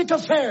domestic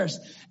affairs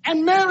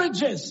and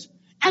marriages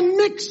and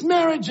mixed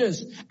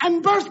marriages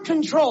and birth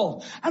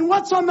control and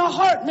what's on the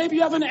heart. Maybe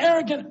you have an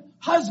arrogant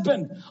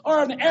husband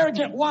or an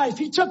arrogant wife.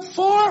 He took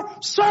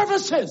 4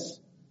 services.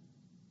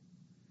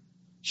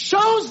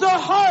 Shows the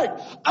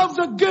heart of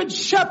the good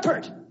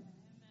shepherd.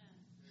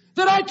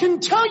 That I can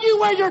tell you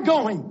where you're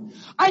going.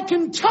 I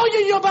can tell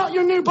you about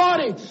your new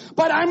body.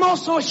 But I'm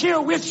also here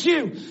with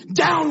you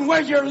down where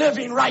you're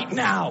living right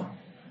now.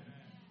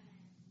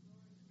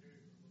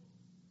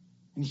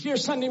 And here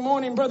Sunday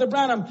morning, Brother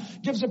Branham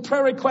gives a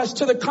prayer request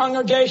to the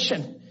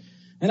congregation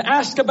and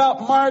asked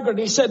about Margaret.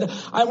 He said,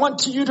 I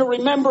want you to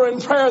remember in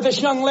prayer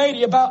this young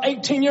lady, about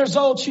 18 years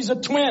old. She's a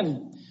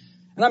twin.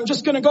 And I'm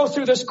just going to go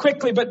through this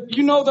quickly, but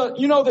you know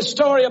the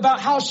story about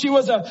how she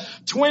was a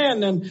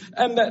twin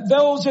and that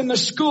those in the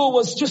school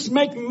was just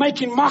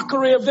making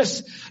mockery of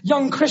this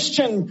young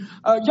Christian,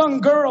 young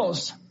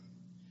girls.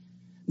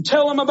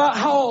 Tell them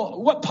about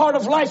what part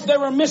of life they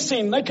were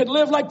missing. They could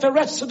live like the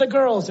rest of the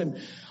girls. And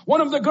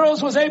one of the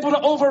girls was able to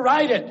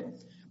override it.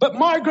 But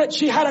Margaret,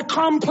 she had a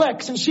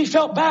complex and she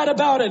felt bad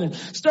about it and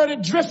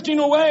started drifting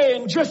away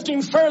and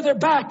drifting further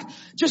back,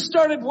 just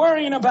started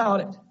worrying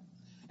about it.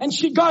 And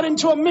she got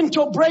into a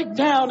mental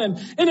breakdown and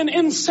in an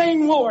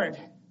insane ward.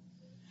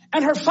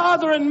 And her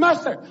father and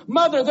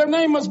mother, their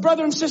name was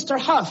Brother and Sister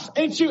Huff,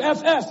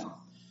 Huff.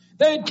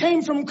 They had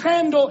came from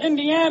Crandall,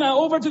 Indiana,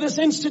 over to this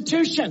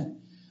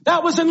institution.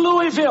 That was in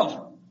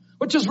Louisville,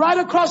 which is right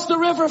across the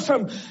river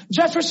from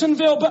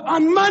Jeffersonville. But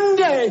on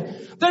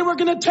Monday, they were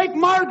going to take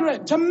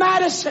Margaret to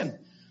Madison,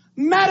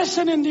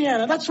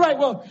 Indiana. That's right,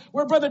 well,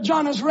 where Brother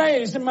John was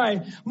raised, and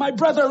my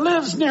brother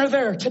lives near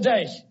there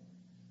today.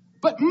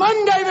 But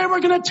Monday they were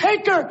going to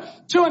take her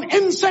to an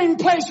insane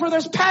place where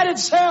there's padded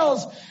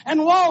cells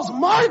and walls.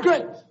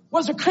 Margaret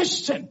was a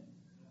Christian.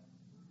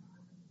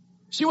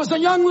 She was a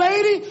young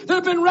lady that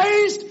had been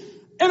raised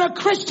in a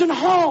Christian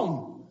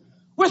home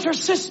with her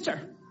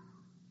sister.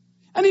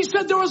 And he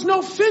said there was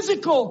no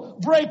physical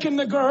break in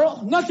the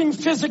girl, nothing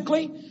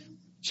physically.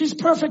 She's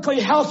perfectly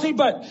healthy,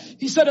 but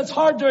he said it's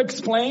hard to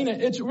explain.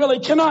 It really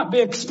cannot be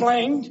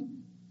explained.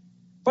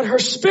 But her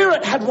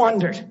spirit had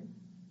wandered.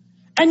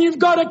 And you've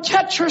got to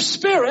catch her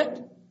spirit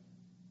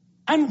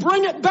and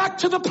bring it back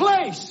to the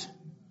place.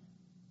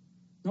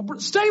 Now,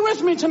 stay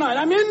with me tonight.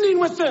 I'm ending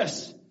with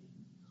this.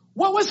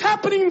 What was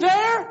happening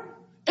there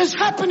is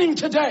happening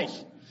today.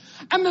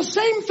 And the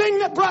same thing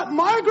that brought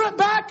Margaret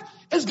back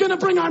is going to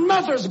bring our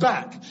mothers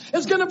back.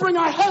 It's going to bring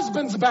our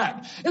husbands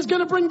back. It's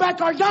going to bring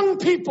back our young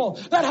people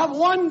that have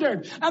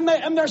wandered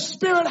and their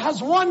spirit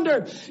has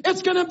wandered.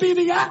 It's going to be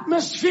the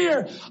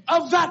atmosphere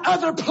of that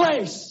other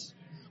place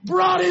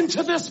brought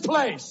into this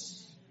place.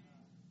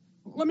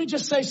 Let me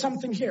just say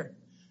something here.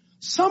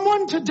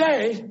 Someone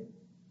today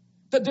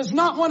that does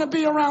not want to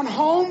be around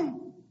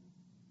home,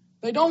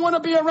 they don't want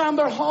to be around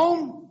their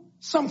home,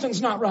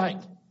 something's not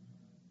right.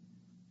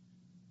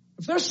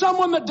 If there's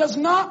someone that does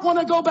not want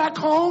to go back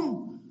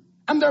home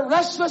and they're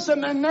restless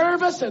and they're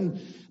nervous and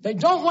they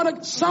don't want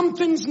to,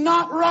 something's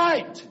not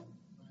right.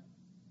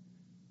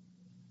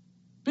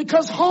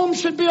 Because home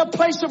should be a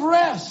place of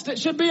rest. It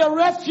should be a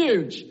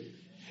refuge.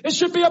 It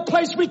should be a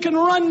place we can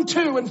run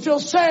to and feel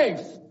safe.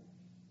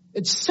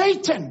 It's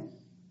Satan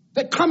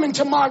that come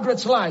into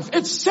Margaret's life.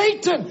 It's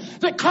Satan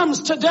that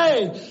comes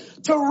today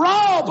to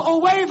rob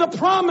away the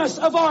promise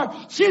of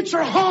our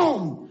future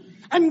home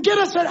and get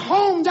us at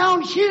home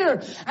down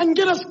here and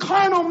get us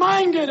carnal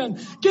minded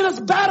and get us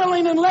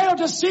battling in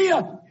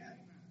Laodicea.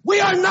 We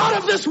are not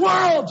of this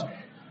world.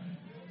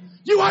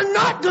 You are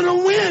not going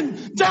to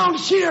win down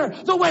here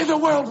the way the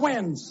world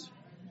wins.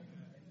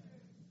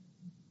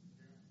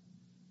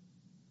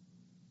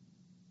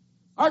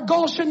 Our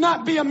goal should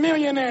not be a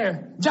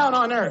millionaire down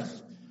on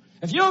earth.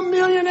 If you're a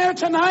millionaire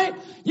tonight,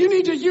 you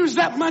need to use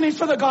that money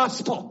for the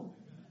gospel.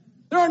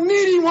 There are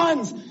needy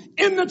ones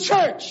in the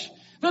church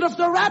that if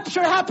the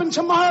rapture happened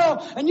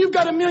tomorrow and you've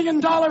got $1 million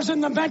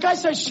in the bank, I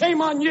say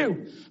shame on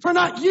you for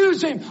not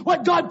using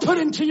what God put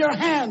into your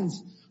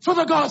hands for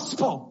the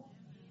gospel.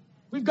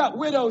 We've got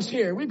widows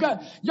here. We've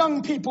got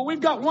young people.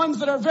 We've got ones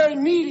that are very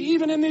needy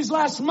even in these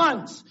last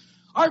months.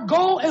 Our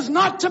goal is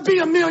not to be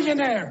a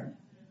millionaire.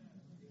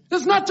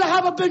 It's not to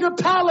have a bigger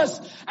palace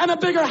and a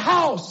bigger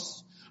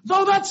house.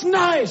 Though that's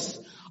nice.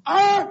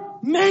 Our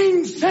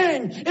main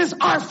thing is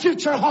our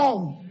future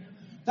home.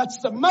 That's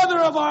the mother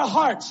of our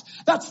hearts.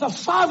 That's the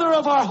father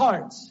of our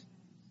hearts.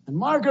 And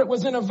Margaret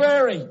was in a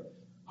very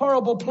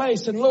horrible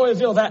place in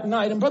Louisville that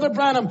night. And Brother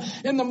Branham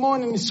in the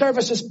morning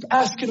service is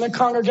asking the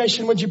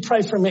congregation, would you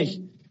pray for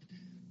me?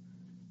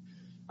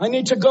 I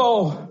need to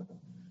go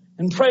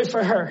and pray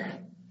for her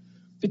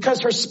because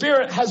her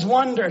spirit has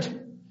wandered.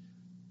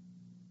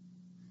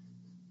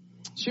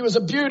 She was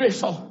a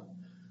beautiful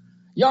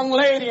young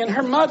lady and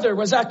her mother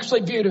was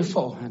actually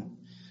beautiful. And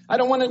I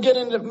don't want to get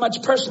into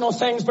much personal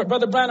things, but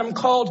Brother Branham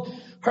called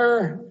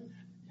her,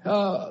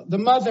 the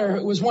mother,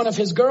 who was one of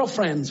his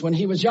girlfriends when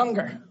he was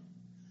younger.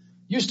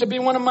 Used to be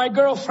one of my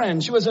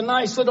girlfriends. She was a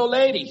nice little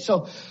lady.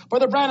 So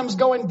Brother Branham's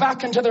going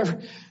back into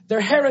their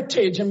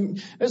heritage,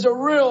 and there's a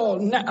real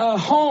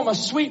home, a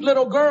sweet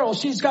little girl.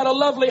 She's got a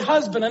lovely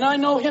husband, and I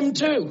know him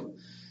too.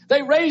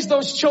 They raised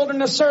those children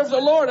to serve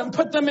the Lord and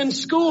put them in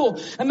school,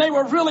 and they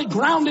were really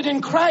grounded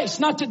in Christ,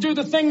 not to do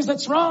the things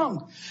that's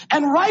wrong.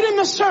 And right in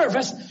the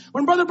service,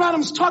 when Brother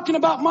Branham's talking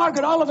about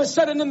Margaret, all of a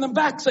sudden in the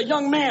back's a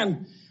young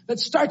man that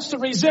starts to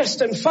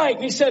resist and fight.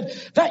 And he said,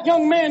 that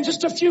young man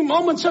just a few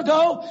moments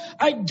ago,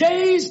 I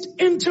gazed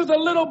into the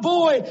little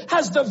boy,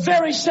 has the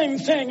very same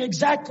thing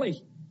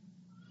exactly.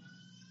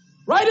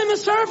 Right in the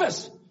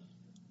service.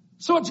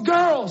 So it's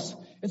girls,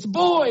 it's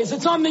boys,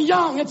 it's on the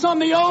young, it's on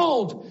the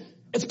old,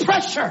 it's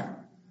pressure.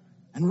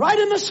 And right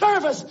in the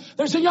service,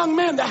 there's a young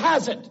man that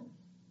has it.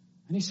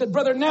 And he said,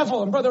 Brother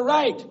Neville and Brother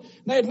Wright,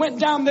 they had went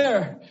down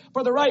there.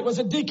 Brother Wright was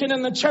a deacon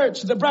in the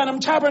church, the Branham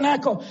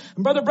Tabernacle.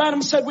 And Brother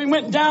Branham said, we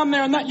went down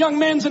there and that young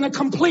man's in a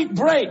complete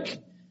break.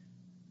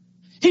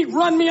 He'd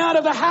run me out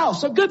of the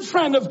house. A good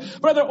friend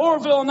of Brother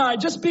Orville and I,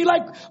 just be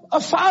like a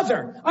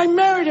father. I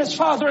married his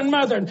father and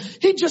mother. And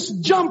he'd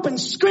just jump and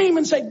scream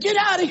and say, get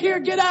out of here,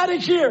 get out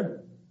of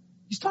here.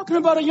 He's talking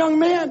about a young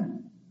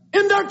man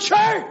in their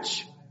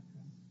church.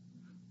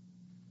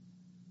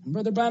 And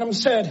Brother Branham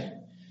said,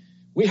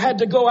 we had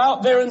to go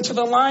out there into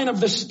the line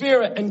of the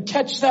Spirit and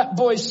catch that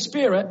boy's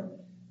spirit.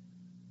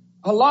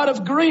 A lot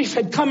of grief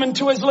had come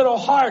into his little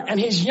heart, and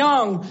he's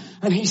young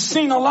and he's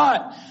seen a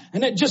lot.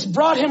 And it just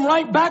brought him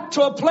right back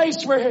to a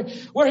place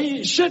where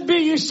he should be.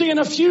 You see, in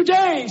a few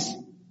days,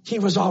 he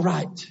was all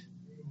right.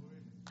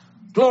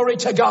 Glory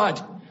to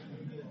God.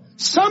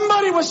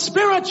 Somebody was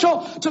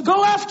spiritual to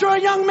go after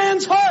a young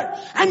man's heart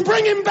and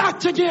bring him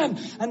back again.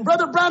 And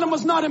Brother Branham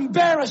was not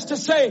embarrassed to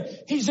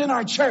say, he's in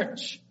our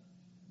church.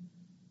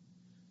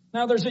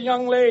 Now there's a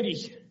young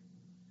lady.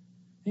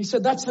 He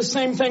said, that's the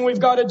same thing we've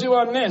got to do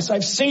on this.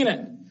 I've seen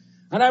it.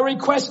 And I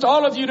request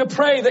all of you to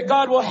pray that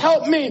God will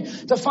help me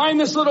to find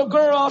this little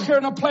girl out here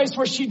in a place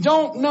where she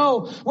don't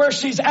know where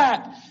she's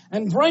at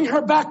and bring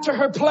her back to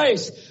her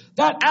place.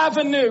 That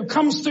avenue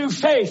comes through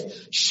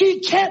faith. She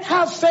can't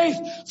have faith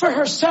for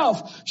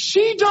herself.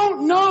 She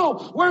don't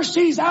know where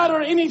she's at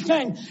or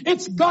anything.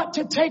 It's got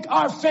to take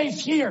our faith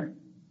here.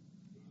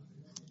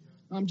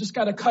 I'm just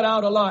got to cut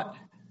out a lot.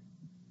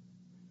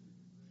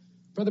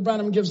 Brother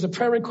Branham gives the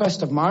prayer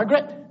request of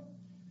Margaret.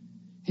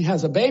 He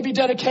has a baby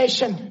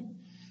dedication.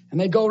 And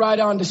they go right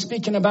on to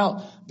speaking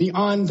about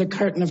beyond the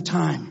curtain of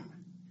time.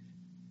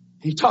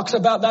 He talks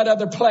about that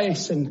other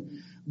place and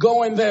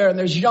going there. And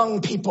there's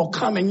young people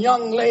coming,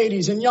 young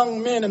ladies and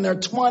young men in their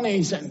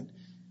 20s. And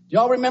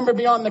y'all remember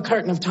beyond the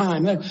curtain of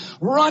time. They're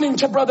running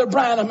to Brother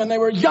Branham, and they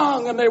were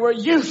young and they were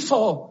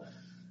youthful.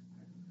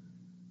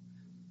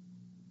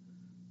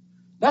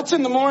 That's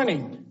in the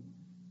morning.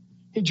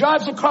 He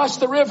drives across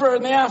the river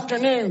in the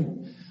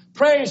afternoon,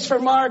 prays for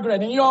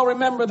Margaret, and you all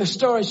remember the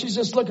story. She's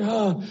just looking,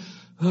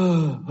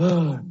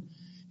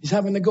 He's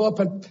having to go up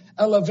an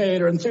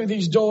elevator and through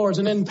these doors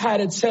and in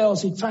padded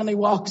cells. He finally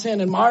walks in,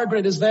 and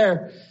Margaret is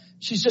there.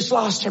 She's just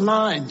lost her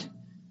mind.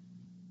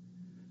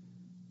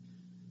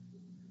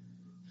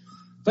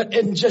 But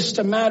in just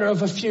a matter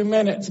of a few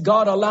minutes,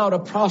 God allowed a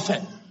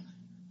prophet,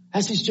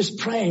 as he's just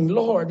praying,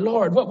 Lord,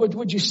 what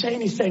would you say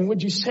anything?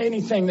 Would you say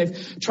anything?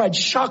 They've tried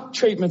shock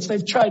treatments.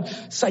 They've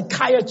tried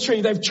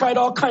psychiatry. They've tried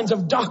all kinds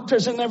of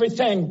doctors and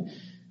everything.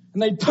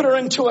 And they put her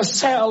into a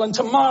cell, and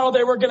tomorrow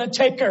they were going to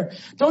take her.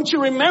 Don't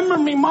you remember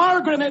me,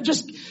 Margaret? And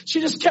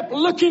she just kept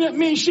looking at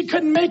me. She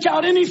couldn't make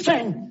out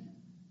anything.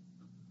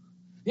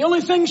 The only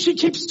thing she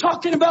keeps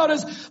talking about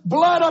is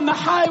blood on the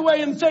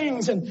highway and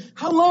things. And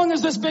how long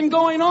has this been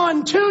going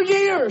on? 2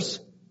 years.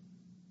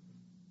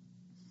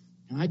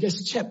 And I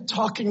just kept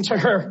talking to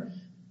her.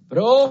 But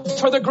oh,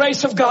 for the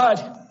grace of God.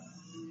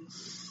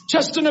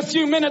 Just in a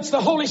few minutes,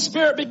 the Holy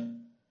Spirit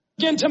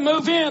began to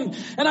move in.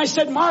 And I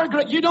said,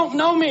 Margaret, you don't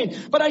know me.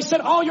 But I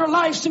said, all your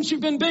life, since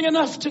you've been big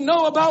enough to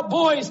know about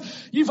boys,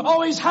 you've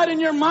always had in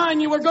your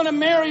mind you were going to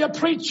marry a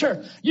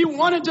preacher. You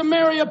wanted to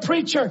marry a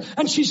preacher.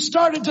 And she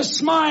started to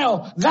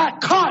smile.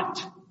 That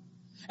caught.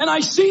 And I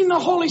seen the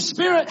Holy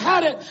Spirit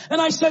had it. And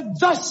I said,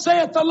 thus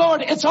saith the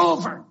Lord, it's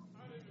over.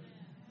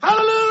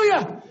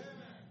 Hallelujah.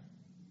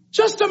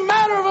 just a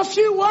matter of a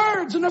few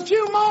words and a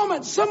few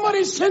moments.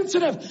 Somebody's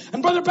sensitive.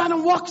 And Brother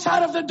Branham walks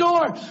out of the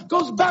door,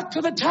 goes back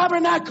to the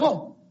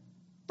tabernacle.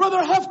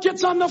 Brother Huff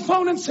gets on the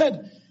phone and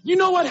said, you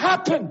know what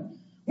happened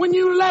when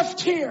you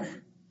left here?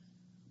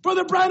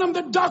 Brother Branham,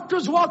 the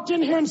doctors walked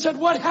in here and said,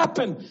 what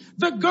happened?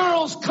 The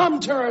girl's come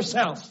to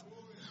herself.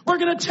 We're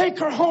going to take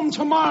her home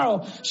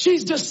tomorrow.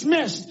 She's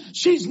dismissed.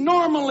 She's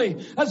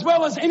normally, as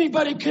well as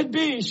anybody could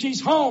be. She's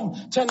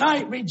home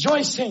tonight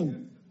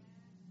rejoicing.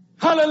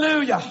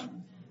 Hallelujah.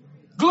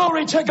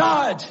 Glory to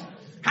God.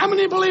 How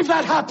many believe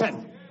that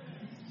happened?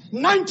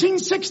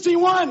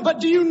 1961. But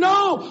do you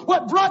know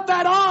what brought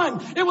that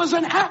on? It was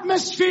an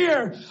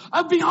atmosphere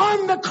of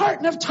beyond the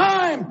curtain of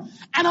time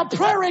and a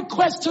prayer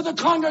request to the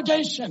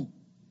congregation.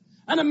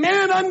 And a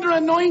man under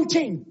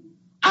anointing,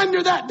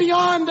 under that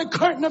beyond the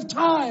curtain of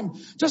time,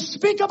 to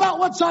speak about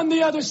what's on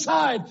the other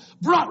side,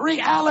 brought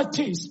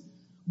realities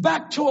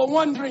back to a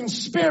wandering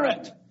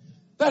spirit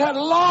that had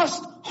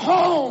lost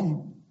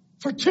home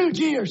for 2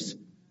 years.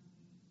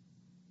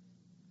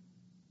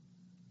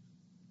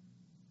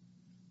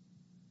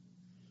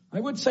 I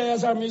would say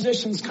as our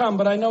musicians come,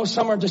 but I know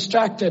some are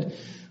distracted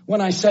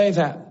when I say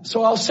that.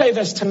 So I'll say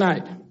this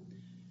tonight.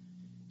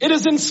 It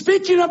is in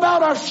speaking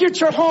about our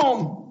future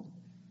home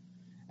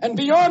and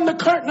beyond the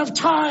curtain of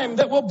time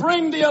that will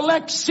bring the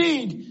elect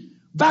seed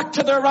back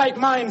to their right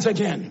minds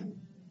again.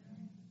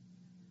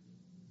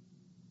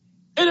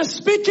 It is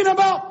speaking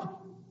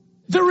about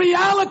the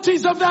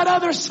realities of that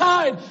other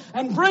side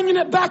and bringing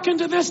it back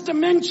into this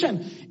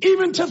dimension,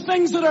 even to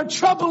things that are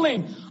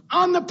troubling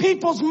on the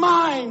people's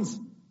minds,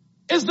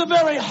 is the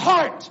very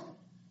heart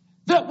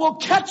that will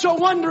catch a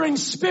wandering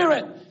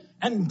spirit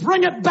and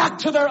bring it back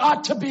to their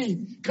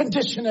ought-to-be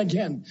condition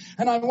again.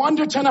 And I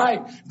wonder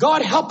tonight,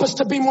 God help us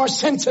to be more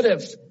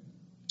sensitive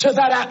to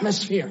that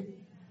atmosphere.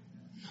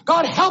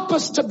 God help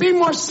us to be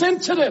more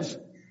sensitive,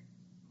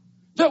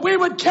 that we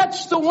would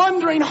catch the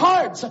wandering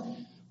hearts,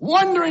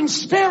 wandering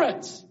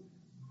spirits,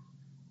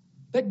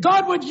 that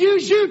God would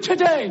use you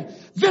today,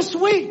 this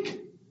week,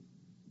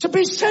 to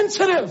be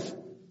sensitive,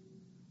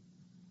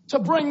 to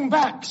bring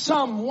back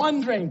some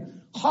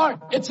wandering heart.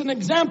 It's an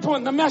example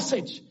in the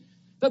message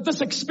that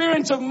this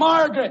experience of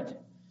Margaret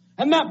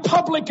and that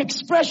public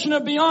expression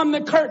of beyond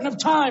the curtain of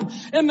time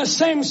in the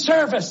same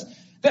service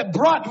that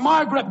brought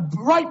Margaret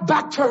right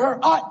back to her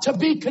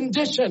ought-to-be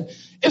condition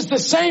is the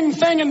same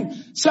thing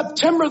in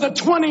September the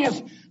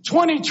 20th,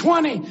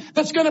 2020,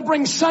 that's going to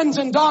bring sons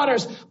and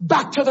daughters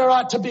back to their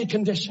ought-to-be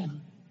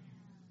condition.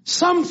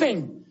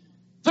 Something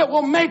that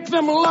will make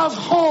them love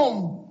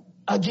home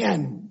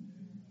again.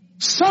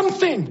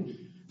 Something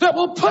that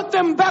will put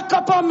them back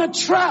up on the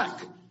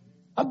track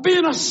of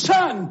being a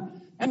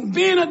son and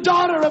being a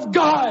daughter of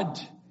God.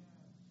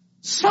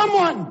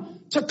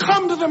 Someone to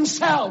come to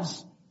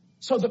themselves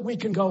so that we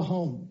can go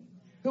home.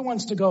 Who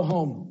wants to go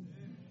home?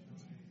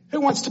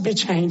 Who wants to be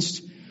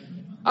changed?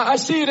 I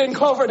see it in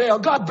Cloverdale.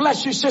 God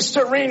bless you,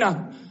 Sister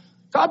Rena.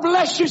 God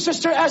bless you,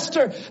 Sister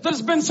Esther. That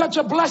has been such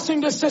a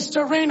blessing to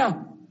Sister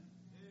Rena.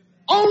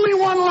 Only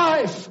one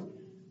life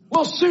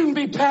will soon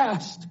be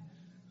passed.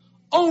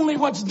 Only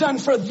what's done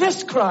for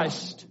this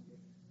Christ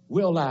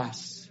will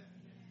last.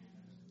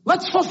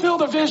 Let's fulfill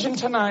the vision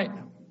tonight.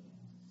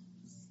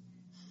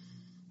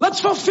 Let's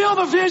fulfill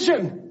the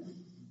vision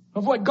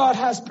of what God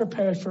has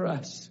prepared for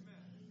us.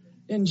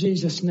 In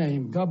Jesus'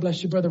 name. God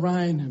bless you, Brother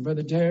Ryan and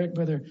Brother Derek,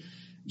 Brother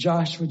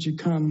Josh, would you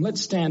come?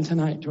 Let's stand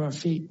tonight to our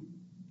feet.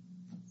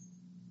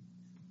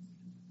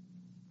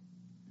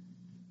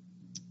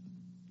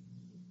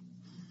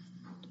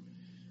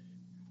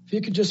 If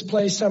you could just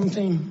play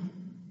something,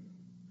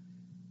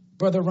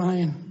 Brother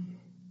Ryan.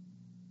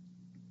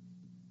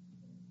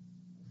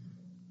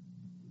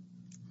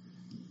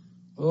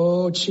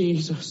 Oh,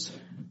 Jesus.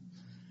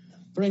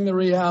 Bring the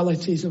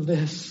realities of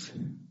this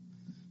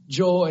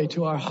joy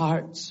to our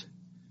hearts.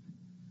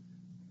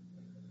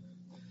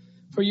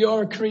 For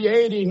you're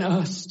creating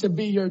us to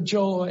be your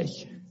joy.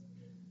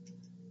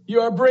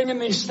 You are bringing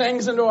these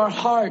things into our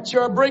hearts. You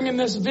are bringing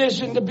this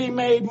vision to be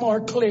made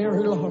more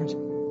clear, Lord.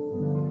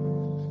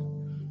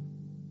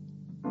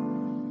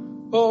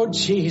 Oh,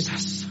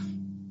 Jesus.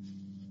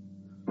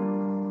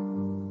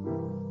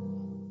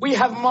 We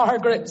have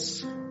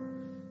Margarets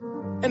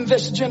in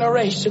this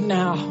generation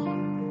now.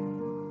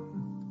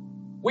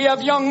 We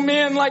have young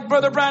men like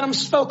Brother Branham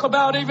spoke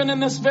about even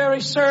in this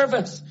very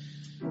service.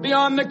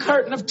 Beyond the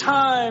curtain of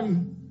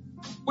time,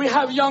 we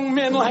have young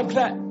men like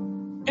that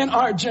in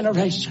our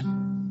generation.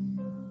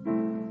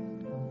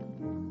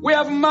 We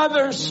have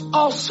mothers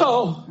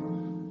also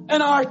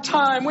in our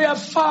time. We have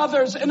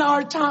fathers in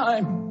our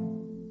time.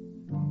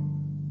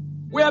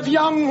 We have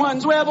young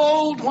ones. We have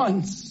old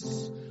ones.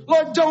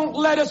 Lord, don't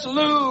let us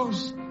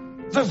lose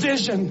the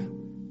vision.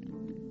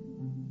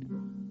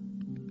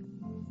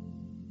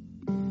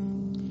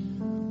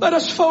 Let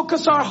us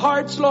focus our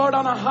hearts, Lord,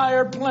 on a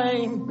higher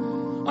plane,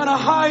 on a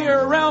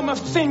higher realm of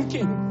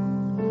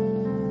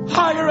thinking,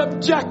 higher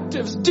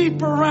objectives,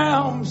 deeper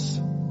realms,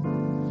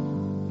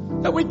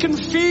 that we can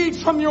feed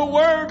from your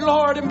word,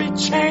 Lord, and be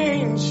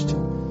changed.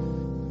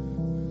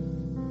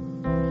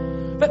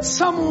 that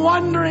some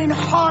wandering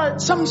heart,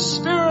 some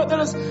spirit that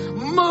has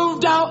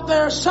moved out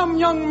there, some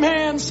young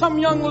man, some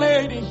young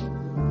lady.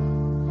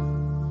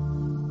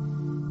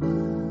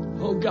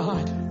 Oh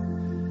God,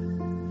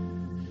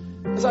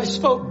 as I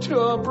spoke to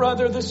a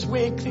brother this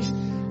week, he's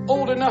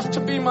old enough to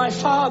be my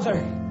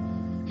father.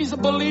 He's a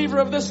believer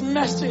of this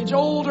message,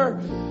 old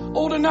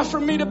enough for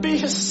me to be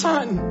his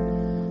son.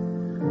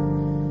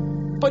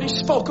 But he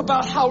spoke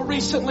about how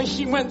recently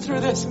he went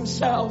through this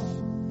himself.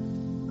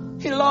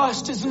 He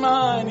lost his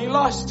mind. He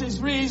lost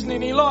his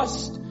reasoning. He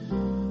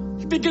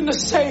began to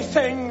say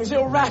things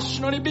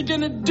irrational. He began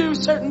to do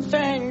certain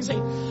things. He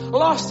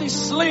lost his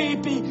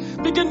sleep. He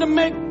began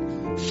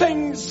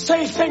to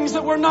say things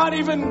that were not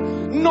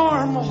even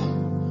normal.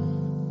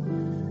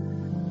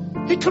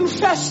 He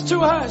confessed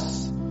to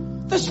us.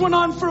 This went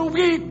on for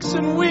weeks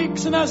and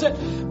weeks. And as it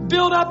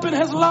built up in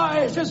his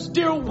life, his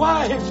dear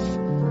wife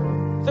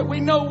that we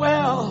know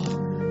well,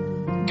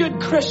 good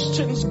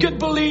Christians, good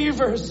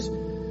believers,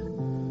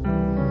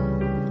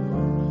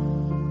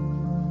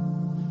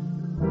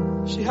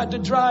 she had to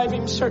drive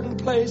him certain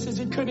places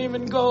he couldn't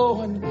even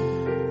go. And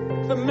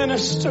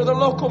the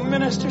local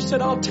minister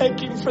said, I'll take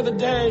him for the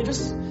day.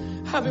 Just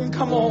have him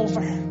come over.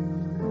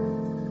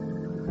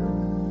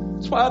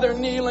 That's why they're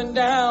kneeling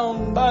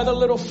down by the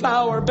little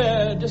flower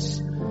bed,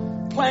 just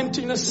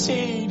planting a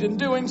seed and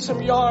doing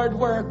some yard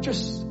work,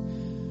 just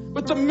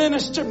with the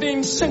minister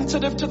being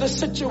sensitive to the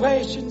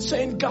situation,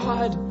 saying,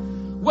 God,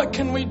 what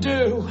can we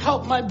do?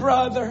 Help my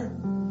brother.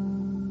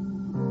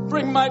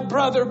 Bring my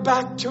brother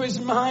back to his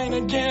mind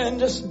again,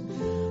 just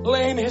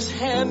laying his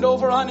hand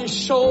over on his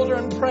shoulder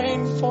and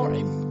praying for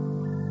him.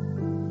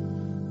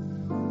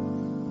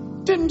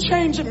 Didn't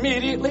change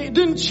immediately. It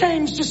didn't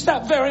change just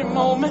that very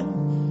moment.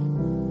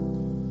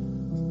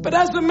 But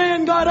as the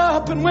man got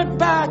up and went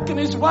back, and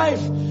his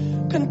wife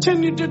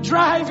continued to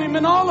drive him,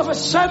 and all of a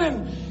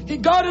sudden he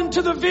got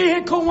into the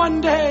vehicle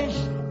one day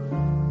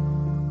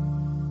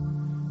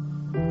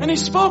and he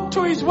spoke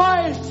to his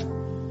wife.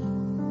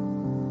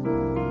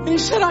 And he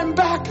said, I'm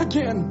back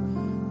again.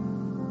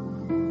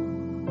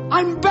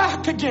 I'm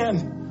back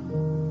again.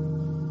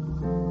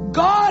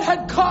 God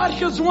had caught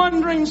his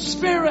wandering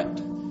spirit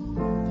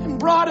and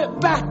brought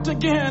it back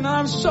again. And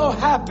I'm so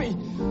happy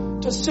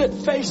to sit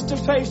face to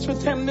face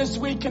with him this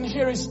week and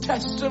hear his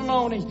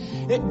testimony.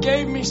 It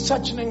gave me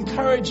such an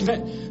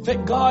encouragement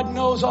that God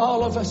knows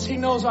all of us. He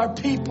knows our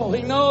people.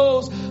 He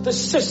knows the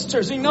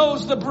sisters. He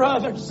knows the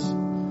brothers.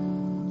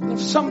 And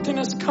if something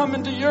has come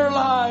into your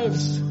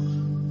lives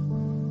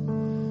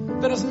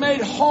that has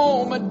made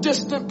home a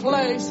distant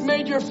place,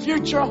 made your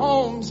future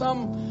home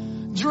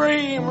some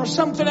dream or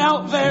something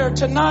out there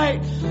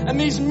tonight, and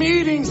these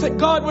meetings that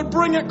God would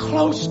bring it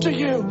close to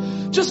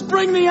you. Just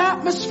bring the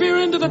atmosphere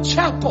into the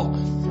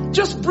chapel.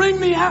 Just bring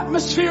the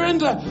atmosphere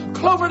into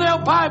Cloverdale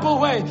Bible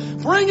Way.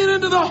 Bring it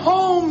into the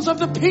homes of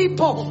the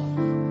people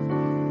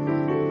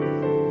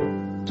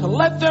to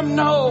let them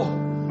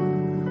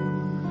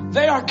know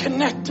they are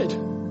connected.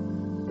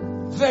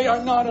 They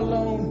are not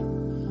alone.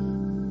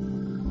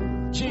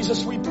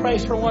 Jesus, we pray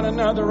for one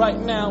another right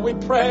now. We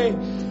pray,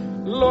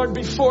 Lord,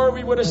 before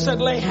we would have said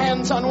lay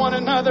hands on one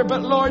another,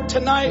 but Lord,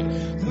 tonight,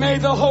 may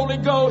the Holy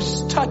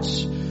Ghost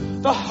touch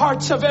the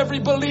hearts of every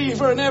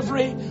believer and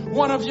every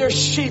one of your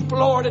sheep,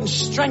 Lord, and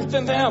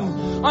strengthen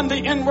them on the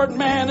inward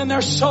man in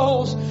their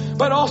souls,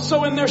 but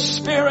also in their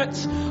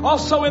spirits,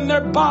 also in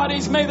their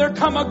bodies. May there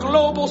come a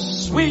global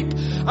sweep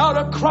out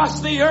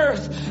across the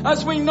earth.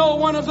 As we know,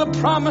 one of the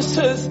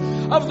promises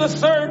of the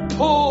third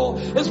pull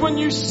is when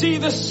you see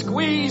the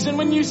squeeze and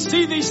when you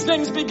see these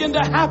things begin to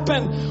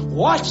happen,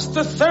 watch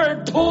the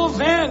third pull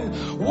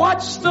then.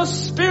 Watch the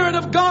Spirit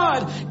of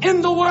God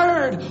in the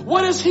Word.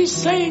 What is He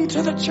saying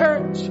to the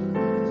church?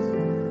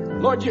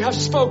 Lord, you have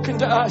spoken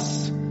to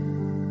us.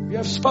 You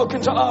have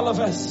spoken to all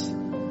of us.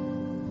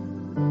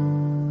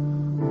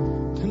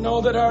 To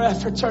know that our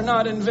efforts are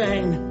not in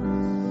vain.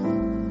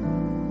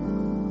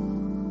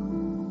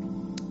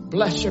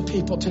 Bless your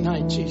people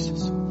tonight,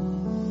 Jesus.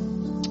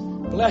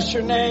 Bless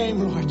your name,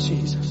 Lord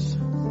Jesus.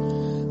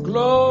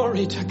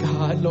 Glory to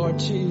God, Lord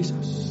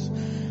Jesus.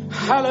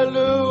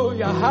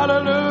 Hallelujah,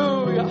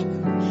 hallelujah.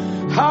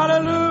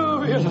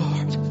 Hallelujah,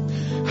 Lord.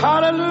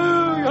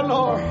 Hallelujah,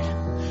 Lord.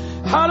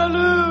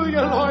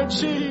 Hallelujah, Lord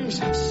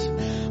Jesus.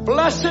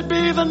 Blessed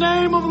be the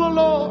name of the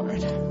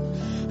Lord.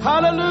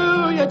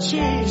 Hallelujah,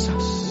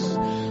 Jesus.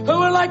 Who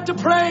would like to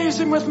praise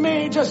Him with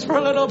me just for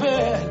a little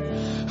bit?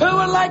 Who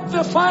would like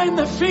to find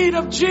the feet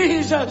of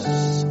Jesus?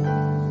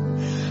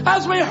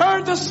 As we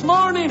heard this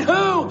morning,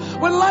 who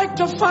would like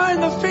to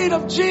find the feet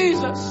of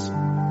Jesus?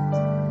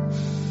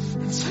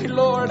 And say,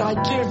 Lord, I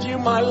give you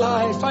my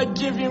life. I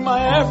give you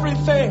my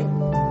everything.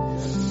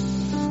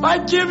 I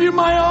give you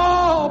my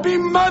all. Be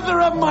mother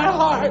of my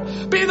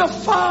heart. Be the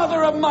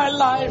father of my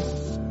life.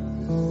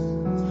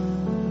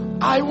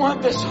 I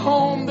want this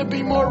home to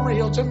be more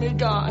real to me,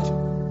 God.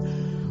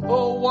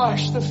 Oh,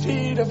 wash the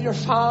feet of your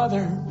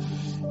Father.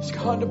 He's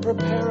gone to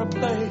prepare a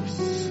place.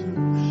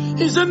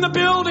 He's in the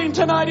building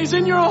tonight. He's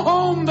in your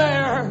home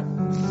there.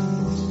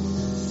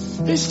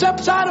 He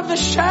steps out of the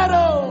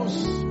shadows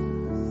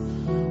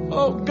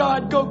Oh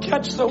God, go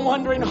catch the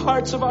wandering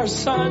hearts of our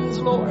sons,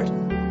 Lord.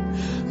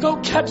 Go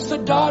catch the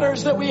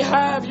daughters that we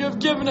have. You have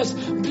given us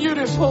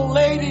beautiful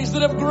ladies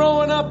that have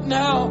grown up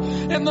now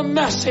in the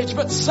message,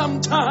 but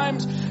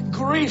sometimes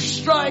grief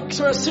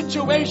strikes or a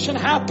situation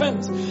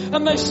happens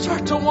and they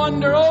start to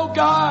wonder. Oh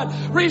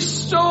God,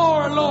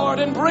 restore, Lord,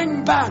 and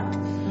bring back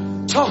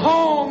to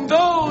home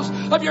those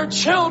of your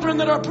children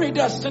that are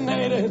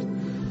predestinated.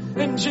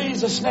 In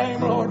Jesus'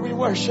 name, Lord, we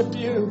worship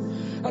you.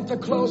 At the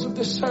close of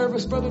this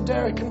service, Brother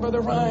Derek and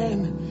Brother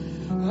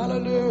Ryan,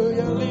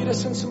 hallelujah, lead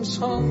us in some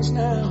songs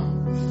now.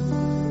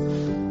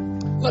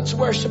 Let's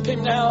worship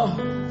him now.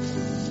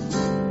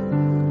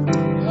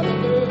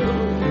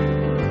 Hallelujah.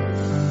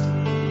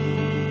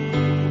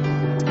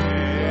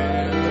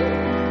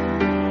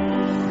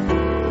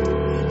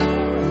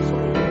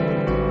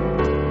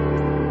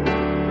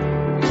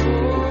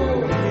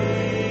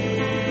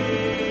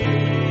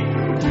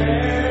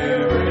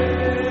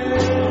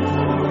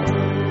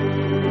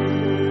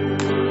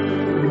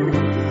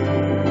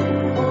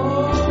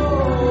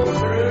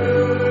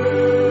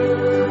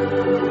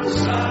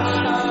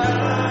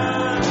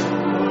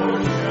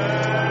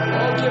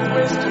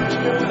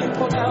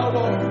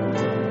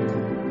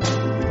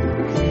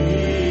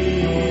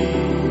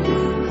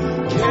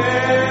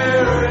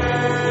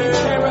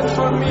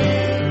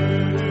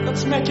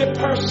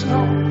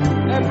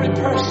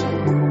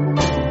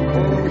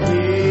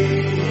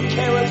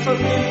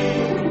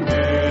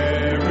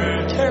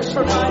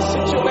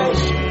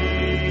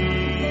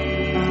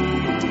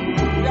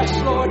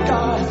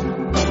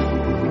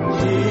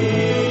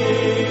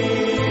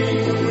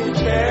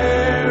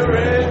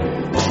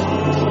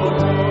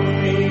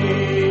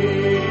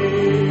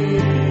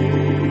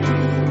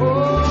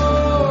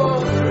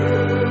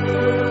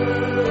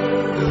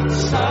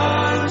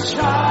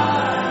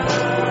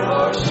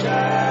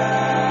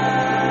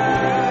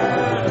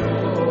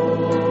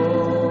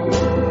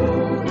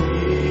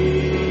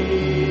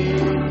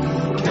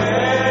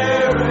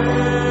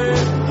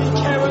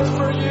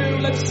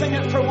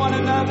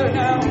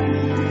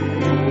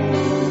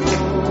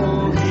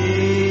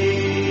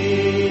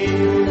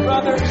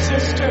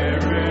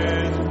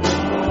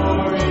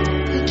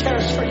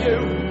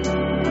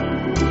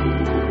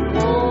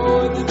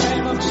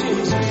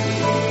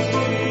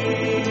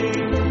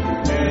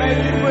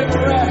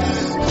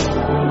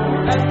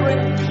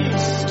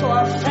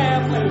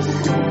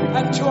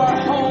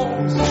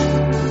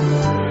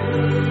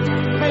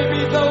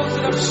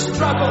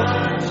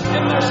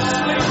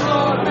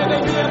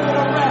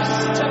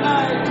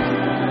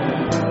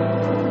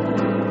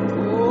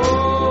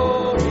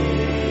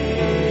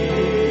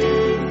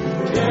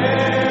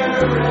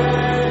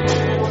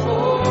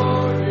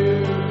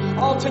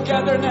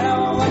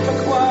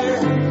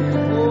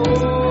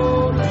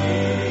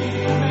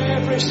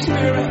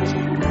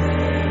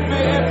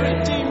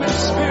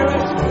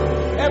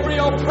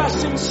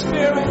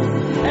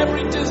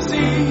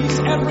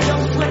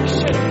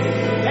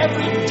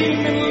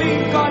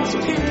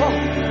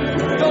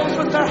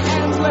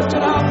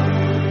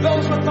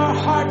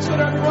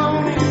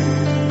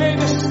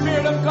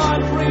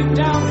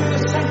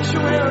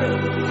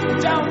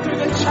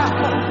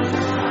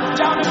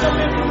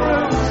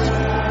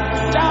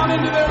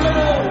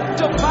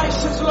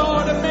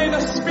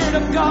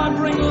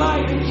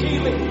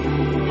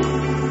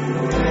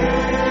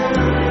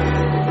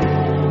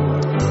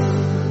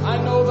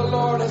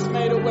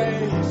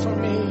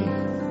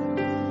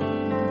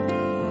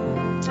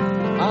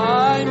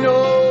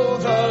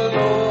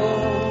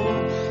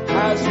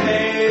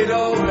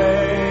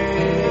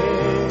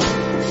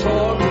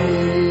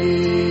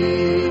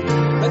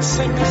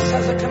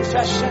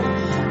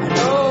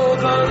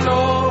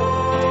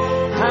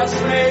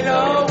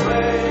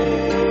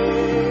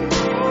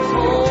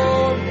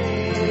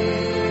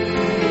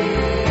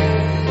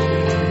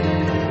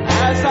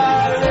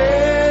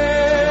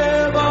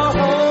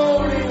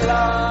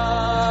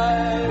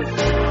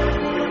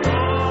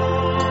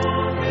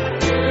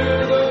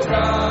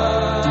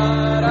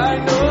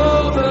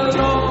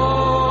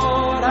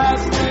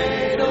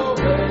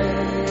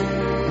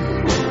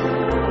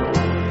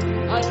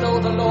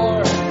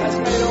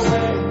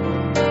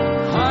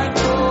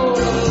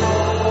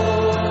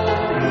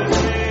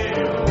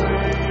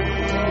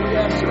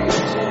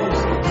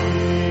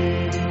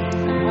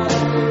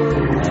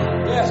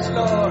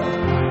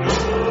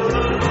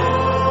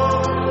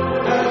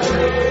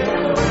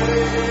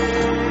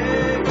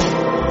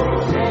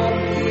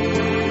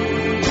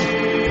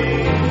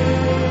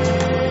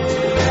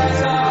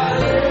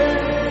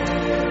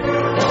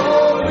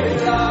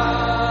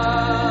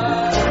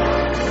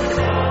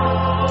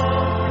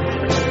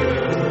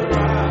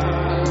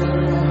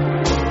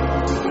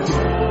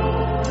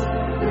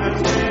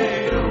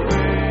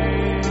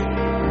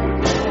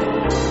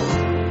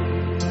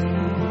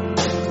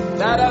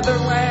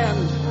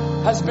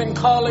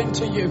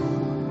 To you.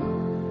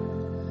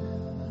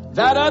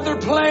 That other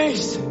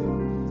place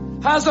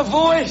has a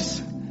voice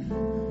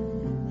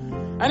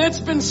and it's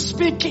been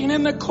speaking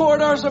in the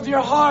corridors of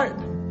your heart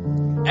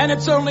and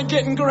it's only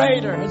getting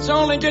greater. It's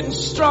only getting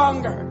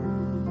stronger.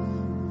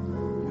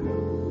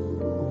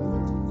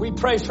 We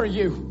pray for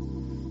you.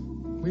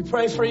 We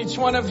pray for each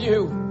one of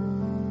you.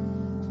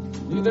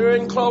 You that are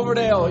in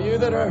Cloverdale, you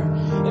that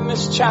are in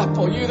this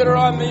chapel, you that are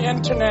on the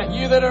internet,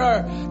 you that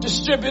are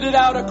distributed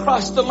out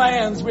across the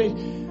lands.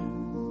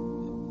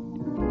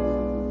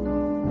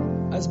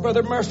 As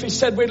Brother Murphy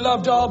said, we'd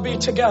love to all be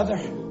together.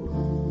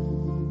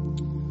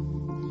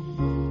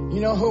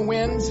 You know who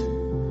wins?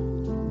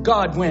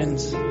 God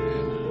wins.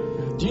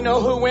 Do you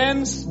know who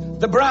wins?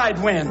 The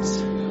bride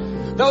wins.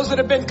 Those that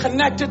have been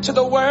connected to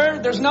the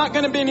Word, there's not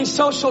going to be any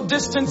social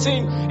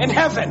distancing in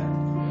heaven.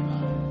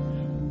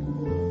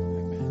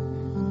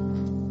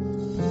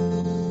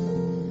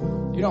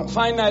 You don't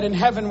find that in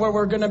heaven where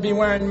we're going to be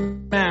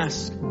wearing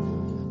masks.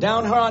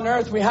 Down here on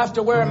earth, we have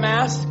to wear a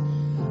mask.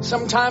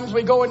 Sometimes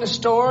we go into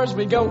stores.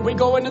 We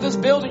go into this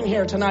building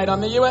here tonight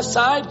on the U.S.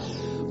 side.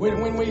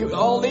 When we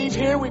all leave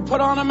here, we put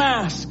on a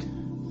mask.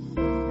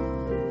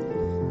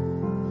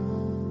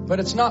 But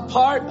it's not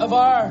part of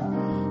our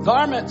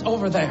garments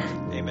over there.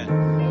 Amen.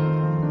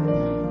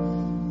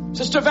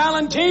 Sister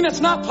Valentine, it's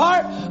not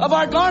part of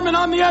our garment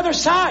on the other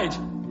side.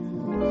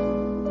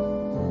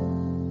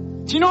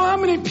 Do you know how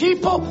many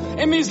people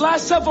in these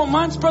last several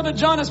months Brother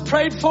John has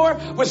prayed for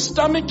with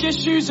stomach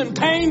issues and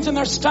pains in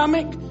their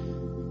stomach?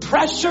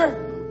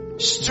 Pressure,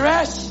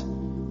 stress,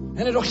 and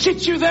it'll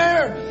hit you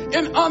there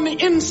on the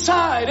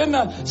inside, in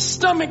the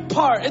stomach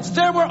part. It's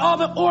there where all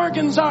the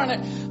organs are, and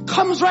it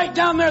comes right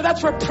down there.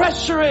 That's where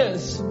pressure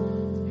is.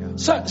 Yeah.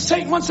 So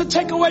Satan wants to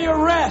take away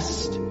your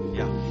rest.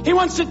 Yeah. He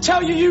wants to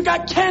tell you you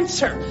got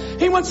cancer.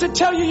 He wants to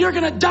tell you you're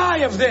going to die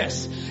of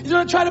this. He's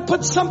going to try to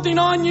put something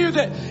on you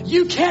that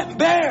you can't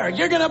bear.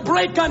 You're going to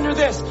break under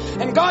this.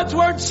 And God's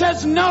word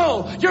says,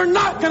 no, you're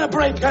not going to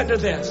break under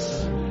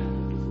this.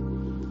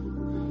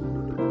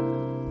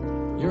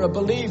 You're a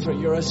believer.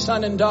 You're a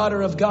son and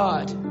daughter of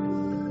God.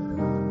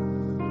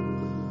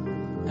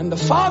 And the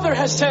Father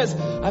has said,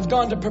 I've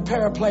gone to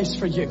prepare a place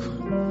for you.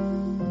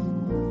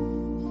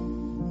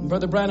 And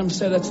Brother Branham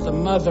said it's the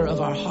mother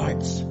of our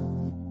hearts.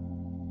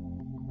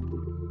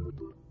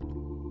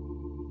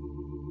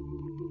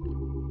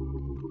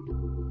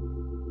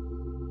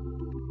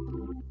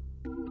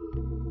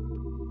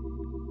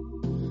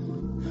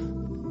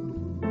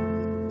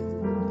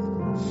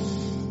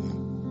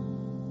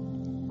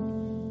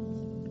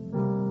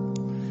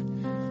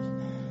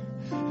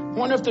 I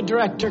wonder if the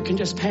director can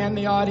just pan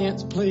the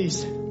audience,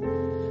 please.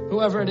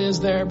 Whoever it is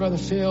there, Brother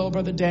Phil,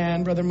 Brother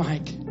Dan, Brother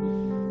Mike.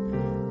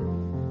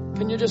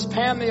 Can you just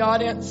pan the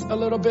audience a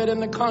little bit in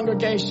the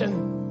congregation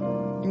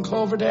in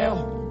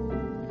Cloverdale?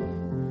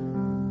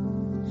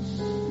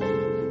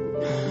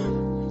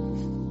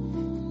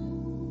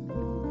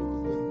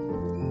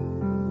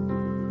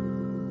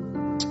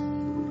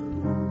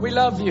 We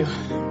love you.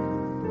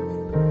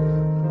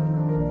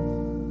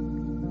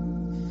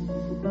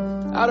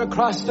 Out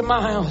across the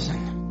miles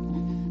and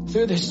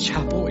through this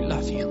chapel, we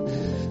love you.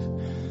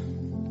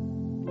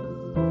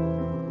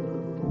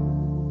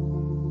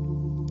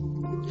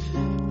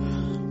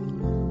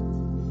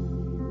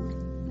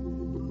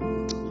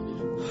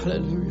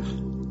 Hallelujah.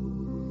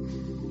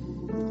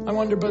 I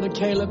wonder, Brother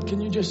Caleb,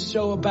 can you just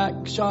show a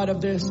back shot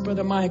of this?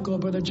 Brother Michael,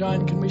 Brother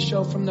John, can we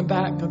show from the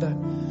back of the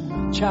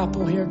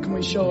chapel here? Can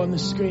we show on the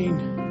screen?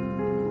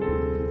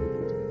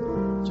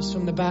 Just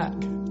from the back.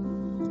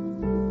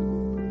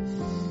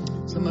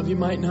 Some of you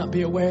might not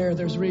be aware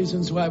there's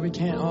reasons why we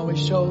can't always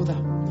show the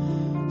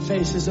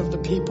faces of the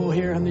people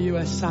here on the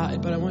U.S.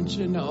 side, but I want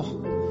you to know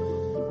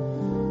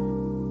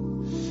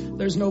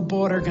there's no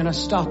border going to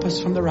stop us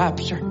from the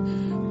rapture.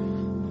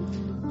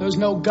 There's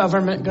no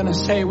government going to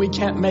say we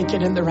can't make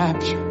it in the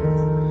rapture.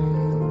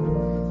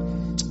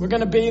 We're going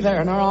to be there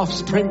and our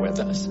offspring with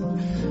us. We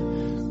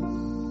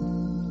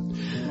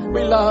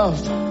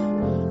love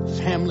the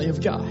family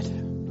of God.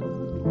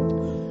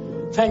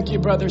 Thank you,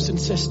 brothers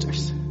and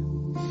sisters.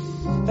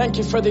 Thank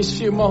you for these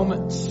few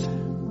moments.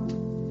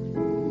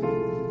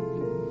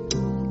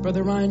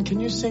 Brother Ryan, can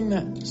you sing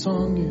that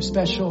song, you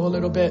special, a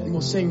little bit, and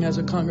we'll sing as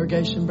a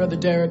congregation. Brother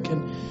Derek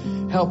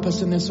can help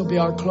us, and this will be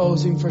our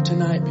closing for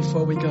tonight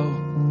before we go.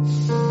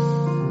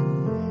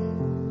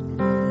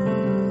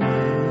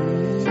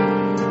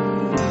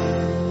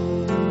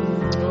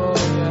 Oh,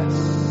 yes.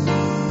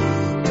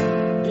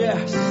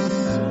 Yes.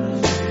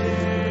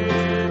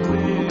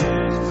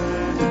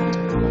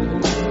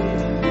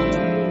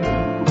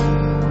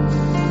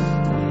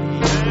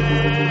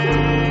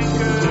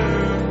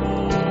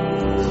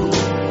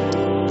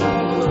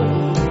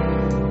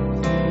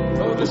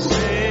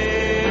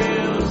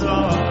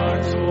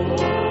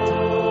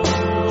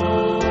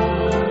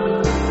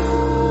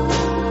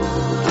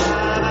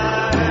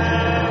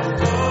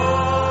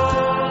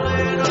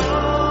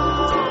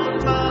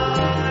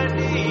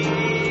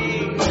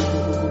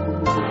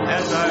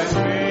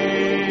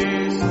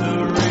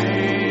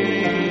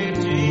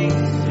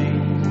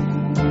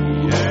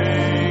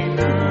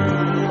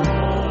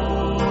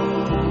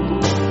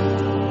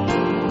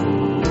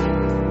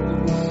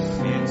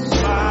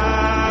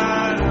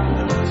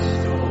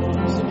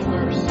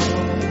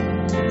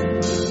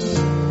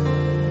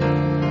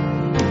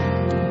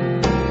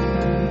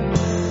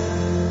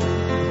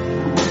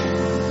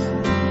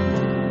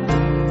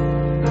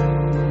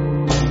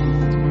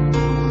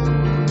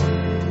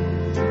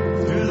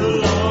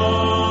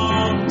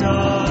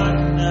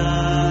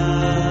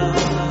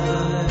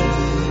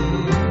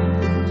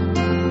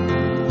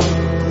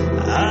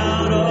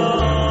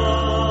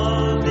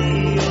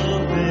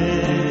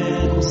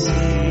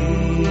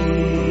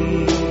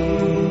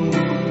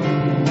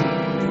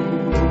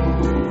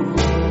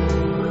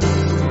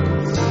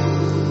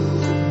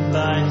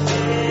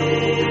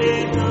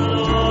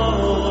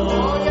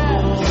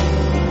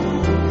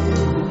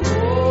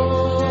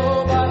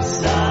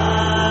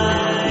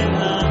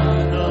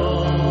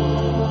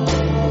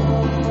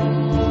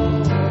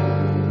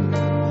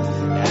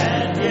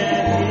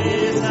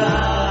 his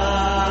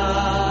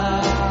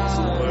eyes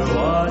were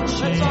watching.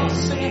 Let's all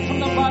sing it from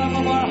the bottom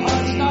of our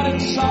hearts, not in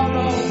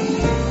sorrow.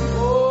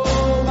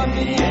 Oh, but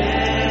the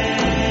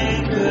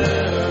anchor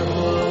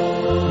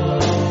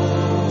holds.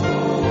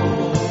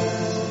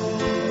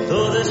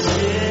 Though the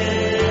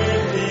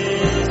ship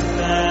is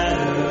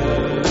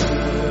battered,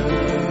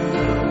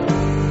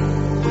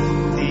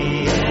 the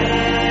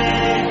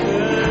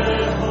anchor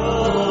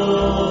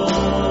holds.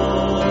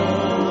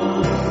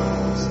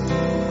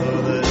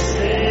 Though the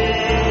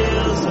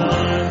sails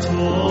are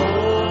torn,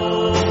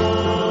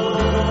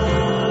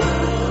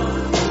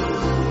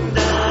 and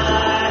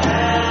I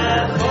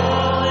have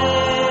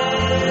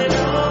fallen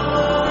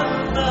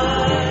on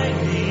my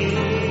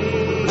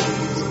knees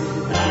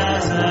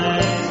as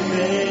I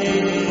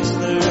face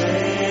the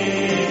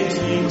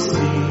raging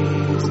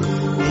seas.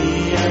 The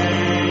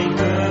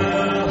anchor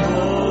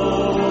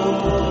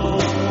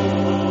holds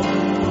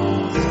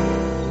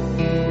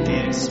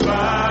in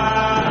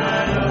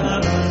spite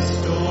of the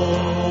storm.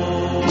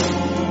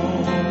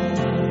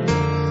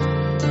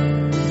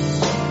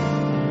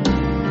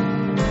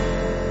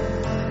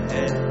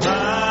 And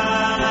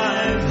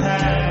I've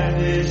had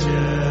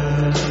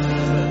visions,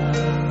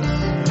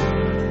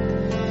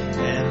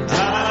 and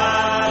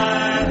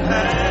I've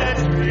had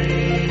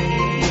dreams,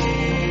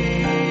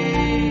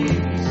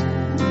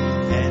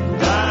 and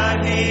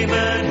I've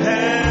even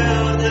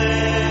held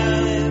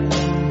them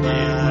in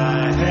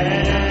my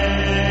hands.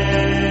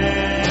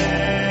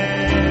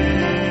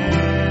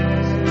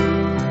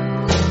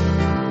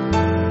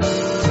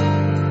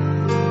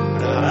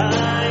 But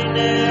I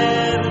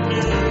never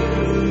knew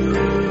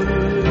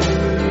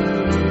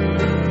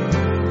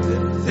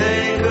that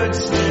they could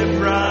slip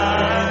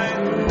right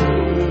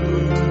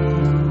through.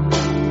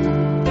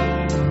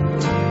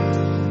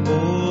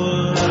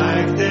 Oh,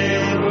 like they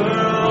were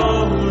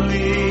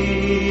only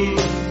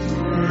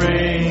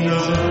grains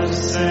of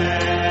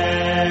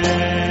sand.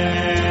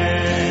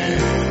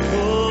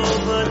 Oh,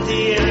 but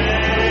the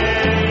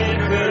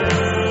anchor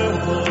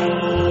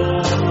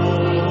holds.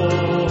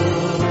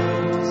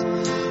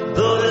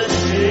 Though the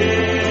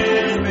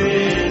ship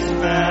is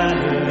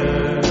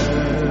battered,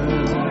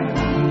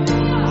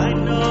 I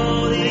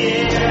know the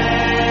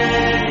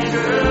anchor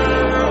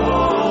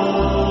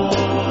holds.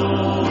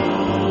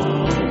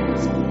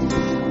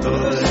 Though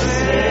the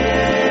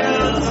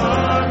sails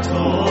are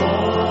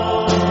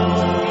torn,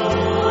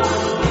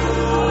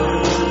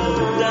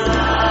 and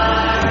I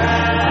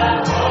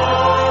have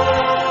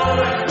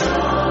fallen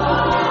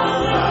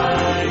on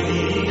my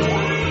knees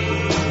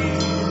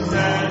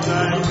as I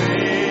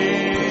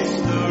face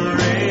the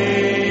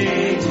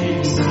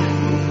raging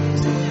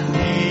seas.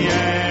 The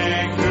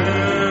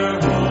anchor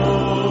holds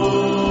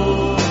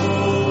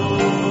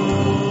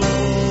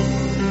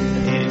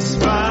in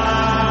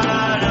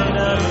spite of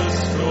the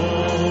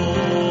storm.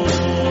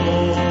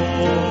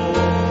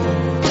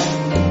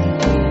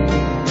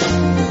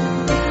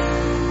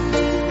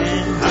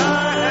 And I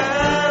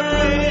have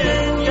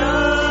been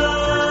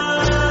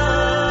young,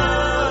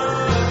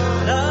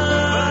 and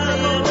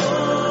I'm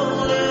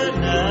older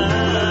now.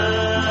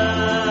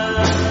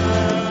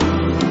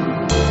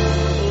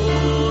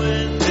 Oh,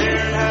 and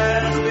there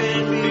has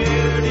been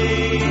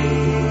beauty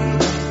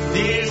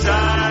these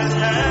eyes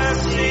have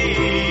seen.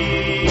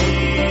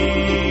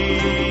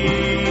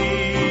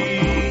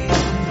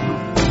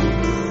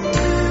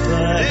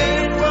 But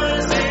it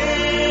was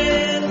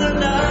in the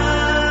night,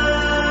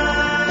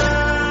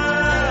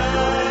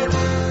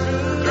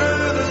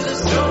 through the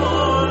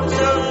storms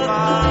of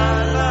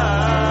my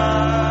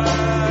life.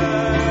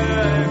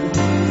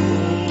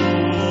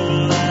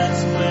 Oh,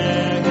 that's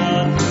where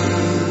God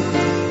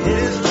proved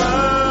His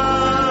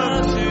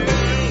love to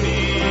me.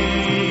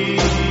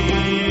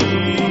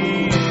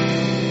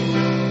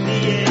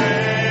 The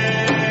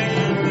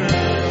anchor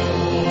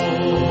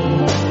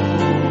holds.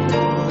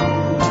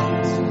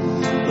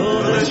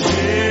 Though the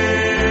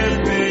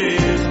ship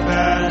is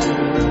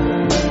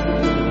battered,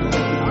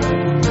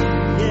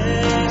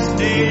 yes,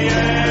 the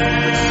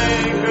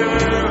anchor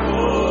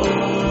holds.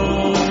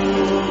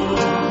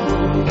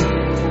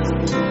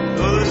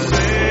 Though the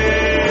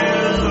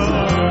sails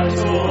are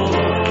torn,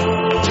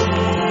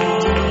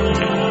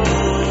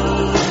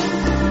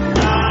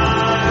 I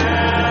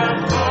have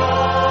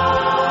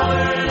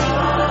fallen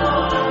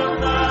on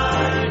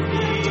my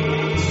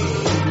knees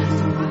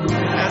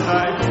as I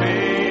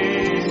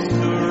face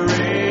the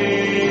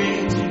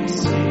raging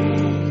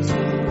seas.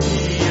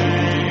 The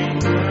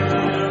anchor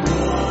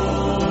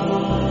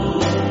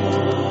holds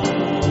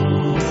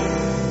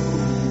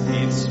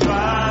in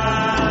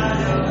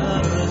spite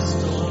of the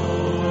storm.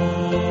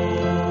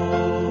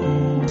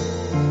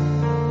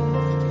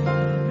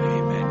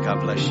 Amen. God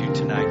bless you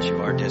tonight.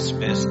 You are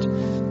dismissed.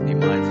 Be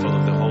mindful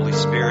of the Holy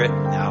Spirit,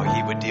 how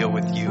He would deal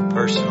with you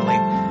personally.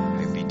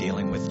 He'd be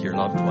dealing with your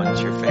loved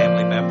ones, your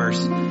family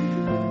members.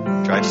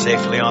 Drive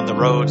safely on the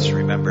roads.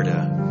 Remember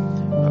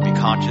to be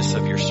conscious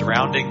of your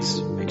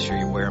surroundings. Make sure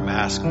you wear a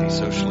mask. Be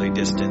socially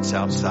distanced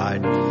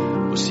outside.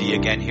 We'll see you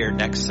again here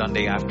next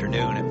Sunday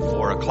afternoon at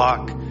 4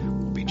 o'clock.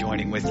 We'll be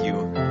joining with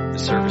you the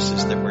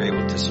services that we're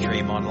able to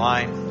stream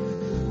online.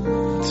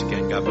 Once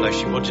again, God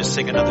bless you. We'll just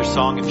sing another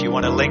song. If you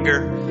want to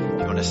linger, if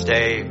you want to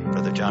stay,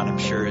 Brother John, I'm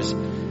sure, is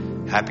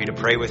happy to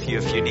pray with you.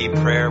 If you need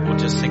prayer, we'll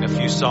just sing a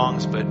few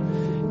songs, but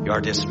you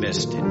are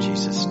dismissed in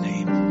Jesus'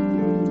 name.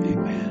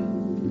 Amen.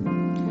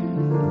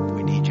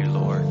 We need you,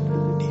 Lord.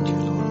 We need you,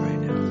 Lord,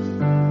 right now.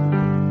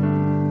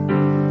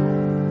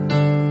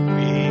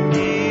 We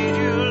need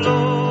you,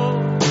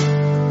 Lord.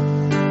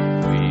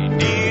 We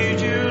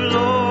need you,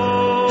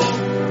 Lord,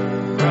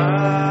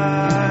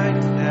 right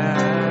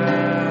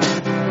now.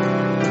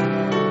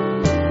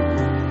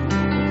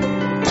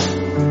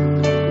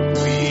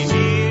 We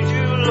need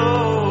you,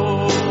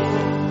 Lord.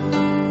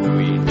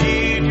 We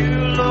need you,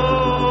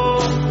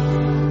 Lord,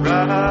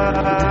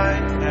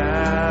 right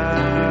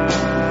now.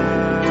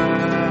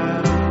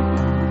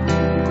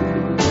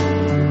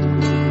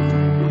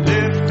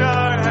 Lift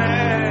our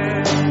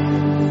hands,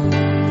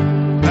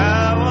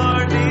 bow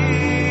our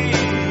knees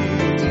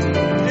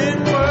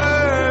in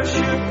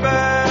worship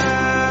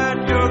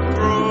at your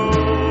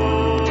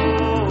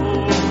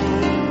throne.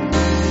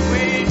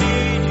 We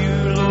need you,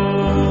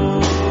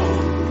 Lord.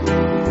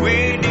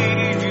 We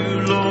need you,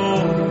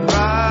 Lord,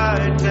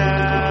 right now.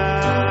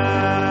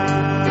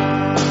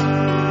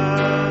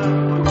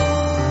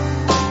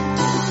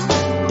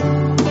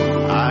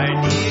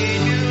 I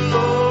need you,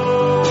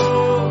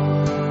 Lord.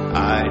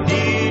 I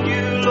need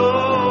you,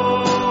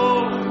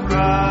 Lord,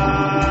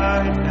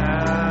 right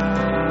now.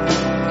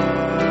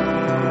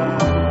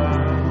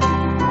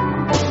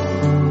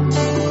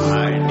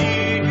 I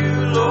need you,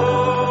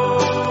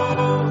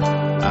 Lord.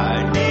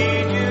 I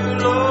need you,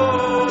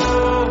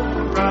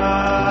 Lord,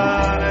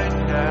 right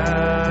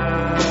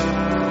now.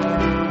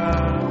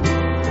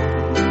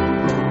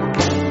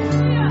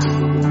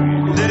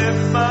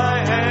 Lift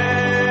my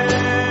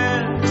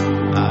hand,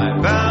 I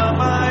bow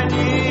my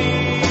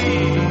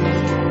knees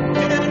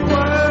in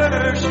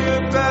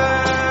worship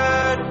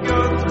at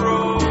your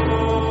throne.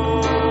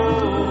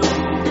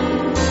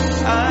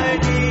 I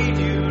need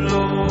you,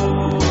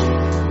 Lord.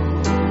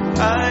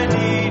 I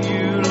need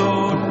you,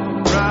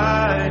 Lord,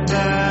 right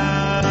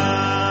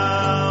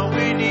now.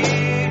 We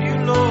need you,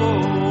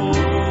 Lord.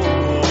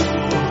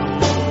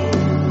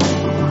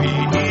 We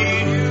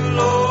need you,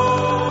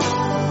 Lord.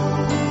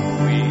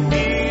 We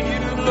need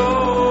you,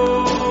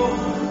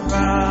 Lord,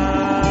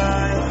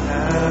 right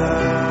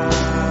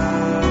now.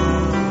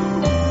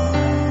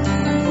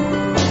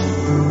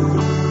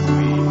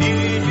 We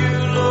need you,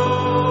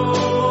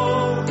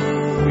 Lord.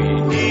 We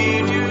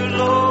need you,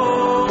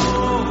 Lord,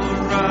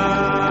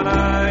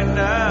 right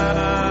now.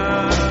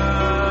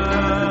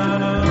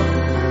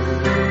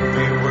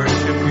 We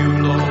worship you,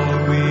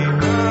 Lord. We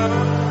bow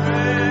our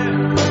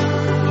heads.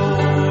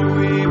 Lord,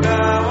 we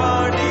bow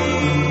our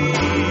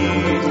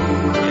knees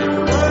in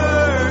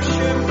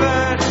worship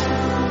at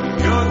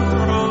your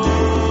throne.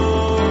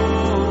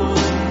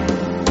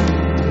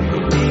 We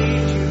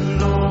need you,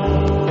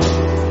 Lord.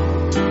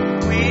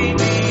 We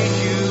need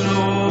you,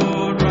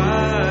 Lord,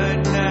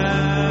 right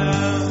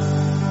now.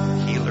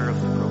 Healer of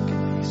the broken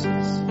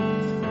pieces.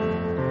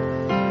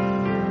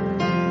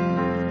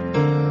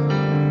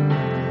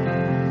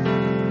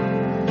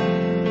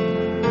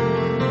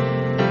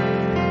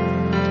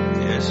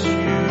 Yes,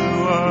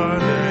 you are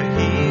the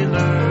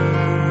healer.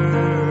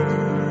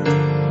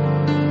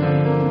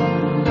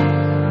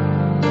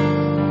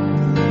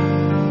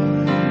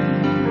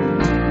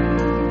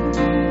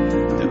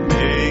 The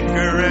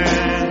maker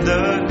and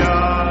the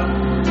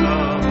God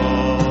of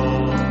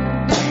all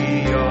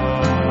we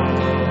are.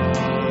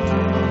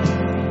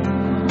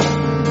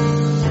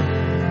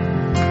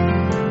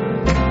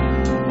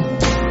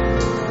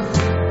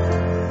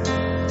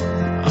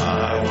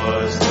 I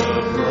was the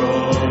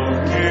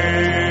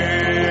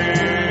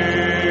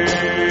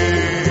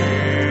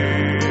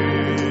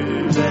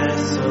broken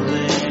vessel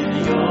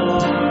in your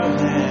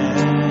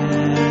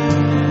hands.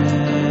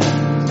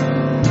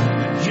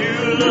 You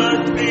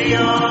looked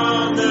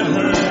beyond the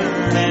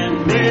hurt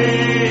and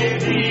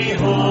made me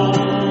whole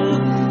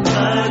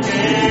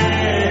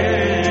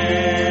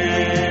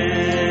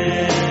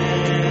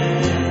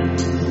again.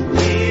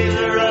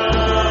 Healer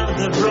of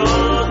the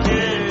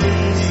broken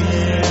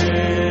pieces.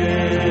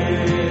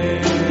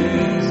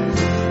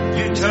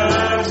 You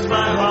touched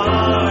my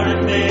heart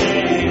and made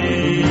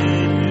it new.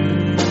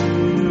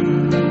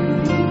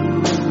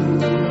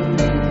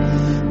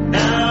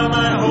 Now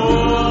my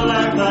whole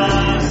life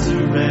I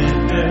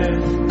surrender.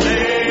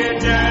 Lay it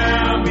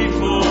down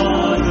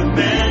before the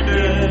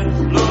mender.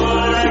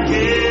 Lord, I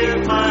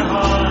give my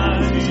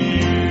heart to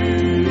you.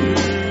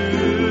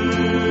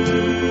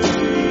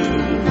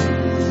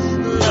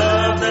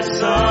 Love that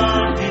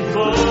sought me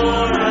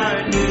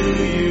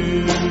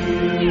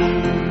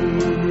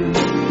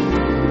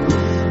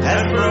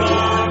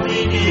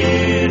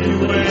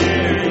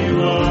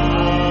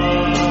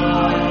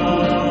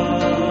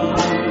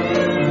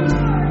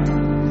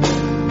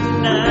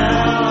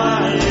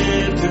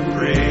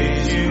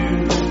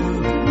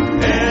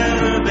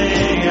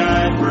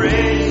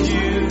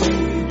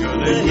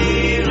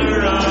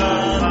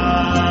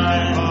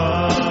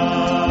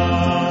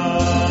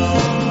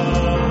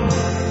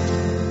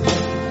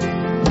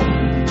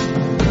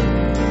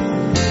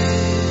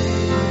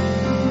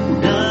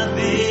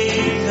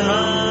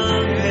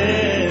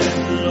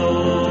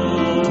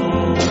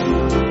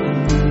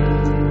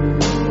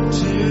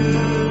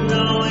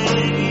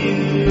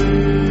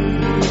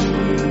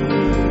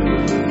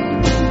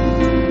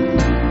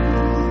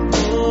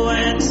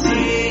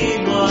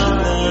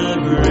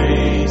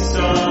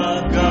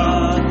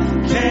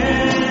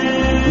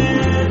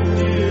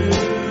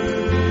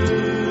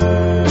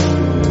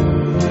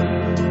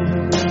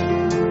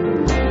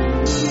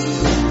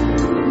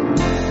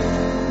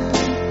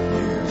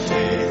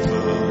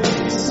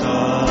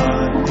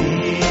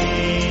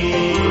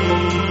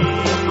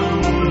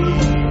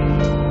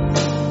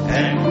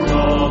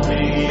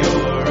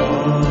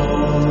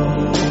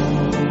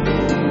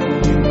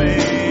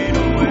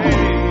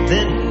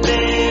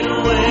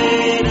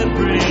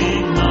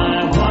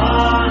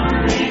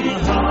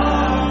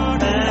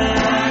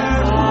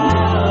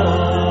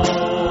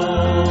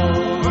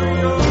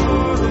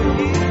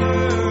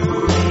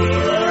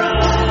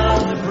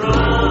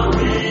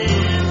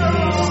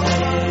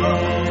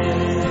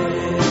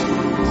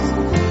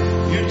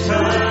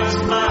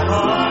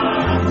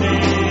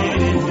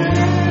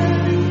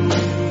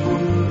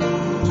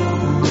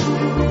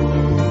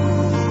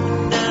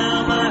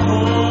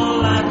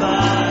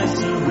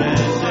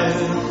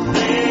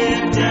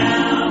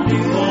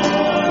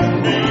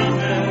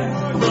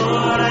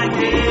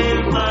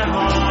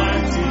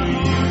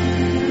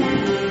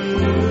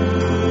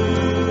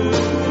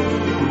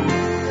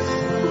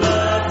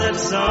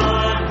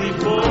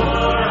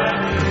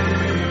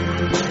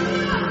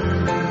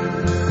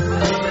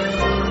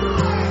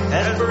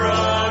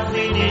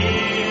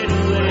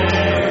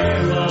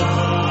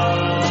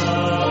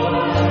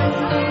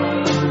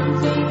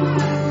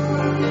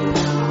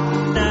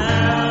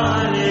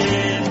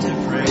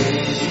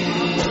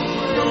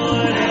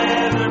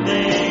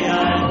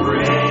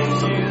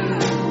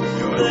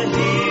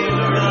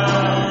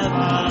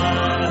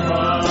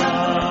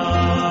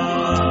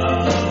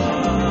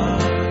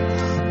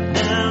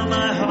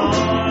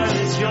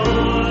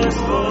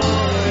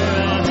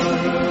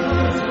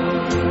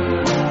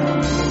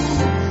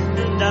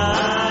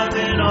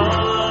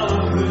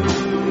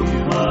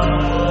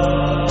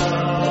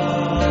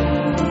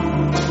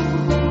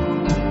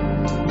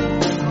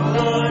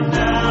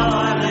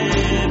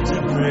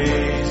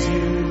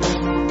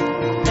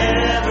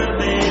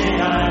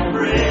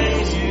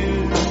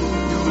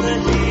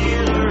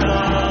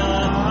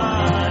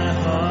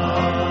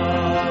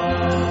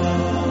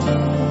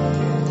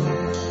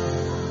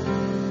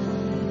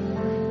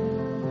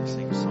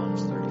sing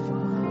Psalms 34?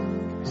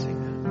 Can we sing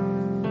that?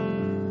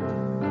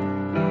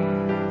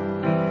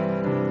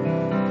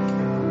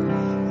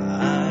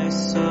 I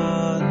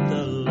sought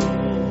the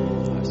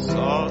Lord. I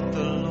sought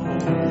the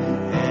Lord.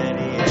 And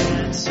He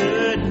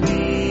answered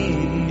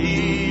me.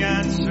 He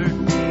answered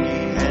me.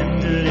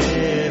 And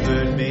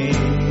delivered me.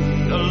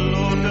 The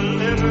Lord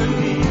delivered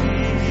me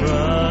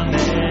From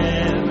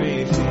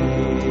every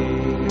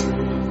fear.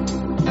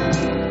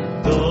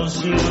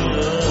 Those who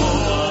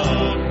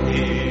love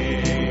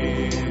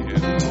Him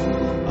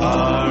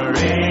are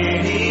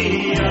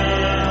radiant.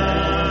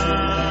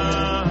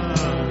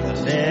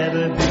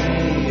 Never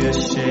be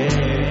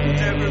ashamed.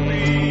 never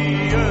be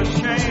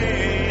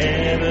ashamed.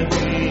 Never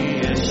be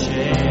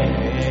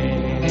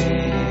ashamed.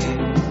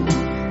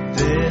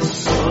 This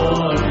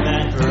poor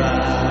man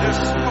cried.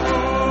 This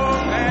poor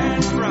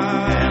man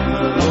cried, And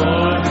the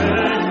Lord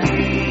heard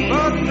me.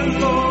 but the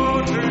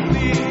Lord heard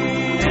me.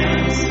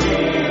 And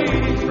saved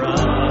me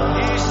from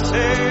He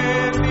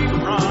saved me from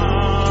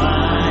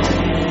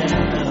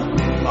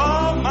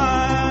all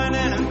mine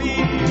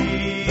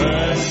enemies.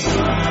 the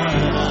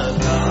Son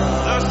of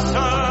God. The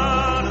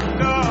Son of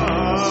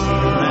God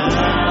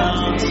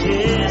Surrounds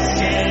His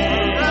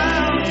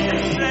surrounds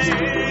His saints.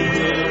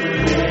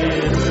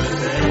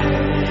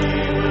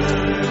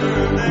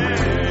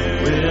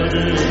 will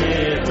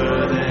deliver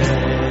them.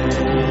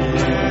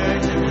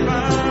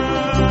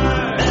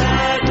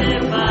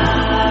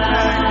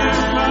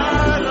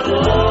 Magnify the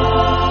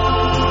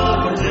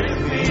Lord with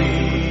me.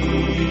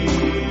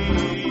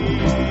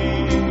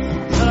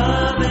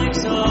 Come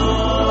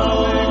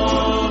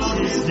exalt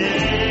His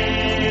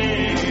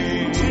name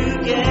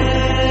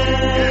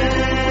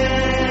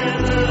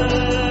together.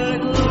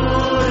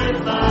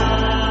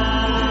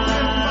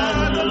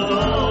 Glorify the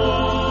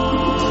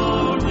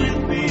Lord with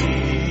me.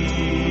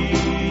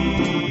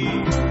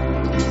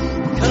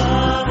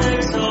 Come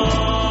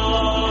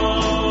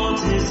exalt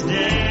His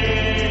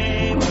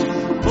name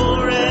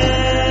forever.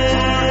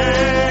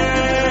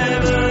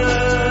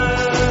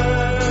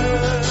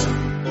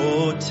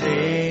 Oh,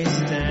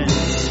 taste and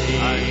see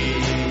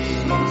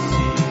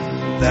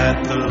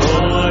that the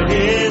Lord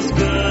is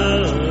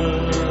good.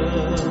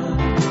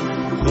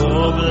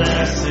 Oh,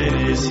 blessed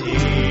is He,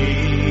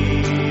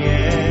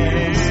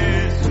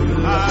 yes, who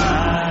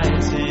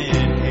hides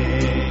in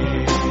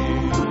Him.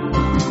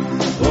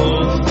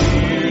 Oh,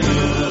 fear the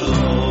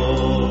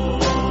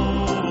Lord.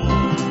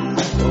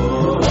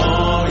 Oh,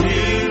 all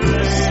you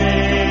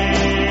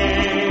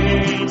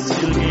saints,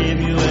 He'll give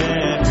you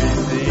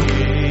everything.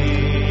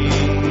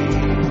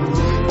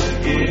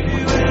 Give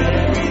you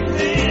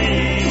everything.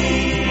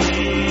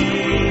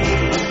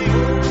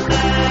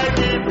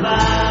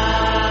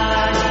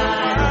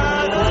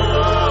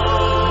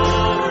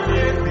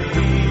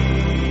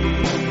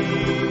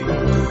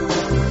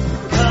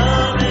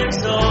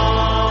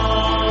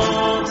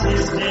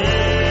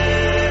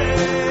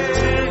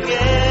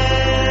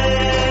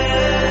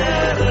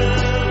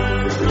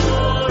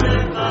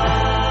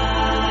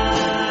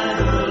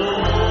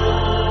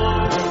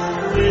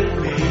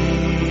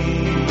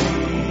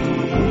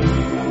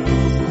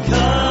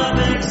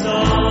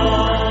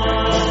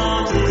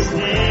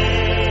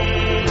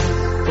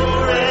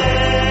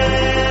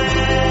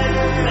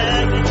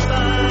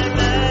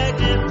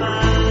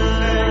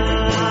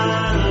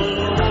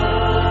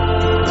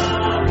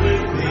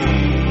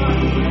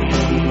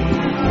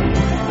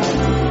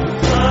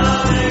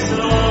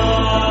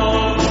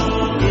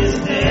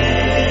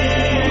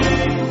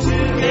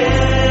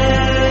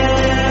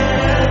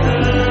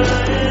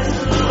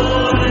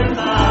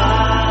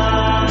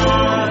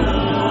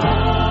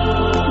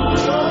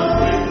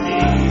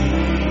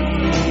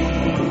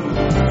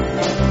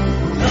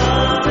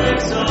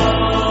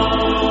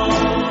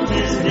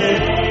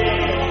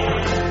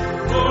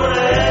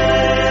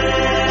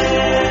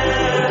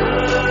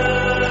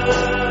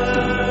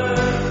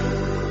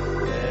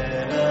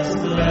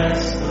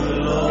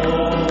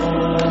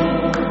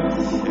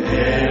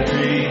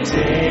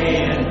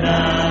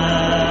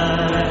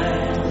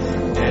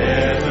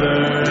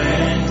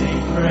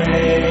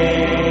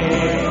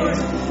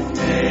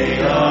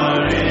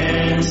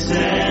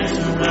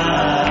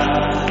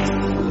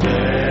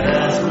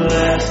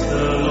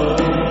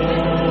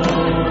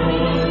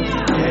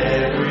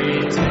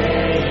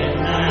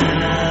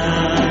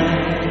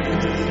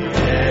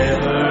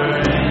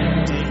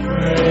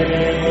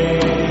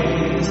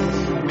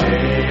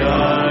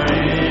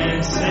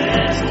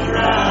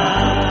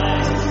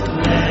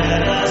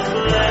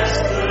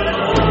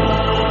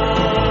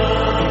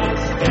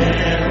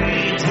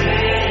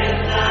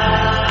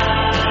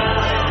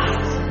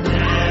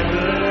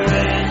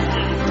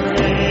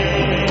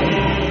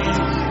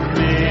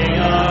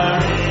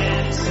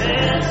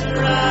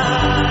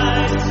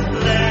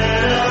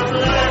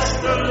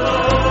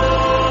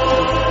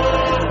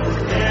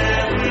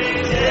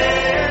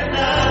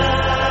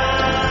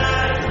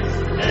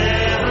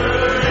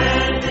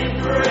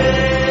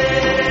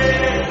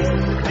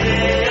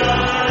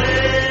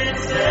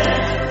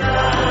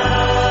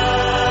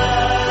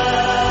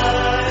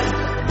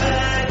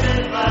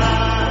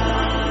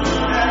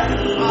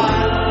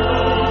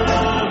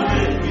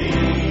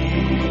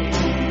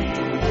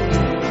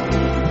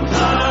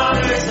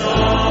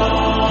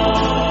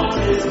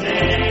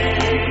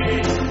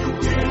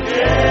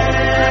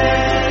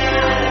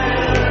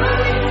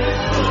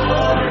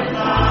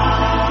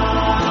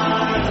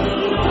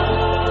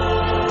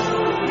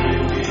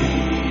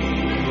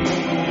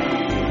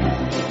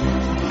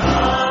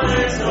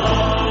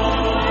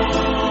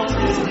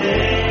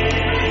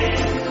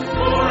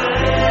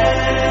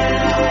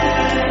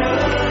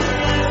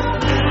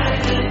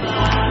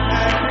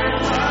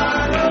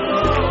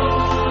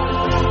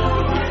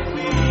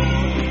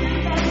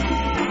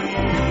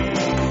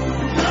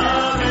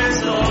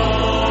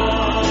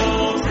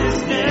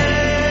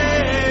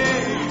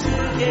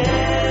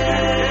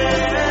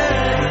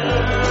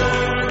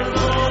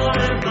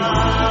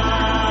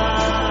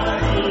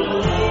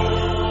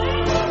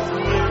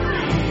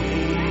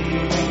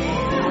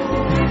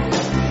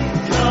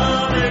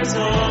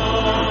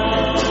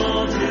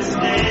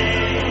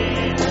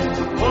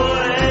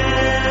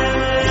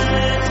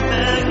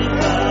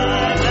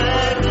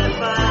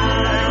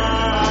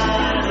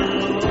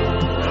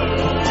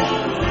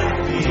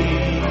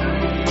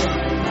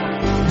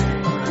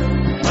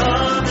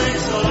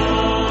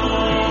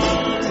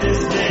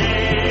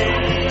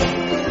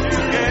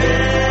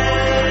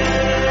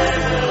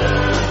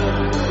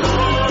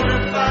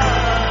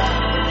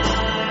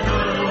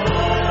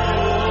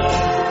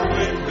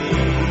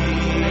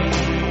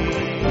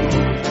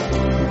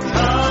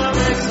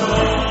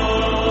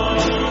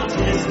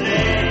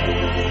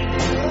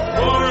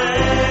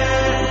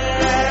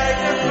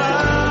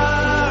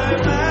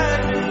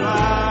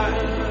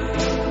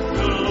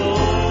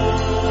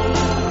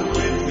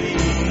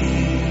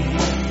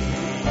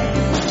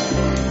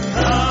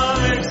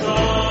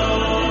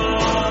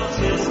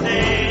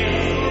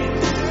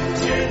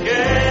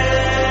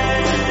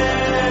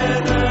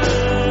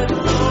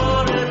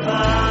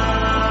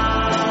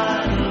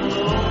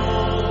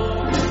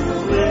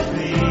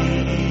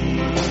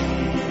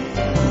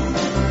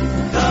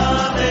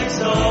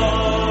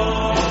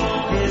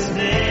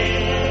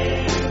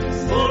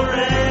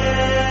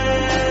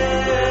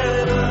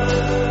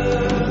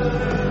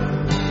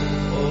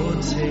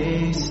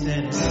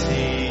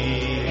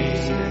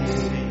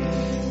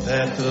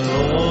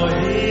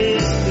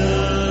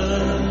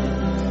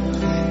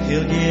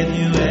 He'll give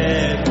you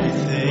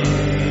everything.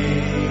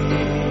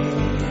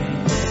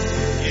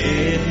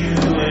 Give you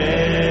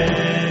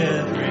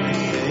everything.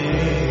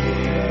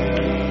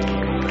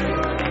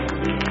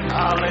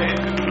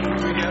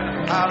 Hallelujah,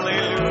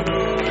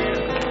 hallelujah,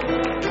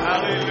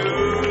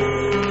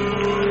 hallelujah.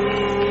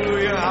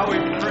 How we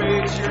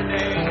praise your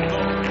name,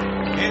 Lord.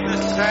 In the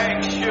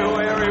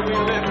sanctuary, we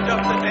lift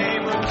up the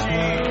name of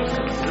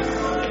Jesus.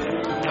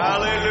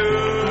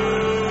 Hallelujah,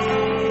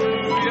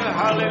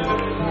 hallelujah.